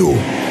help you.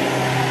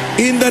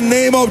 In the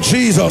name of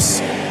Jesus,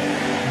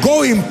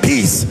 go in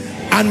peace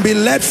and be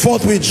led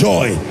forth with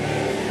joy.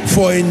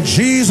 For in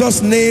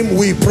Jesus' name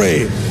we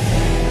pray.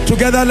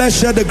 Together let's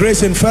share the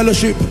grace in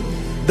fellowship.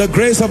 The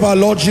grace of our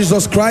Lord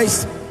Jesus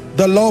Christ,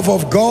 the love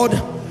of God,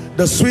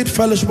 the sweet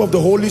fellowship of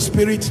the Holy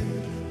Spirit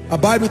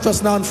abide with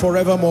us now and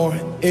forevermore.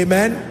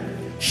 Amen.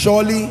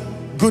 Surely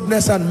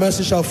goodness and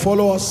mercy shall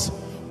follow us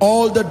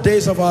all the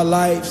days of our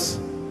lives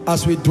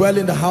as we dwell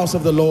in the house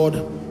of the Lord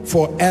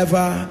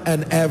forever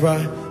and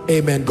ever.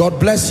 Amen. God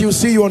bless you.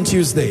 See you on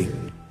Tuesday.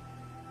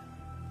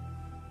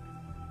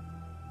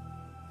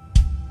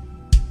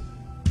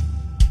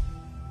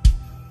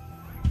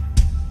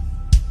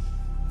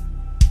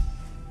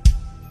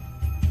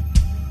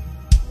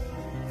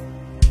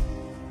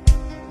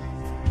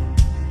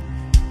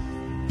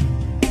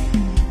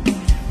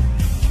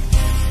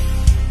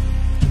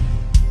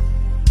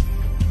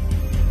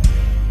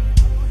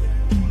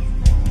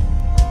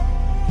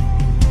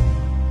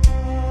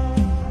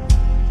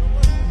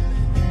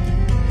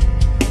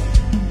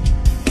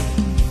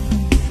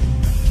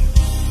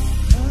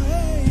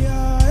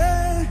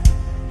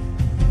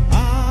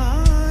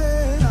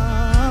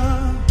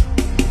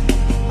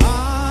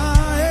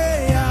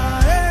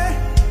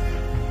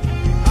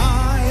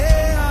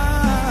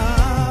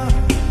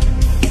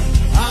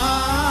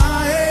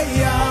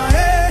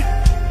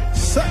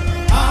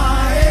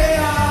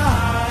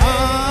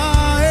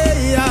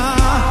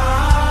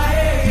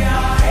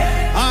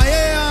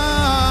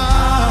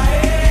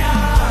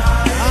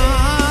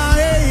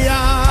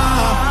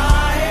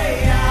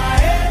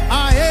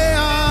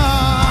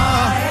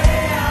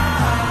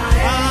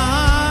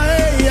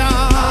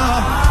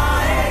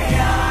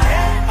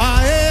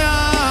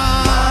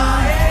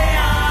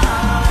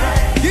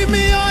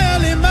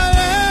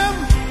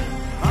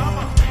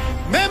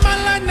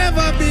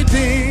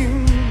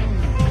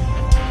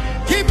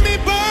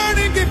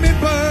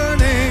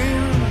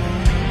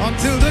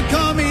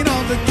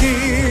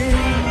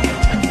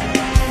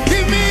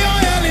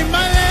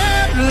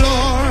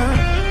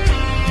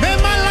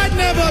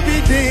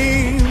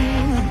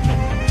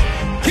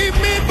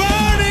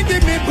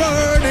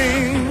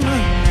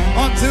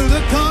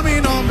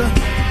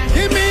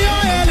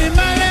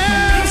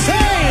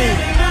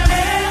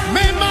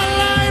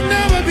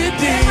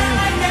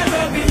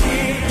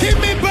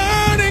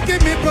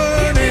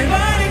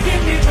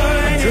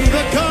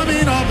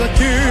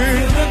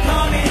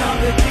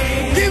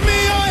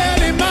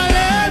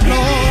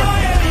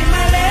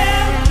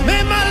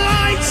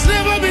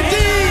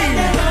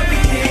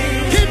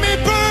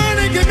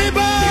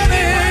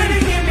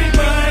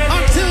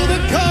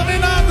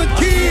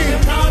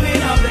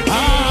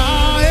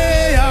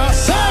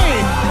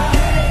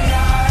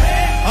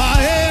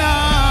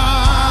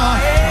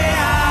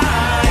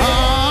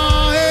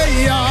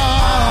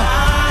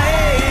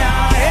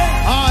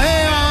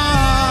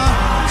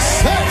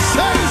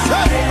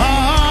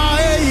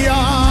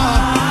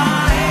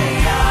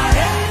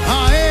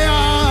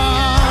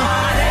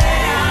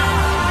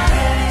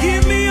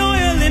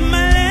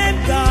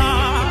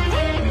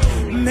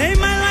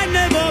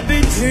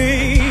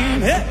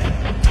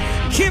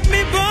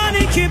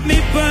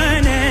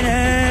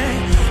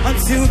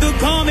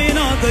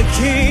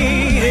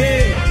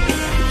 King.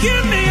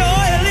 Give me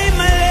oil in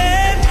my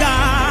lamp,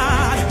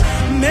 God.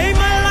 May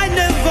my light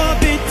never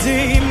be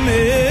dim.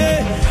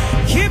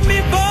 Keep me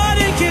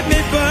burning, keep me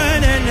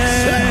burning.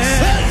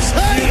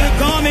 Till the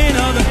coming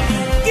of the,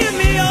 give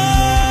me oil.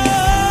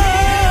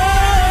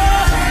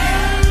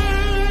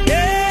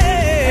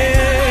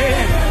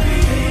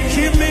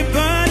 Keep me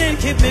burning,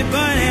 keep me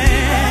burning.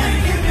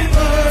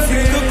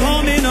 Till the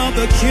coming of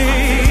the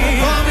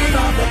King.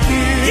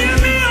 Give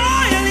me